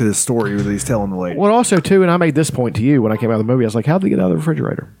spice to his story that he's telling the lady. Well, also too, and I made this point to you when I came out of the movie. I was like, how'd they get out of the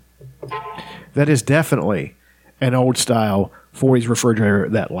refrigerator? That is definitely an old style 40s refrigerator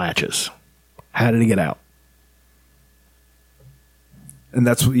that latches. How did he get out? And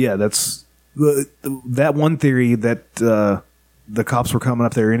that's that one theory that the cops were coming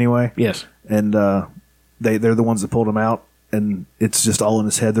up there anyway. Yes, and they're the ones that pulled him out, and it's just all in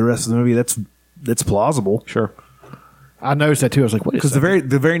his head. The rest of the movie, that's plausible. Sure, I noticed that too. I was like, what is that? Because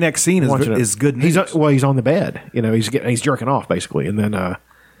the very next scene is good news. He's on the bed. He's jerking off basically, and then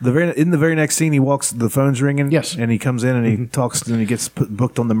in the very next scene, he walks. The phone's ringing. Yes, and he comes in and he talks, and he gets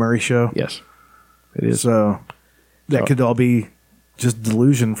booked on the Murray Show. Yes, it is. So that could all be just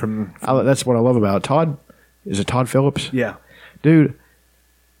delusion from. That's what I love about it. Todd. Is it Todd Phillips? Yeah, dude.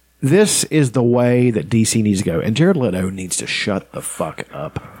 This is the way that DC needs to go, and Jared Leto needs to shut the fuck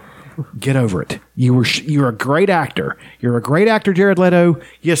up. Get over it. You're a great actor. You're a great actor, Jared Leto.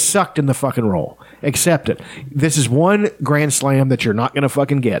 You sucked in the fucking role. Accept it. This is one grand slam that you're not going to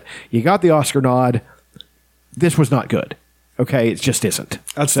fucking get. You got the Oscar nod. This was not good. Okay, it just isn't.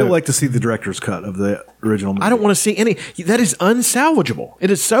 I'd still like to see the director's cut of the original movie. I don't want to see any. That is unsalvageable. It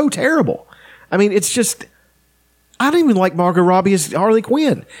is so terrible. I mean, it's just. I don't even like Margot Robbie as Harley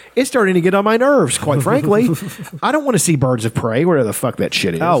Quinn. It's starting to get on my nerves, quite frankly. I don't want to see Birds of Prey, whatever the fuck that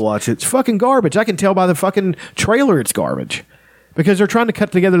shit is. I'll watch it. It's fucking garbage. I can tell by the fucking trailer it's garbage. Because they're trying to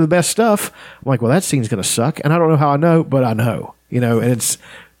cut together the best stuff. I'm like, well, that scene's going to suck. And I don't know how I know, but I know. And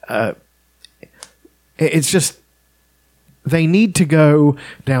it's just, they need to go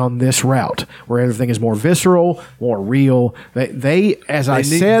down this route where everything is more visceral, more real. If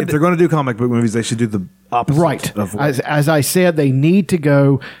they're going to do comic book movies, they should do the opposite. Right. As I said, they need to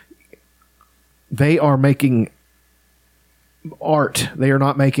go. They are making art. They are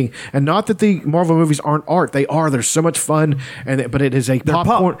not making, and not that the Marvel movies aren't art. They are. They're so much fun, but it is a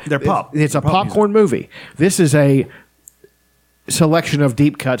popcorn. They're pop. It's a popcorn movie. This is a selection of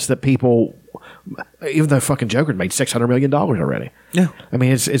deep cuts that people. Even though fucking Joker made $600 million already. Yeah. I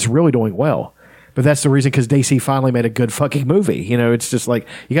mean, it's really doing well. But that's the reason, because DC finally made a good fucking movie. It's just like,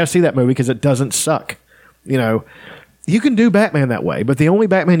 you got to see that movie because it doesn't suck. You can do Batman that way, but the only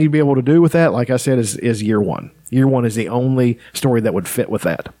Batman you'd be able to do with that, like I said, is Year One. Year One is the only story that would fit with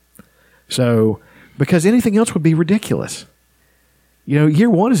that. So, because anything else would be ridiculous. Year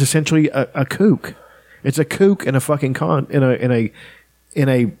One is essentially a kook. It's a kook in a fucking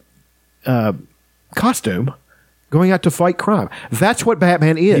costume going out to fight crime. That's what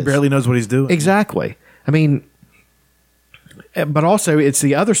Batman is. He barely knows what he's doing. Exactly. I mean, but also it's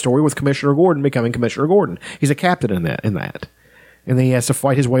the other story with Commissioner Gordon becoming Commissioner Gordon. He's a captain in that. And then he has to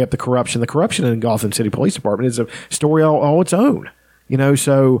fight his way up the corruption. The corruption in Gotham City Police Department is a story all its own.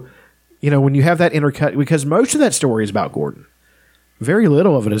 So, when you have that intercut, because most of that story is about Gordon. Very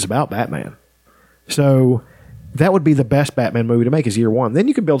little of it is about Batman. So that would be the best Batman movie to make is year one. Then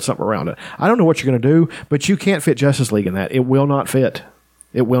you can build something around it. I don't know what you're going to do, but you can't fit Justice League in that. It will not fit.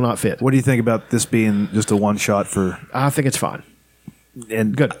 It will not fit. What do you think about this being just a one shot for? I think it's fine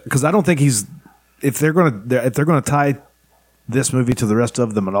and good because I don't think if they're going to tie this movie to the rest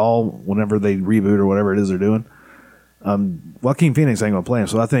of them at all whenever they reboot or whatever it is they're doing. Joaquin Phoenix ain't going to play him,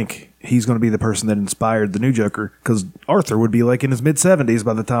 so I think he's going to be the person that inspired the new Joker because Arthur would be like in his mid-70s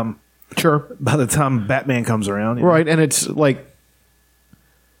by the time Batman comes around. Right, and it's like,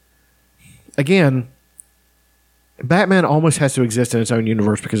 again, Batman almost has to exist in its own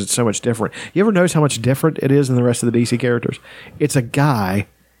universe because it's so much different. You ever notice how much different it is than the rest of the DC characters? It's a guy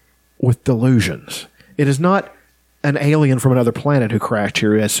with delusions. It is not an alien from another planet who crashed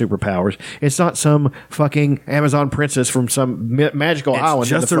here who has superpowers. It's not some fucking Amazon princess from some magical island. It's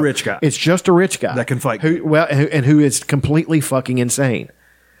just a rich guy. It's just a rich guy that can fight. Who is completely fucking insane.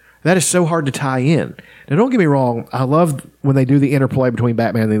 That is so hard to tie in. Now, don't get me wrong. I love when they do the interplay between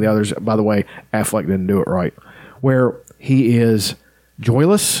Batman and the others. By the way, Affleck didn't do it right. Where he is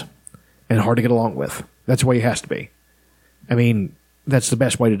joyless and hard to get along with. That's the way he has to be. I mean, that's the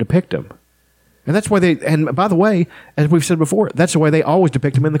best way to depict him. And that's why and by the way, as we've said before, that's the way they always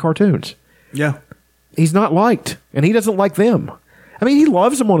depict him in the cartoons. Yeah. He's not liked, and he doesn't like them. I mean, he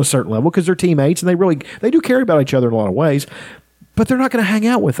loves them on a certain level because they're teammates, and they do care about each other in a lot of ways, but they're not going to hang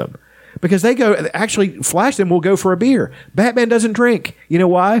out with them. Because Flash them will go for a beer. Batman doesn't drink. You know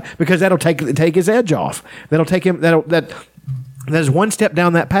why? Because that'll take his edge off. That'll take him, that is one step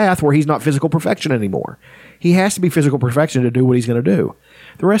down that path where he's not physical perfection anymore. He has to be physical perfection to do what he's going to do.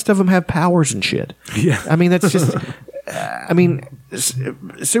 The rest of them have powers and shit. Yeah. I mean, that's just...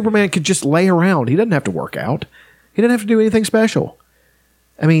 Superman could just lay around. He doesn't have to work out. He doesn't have to do anything special.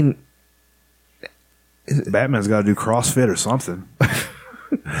 I mean... Batman's got to do CrossFit or something.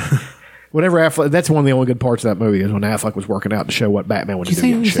 Whatever Affleck... That's one of the only good parts of that movie is when Affleck was working out to show what Batman would do.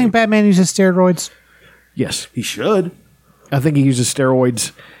 You think Batman uses steroids? Yes. He should. I think he uses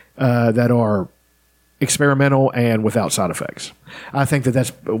steroids that are experimental and without side effects. I think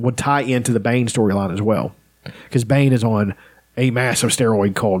that would tie into the Bane storyline as well. Because Bane is on a massive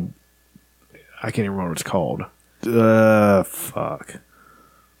steroid called... I can't even remember what it's called. Fuck.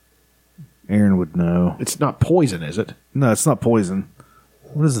 Aaron would know. It's not poison, is it? No, it's not poison.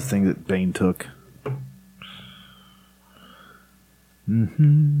 What is the thing that Bane took?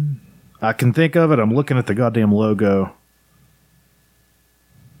 I can think of it. I'm looking at the goddamn logo.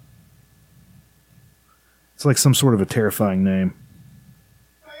 It's like some sort of a terrifying name.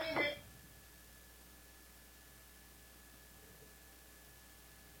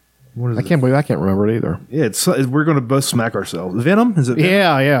 I can't believe I can't remember it either. Yeah, we're going to both smack ourselves. Venom? Is it Venom?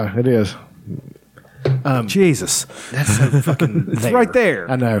 Yeah, it is. Jesus. That's so fucking It's right there.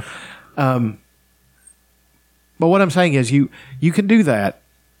 I know. But what I'm saying is you can do that.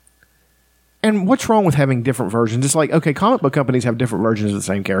 And what's wrong with having different versions? It's like, okay, comic book companies have different versions of the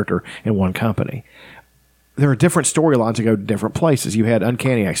same character in one company. There are different storylines that go to different places. You had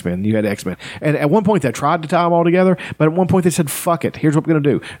Uncanny X-Men, you had X-Men. And at one point they tried to tie them all together, but at one point they said, fuck it, here's what we're going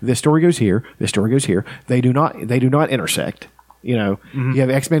to do. This story goes here, this story goes here. They do not intersect. You know, You have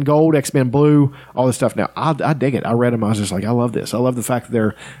X-Men Gold, X-Men Blue, all this stuff. Now, I dig it. I read them. I was just like, I love this. I love the fact that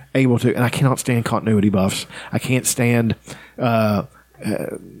they're able to, and I cannot stand continuity buffs. I can't stand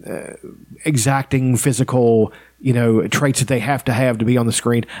exacting physical, traits that they have to be on the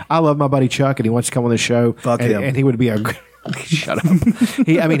screen. I love my buddy Chuck, and he wants to come on the show. Fuck him. And he would be a... Shut up.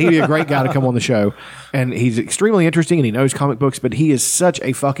 He'd be a great guy to come on the show. And he's extremely interesting, and he knows comic books, but he is such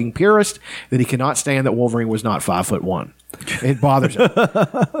a fucking purist that he cannot stand that Wolverine was not 5'1". It bothers him.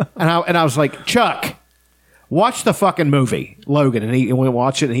 And I was like, Chuck, watch the fucking movie, Logan. And he went and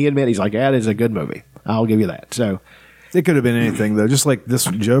watched it, and he admitted, he's like, that is a good movie. I'll give you that. So it could have been anything, though. Just like this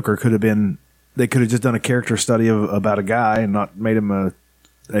Joker could have been, they could have just done a character study about a guy and not made him a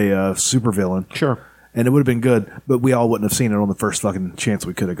supervillain. Sure. And it would have been good, but we all wouldn't have seen it on the first fucking chance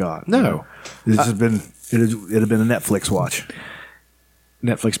we could have got. No. It'd have been a Netflix watch.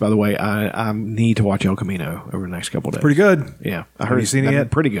 Netflix, by the way, I need to watch El Camino over the next couple of days. Pretty good. Yeah. I Have heard you seen it yet?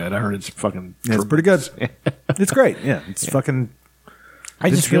 Pretty good. I heard it's fucking... Yeah, it's pretty good. It's great. Yeah. It's fucking... I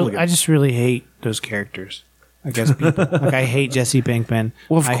just really hate those characters. I guess people. Like I hate Jesse Pinkman.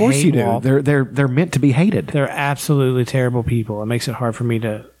 Well, of course you do. Walt. They're meant to be hated. They're absolutely terrible people. It makes it hard for me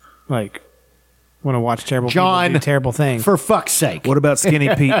to like want to watch terrible people do terrible things. For fuck's sake. What about Skinny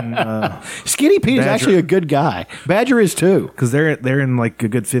Pete and Skinny Pete Badger is actually a good guy. Badger is too. Because they're in like a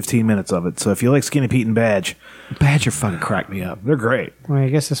good 15 minutes of it. So if you like Skinny Pete and Badger fucking cracked me up. They're great. Well, I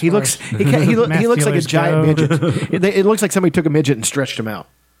guess he looks he looks like a giant midget. It looks like somebody took a midget and stretched him out.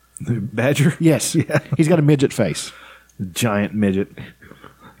 Badger? Yes. Yeah. He's got a midget face. Giant midget.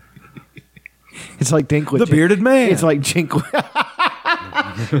 It's like Dinklage. The bearded man. It's like Dinklage.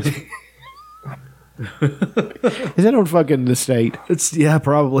 Is that on fucking The State? It's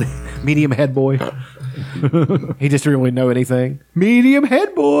probably. Medium head boy. He just didn't really know anything. Medium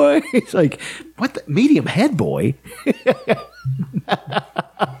head boy. It's like, what the medium head boy?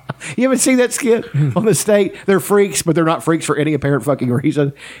 You haven't seen that skit on The State? They're freaks, but they're not freaks for any apparent fucking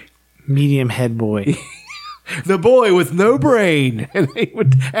reason. Medium head boy. The boy with no brain. And they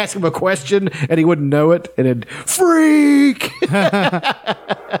would ask him a question and he wouldn't know it. And then, freak! I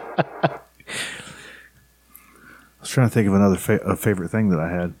was trying to think of another favorite thing that I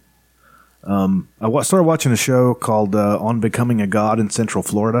had. I started watching a show called On Becoming a God in Central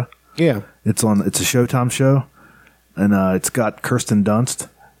Florida. Yeah. It's a Showtime show. And it's got Kirsten Dunst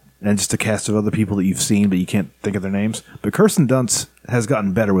and just a cast of other people that you've seen, but you can't think of their names. But Kirsten Dunst has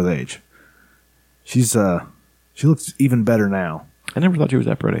gotten better with age. She looks even better now. I never thought she was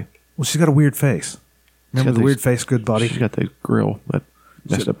that pretty. Well, she's got a weird face. Remember the weird face, good body? She's got the grill, that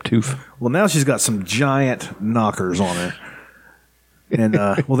messed up tooth. Well, now she's got some giant knockers on her. And,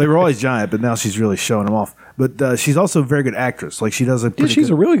 well, they were always giant, but now she's really showing them off. But she's also a very good actress. Like, she does a she's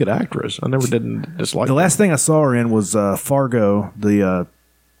a really good actress. I never didn't dislike her. The last thing I saw her in was Fargo, the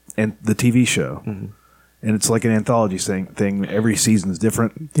TV show. Mm-hmm. And it's like an anthology thing. Every season is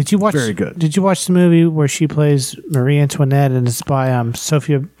different. Did you watch? Very good. Did you watch the movie where she plays Marie Antoinette and it's by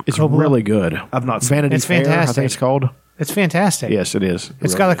Sofia It's Coppola? really good. I've not seen Vanity It's Fair, fantastic. I think it's called. It's fantastic. Yes, it is.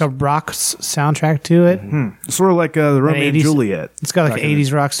 It's got like a rock soundtrack to it. Mm-hmm. Sort of like the Romeo and Juliet. It's got like an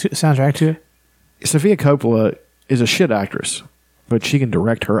 80s rock soundtrack to it. Sofia Coppola is a shit actress, but she can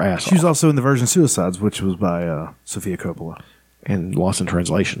direct her ass She was off. also in The Virgin Suicides, which was by Sofia Coppola. And Lost in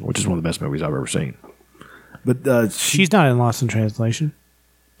Translation, which is one of the best movies I've ever seen. But she's not in Lost in Translation.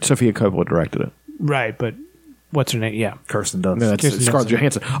 Sofia Coppola directed it. Right, but what's her name? Yeah. Kirsten Dunst. No, that's Kirsten Scarlett Dunst.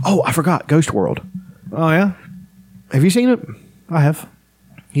 Johansson. Oh, I forgot. Ghost World. Oh, yeah? Have you seen it? I have.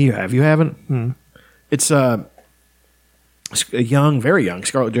 You have. You haven't? It's a young, very young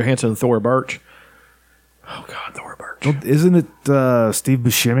Scarlett Johansson and Thora Birch. Oh, God, Thora Birch. Well, isn't it Steve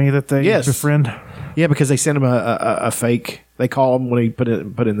Buscemi that they befriend? Yeah, because they sent him a fake. They call him when he put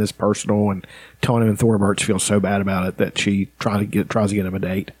in this personal, and Tony and Thora Birch feel so bad about it that she tries to get him a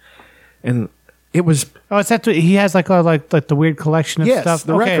date, and it was. Oh, it's that he has like the weird collection of stuff.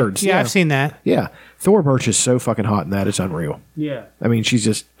 The records. Yeah, I've seen that. Yeah, Thora Birch is so fucking hot in that it's unreal. Yeah, I mean she's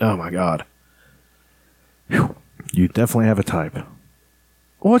just oh my god. Whew. You definitely have a type.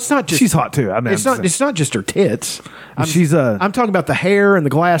 Well, it's not just she's hot too. I mean, it's not just her tits. I'm talking about the hair and the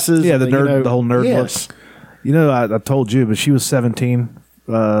glasses. Yeah, and the whole nerd look. You know, I told you, but she was 17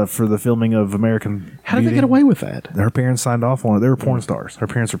 for the filming of American How did Beauty. they get away with that? Her parents signed off on it. They were porn stars. Her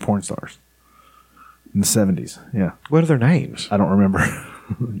parents were porn stars in the 70s. Yeah. What are their names? I don't remember.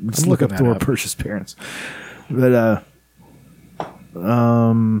 Just look up Thora Birch's parents. But,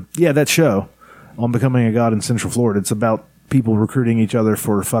 yeah, that show, On Becoming a God in Central Florida, it's about people recruiting each other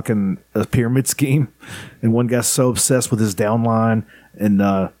for fucking a pyramid scheme. And one guy's so obsessed with his downline.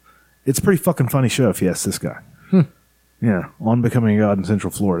 And it's a pretty fucking funny show if you ask this guy. Yeah, On Becoming a God in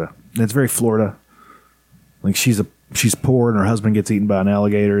Central Florida. And it's very Florida. Like she's poor and her husband gets eaten by an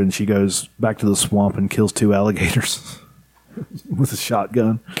alligator and she goes back to the swamp and kills 2 alligators with a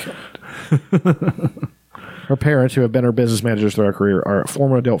shotgun. Her parents, who have been her business managers throughout her career, are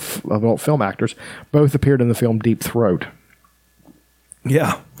former adult film actors. Both appeared in the film Deep Throat.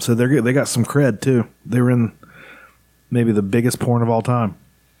 Yeah, so they're good. They got some cred too. They were in maybe the biggest porn of all time.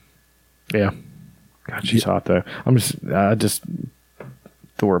 Yeah. God, she's hot though. I just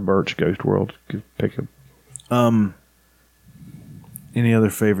Thora Birch, Ghost World. Pick up. Any other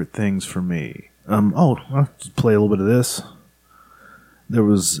favorite things for me? I'll just play a little bit of this. There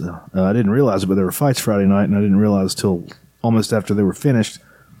was I didn't realize it, but there were fights Friday night, and I didn't realize till almost after they were finished.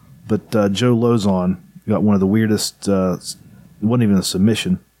 But Joe Lozon got one of the weirdest. It wasn't even a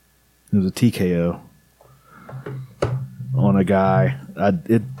submission; it was a TKO on a guy.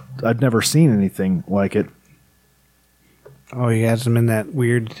 I'd never seen anything like it. Oh, he has him in that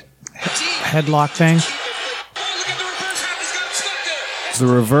weird headlock thing. It's the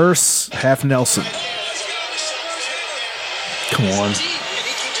reverse half Nelson. Come on.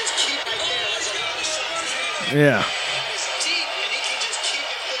 Yeah.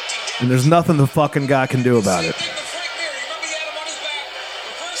 And there's nothing the fucking guy can do about it.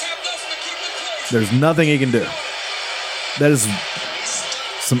 There's nothing he can do. That is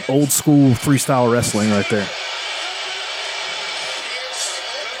some old school freestyle wrestling right there.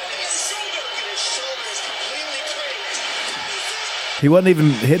 He wasn't even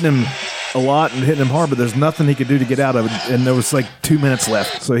hitting him a lot and hitting him hard, but there's nothing he could do to get out of it. And there was like 2 minutes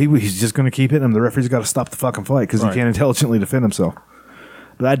left. So he's just going to keep hitting him. The referee's got to stop the fucking fight because he can't intelligently defend himself.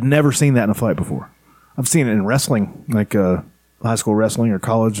 But I'd never seen that in a fight before. I've seen it in wrestling, like high school wrestling or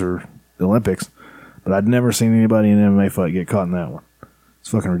college or the Olympics. But I'd never seen anybody in an MMA fight get caught in that one. It's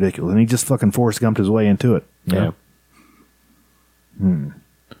fucking ridiculous. And he just fucking Forrest Gumped his way into it. Yeah.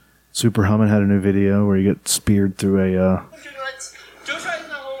 Super Humming had a new video where he gets speared through a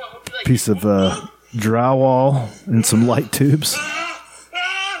piece of drywall and some light tubes.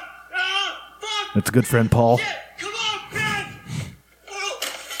 That's a good friend Paul.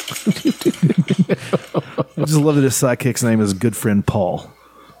 I just love that his sidekick's name is Good Friend Paul.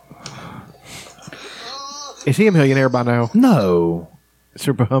 Is he a millionaire by now? No.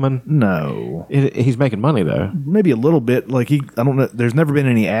 Super Humming? No. He's making money though. Maybe a little bit. Like I don't know. There's never been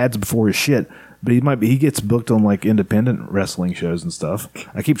any ads before his shit, but he gets booked on like independent wrestling shows and stuff.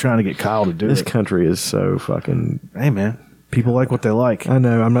 I keep trying to get Kyle to do This it. country is so fucking. Hey man, people like what they like. I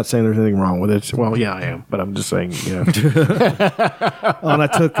know. I'm not saying there's anything wrong with it. Well, yeah, I am, but I'm just saying, you know. And I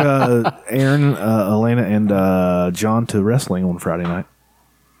took Aaron, Elena, and John to wrestling on Friday night.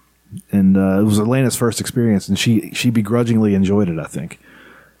 And it was Elena's first experience, and she begrudgingly enjoyed it, I think,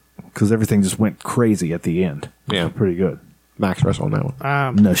 because everything just went crazy at the end. Yeah. Pretty good. Max wrestled on that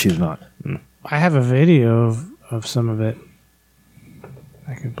one. No, she did not. I have a video of some of it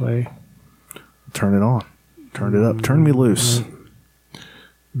I can play. Turn it on. Turn it up. Turn me loose. Let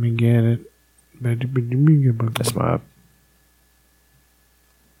me get it. That's my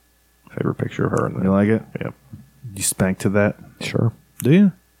favorite picture of her. You like it? Yep. You spank to that? Sure. Do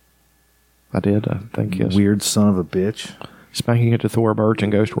you? I did. I think yes. Weird son of a bitch. Spanking it to Thor Birch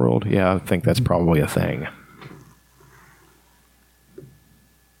in Ghost World. Yeah, I think that's probably a thing.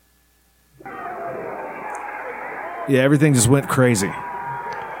 Yeah, everything just went crazy.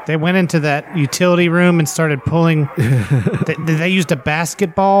 They went into that utility room and started pulling. They used a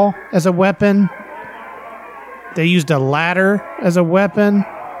basketball as a weapon. They used a ladder as a weapon.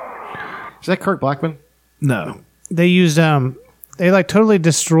 Is that Kurt Blackman? No. They used they like totally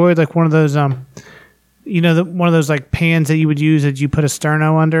destroyed like one of those one of those like pans that you would use that you put a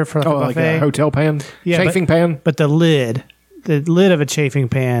sterno under for like a buffet. Like a hotel pan, chafing pan. But the lid of a chafing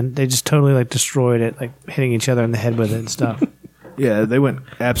pan, they just totally like destroyed it, like hitting each other in the head with it and stuff. Yeah, they went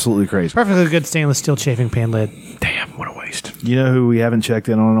absolutely crazy. Perfectly good stainless steel chafing pan lid. Damn, what a waste. You know who we haven't checked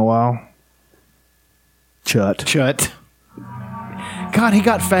in on in a while? Chut. God, he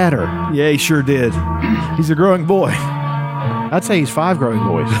got fatter. Yeah, he sure did. He's a growing boy. I'd say he's 5 growing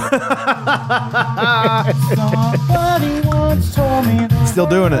boys. Still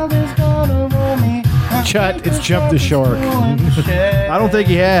doing it. Chut, it's jumped the shark. I don't think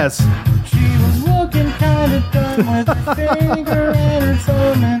he has. She was looking kind of dumb with her finger and her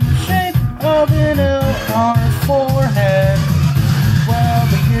thumb in the shape of an L on her forehead. Well,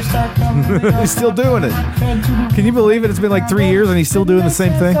 the years start coming. He's still doing it. Can you believe it? It's been like 3 years and he's still doing the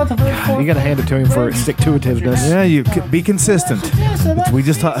same thing. You got to hand it to him for stick-to-itiveness. Yeah, you be consistent. We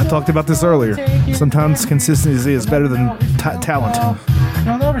just talked about this earlier. Sometimes consistency is better than talent.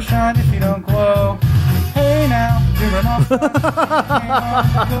 You'll never shine if you don't glow. Hey now, you're an off.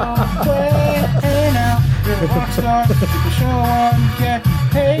 Hey now, you're a rock star. Get the show on. Get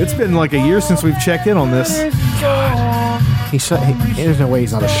paid. It's been like a year since we've checked in on this. There's no way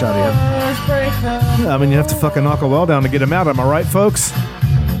he's not a shut-in. I mean, you have to fucking knock a wall down to get him out. Am I right, folks?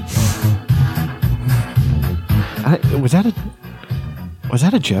 Was that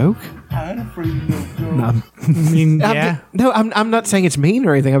a joke? No. I mean, yeah. I'm not saying it's mean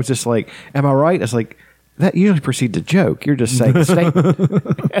or anything. I was just like, am I right? It's like, that usually precedes a joke. You're just saying a statement.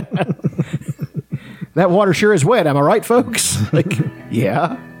 That water sure is wet. Am I right, folks? Like,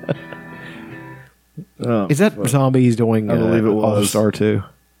 yeah. Is that Zombies doing I believe it was. All-Star 2?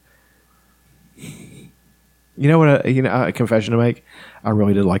 You know what? A confession to make. I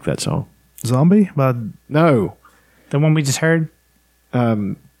really did like that song. Zombie? No, The one we just heard.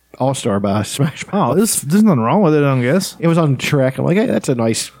 All-Star by Smash Mouth. Oh, there's nothing wrong with it, I guess. It was on Trek. I'm like, hey, that's a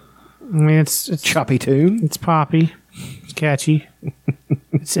nice, I mean, it's choppy tune. It's poppy. It's catchy.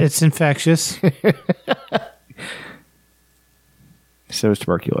 it's infectious. So is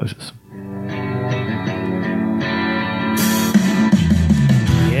tuberculosis.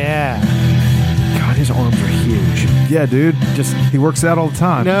 arms are huge. Yeah, dude. He works out all the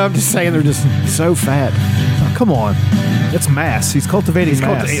time. No, I'm just saying they're just so fat. Oh, come on. It's mass. He's cultivating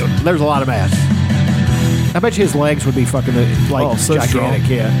mass. There's a lot of mass. I bet you his legs would be fucking so gigantic. Strong.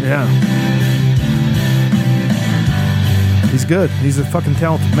 Yeah. He's good. He's a fucking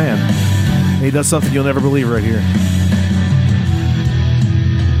talented man. He does something you'll never believe right here.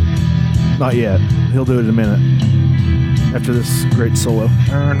 Not yet. He'll do it in a minute. After this great solo. Is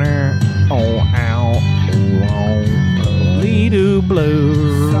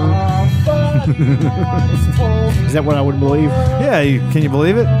that what I would believe? Yeah, can you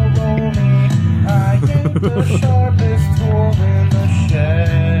believe it?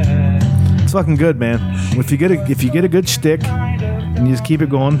 It's fucking good, man. If you get a good shtick and you just keep it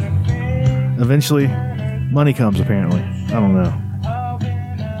going, eventually money comes. Apparently, I don't know.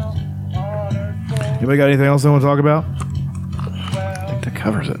 Anybody got anything else they want to talk about? I think that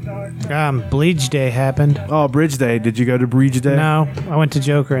covers it. Bleach Day happened. Oh, Bridge Day. Did you go to Bridge Day? No, I went to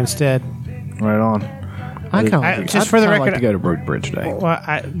Joker instead. Right on. I'd just for the record, like to go to Bridge Day. Well,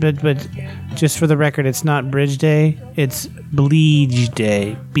 but just for the record, it's not Bridge Day. It's Bleach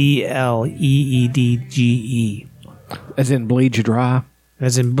Day. BLEEDGE. As in bleach dry.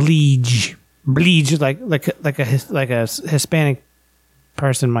 As in bleach. Bleach, like a Hispanic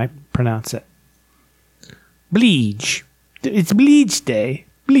person might pronounce it. Bleach. It's Bleach Day.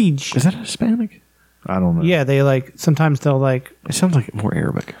 Bleach. Is that Hispanic? I don't know. Yeah, sometimes they'll It sounds like more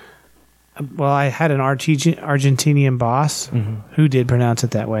Arabic. Well, I had an Argentinian boss who did pronounce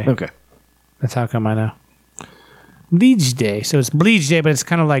it that way. Okay. That's how come I know. Bleach Day. So it's Bleach Day, but it's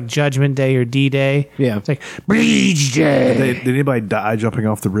kind of like Judgment Day or D-Day. Yeah. It's like Bleach Day. Did anybody die jumping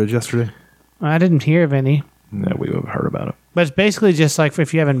off the bridge yesterday? I didn't hear of any. No, we would have heard about it. But it's basically just like,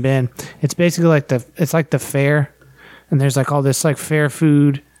 if you haven't been, it's basically like the fair, and there's like all this like fair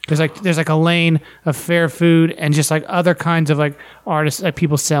food. There's like a lane of fair food and just like other kinds of like artists, like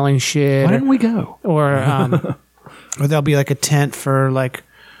people selling shit. Why didn't we go? Or there'll be like a tent for like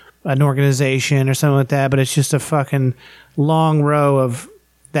an organization or something like that. But it's just a fucking long row of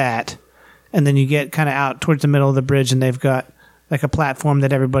that, and then you get kind of out towards the middle of the bridge, and they've got like a platform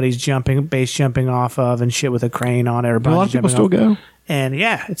that everybody's base jumping off of and shit with a crane on it. A lot of people still go. And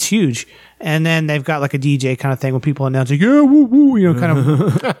yeah, it's huge. And then they've got like a DJ kind of thing where people announce, like, yeah, woo, woo, kind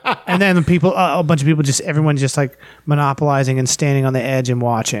of. And then a bunch of people everyone just like monopolizing and standing on the edge and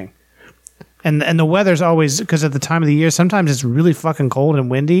watching. And the weather's always, because at the time of the year, sometimes it's really fucking cold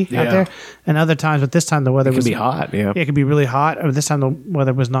and windy out there. And other times, but this time the weather can be hot. Yeah. It could be really hot. Or this time the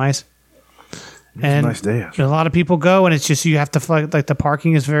weather was nice. It's a nice day. A lot of people go, and it's just you have to like the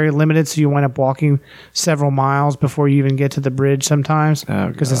parking is very limited, so you wind up walking several miles before you even get to the bridge sometimes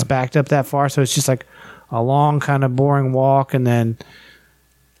because it's backed up that far. So it's just like a long kind of boring walk, and then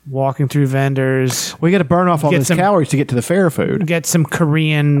walking through vendors. We got to burn off all those calories to get to the fair food. Get some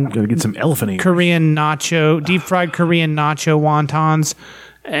Korean. Got to get some elephant ears. Korean nacho, deep fried Korean nacho wontons.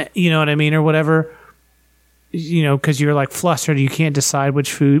 You know what I mean, or whatever. You know, because you're like flustered, you can't decide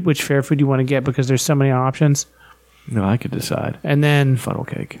which fair food you want to get because there's so many options. No, I could decide. And then funnel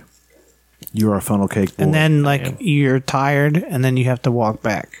cake. You are a funnel cake boy. And then you're tired, and then you have to walk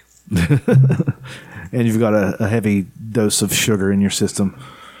back. And you've got a heavy dose of sugar in your system.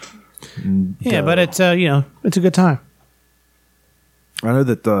 Yeah, but it's it's a good time. I know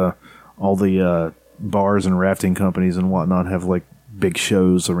that all the bars and rafting companies and whatnot have like big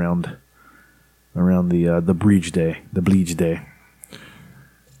shows around the Bleach Day.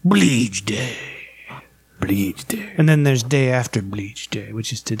 Bleach Day. And then there's day after Bleach Day,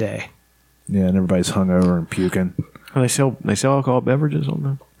 which is today. Yeah, and everybody's hungover and puking. Oh, they sell alcohol beverages on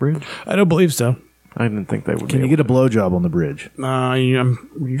the bridge? I don't believe so. I didn't think they would. Can you get a blowjob on the bridge?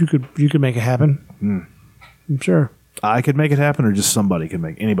 You could make it happen. I'm sure. I could make it happen, or just anybody can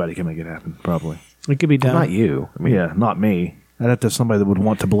make it happen. Probably. It could be done. Not you. I mean, yeah, not me. I'd have to have somebody that would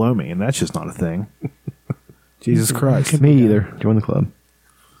want to blow me, and that's just not a thing. Jesus Christ. Me either. Join the club.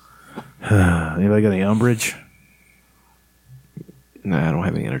 Anybody got any umbrage? No, I don't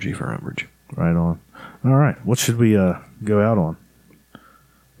have any energy for umbrage. Right on. All right. What should we go out on?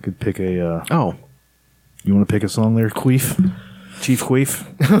 Could pick a... You want to pick a song there, Queef? Chief Queef?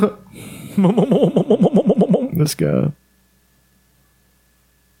 Let's go.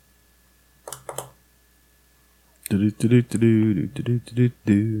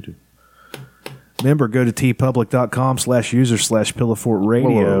 Remember, go to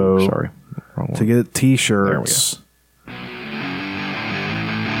tpublic.com/user/PillowFortRadio. Whoa. Sorry. To get t-shirts.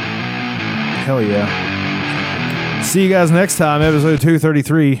 Hell yeah. See you guys next time, episode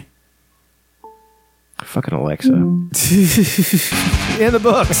 233. Fucking Alexa. In the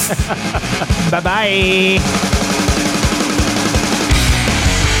books. Bye-bye.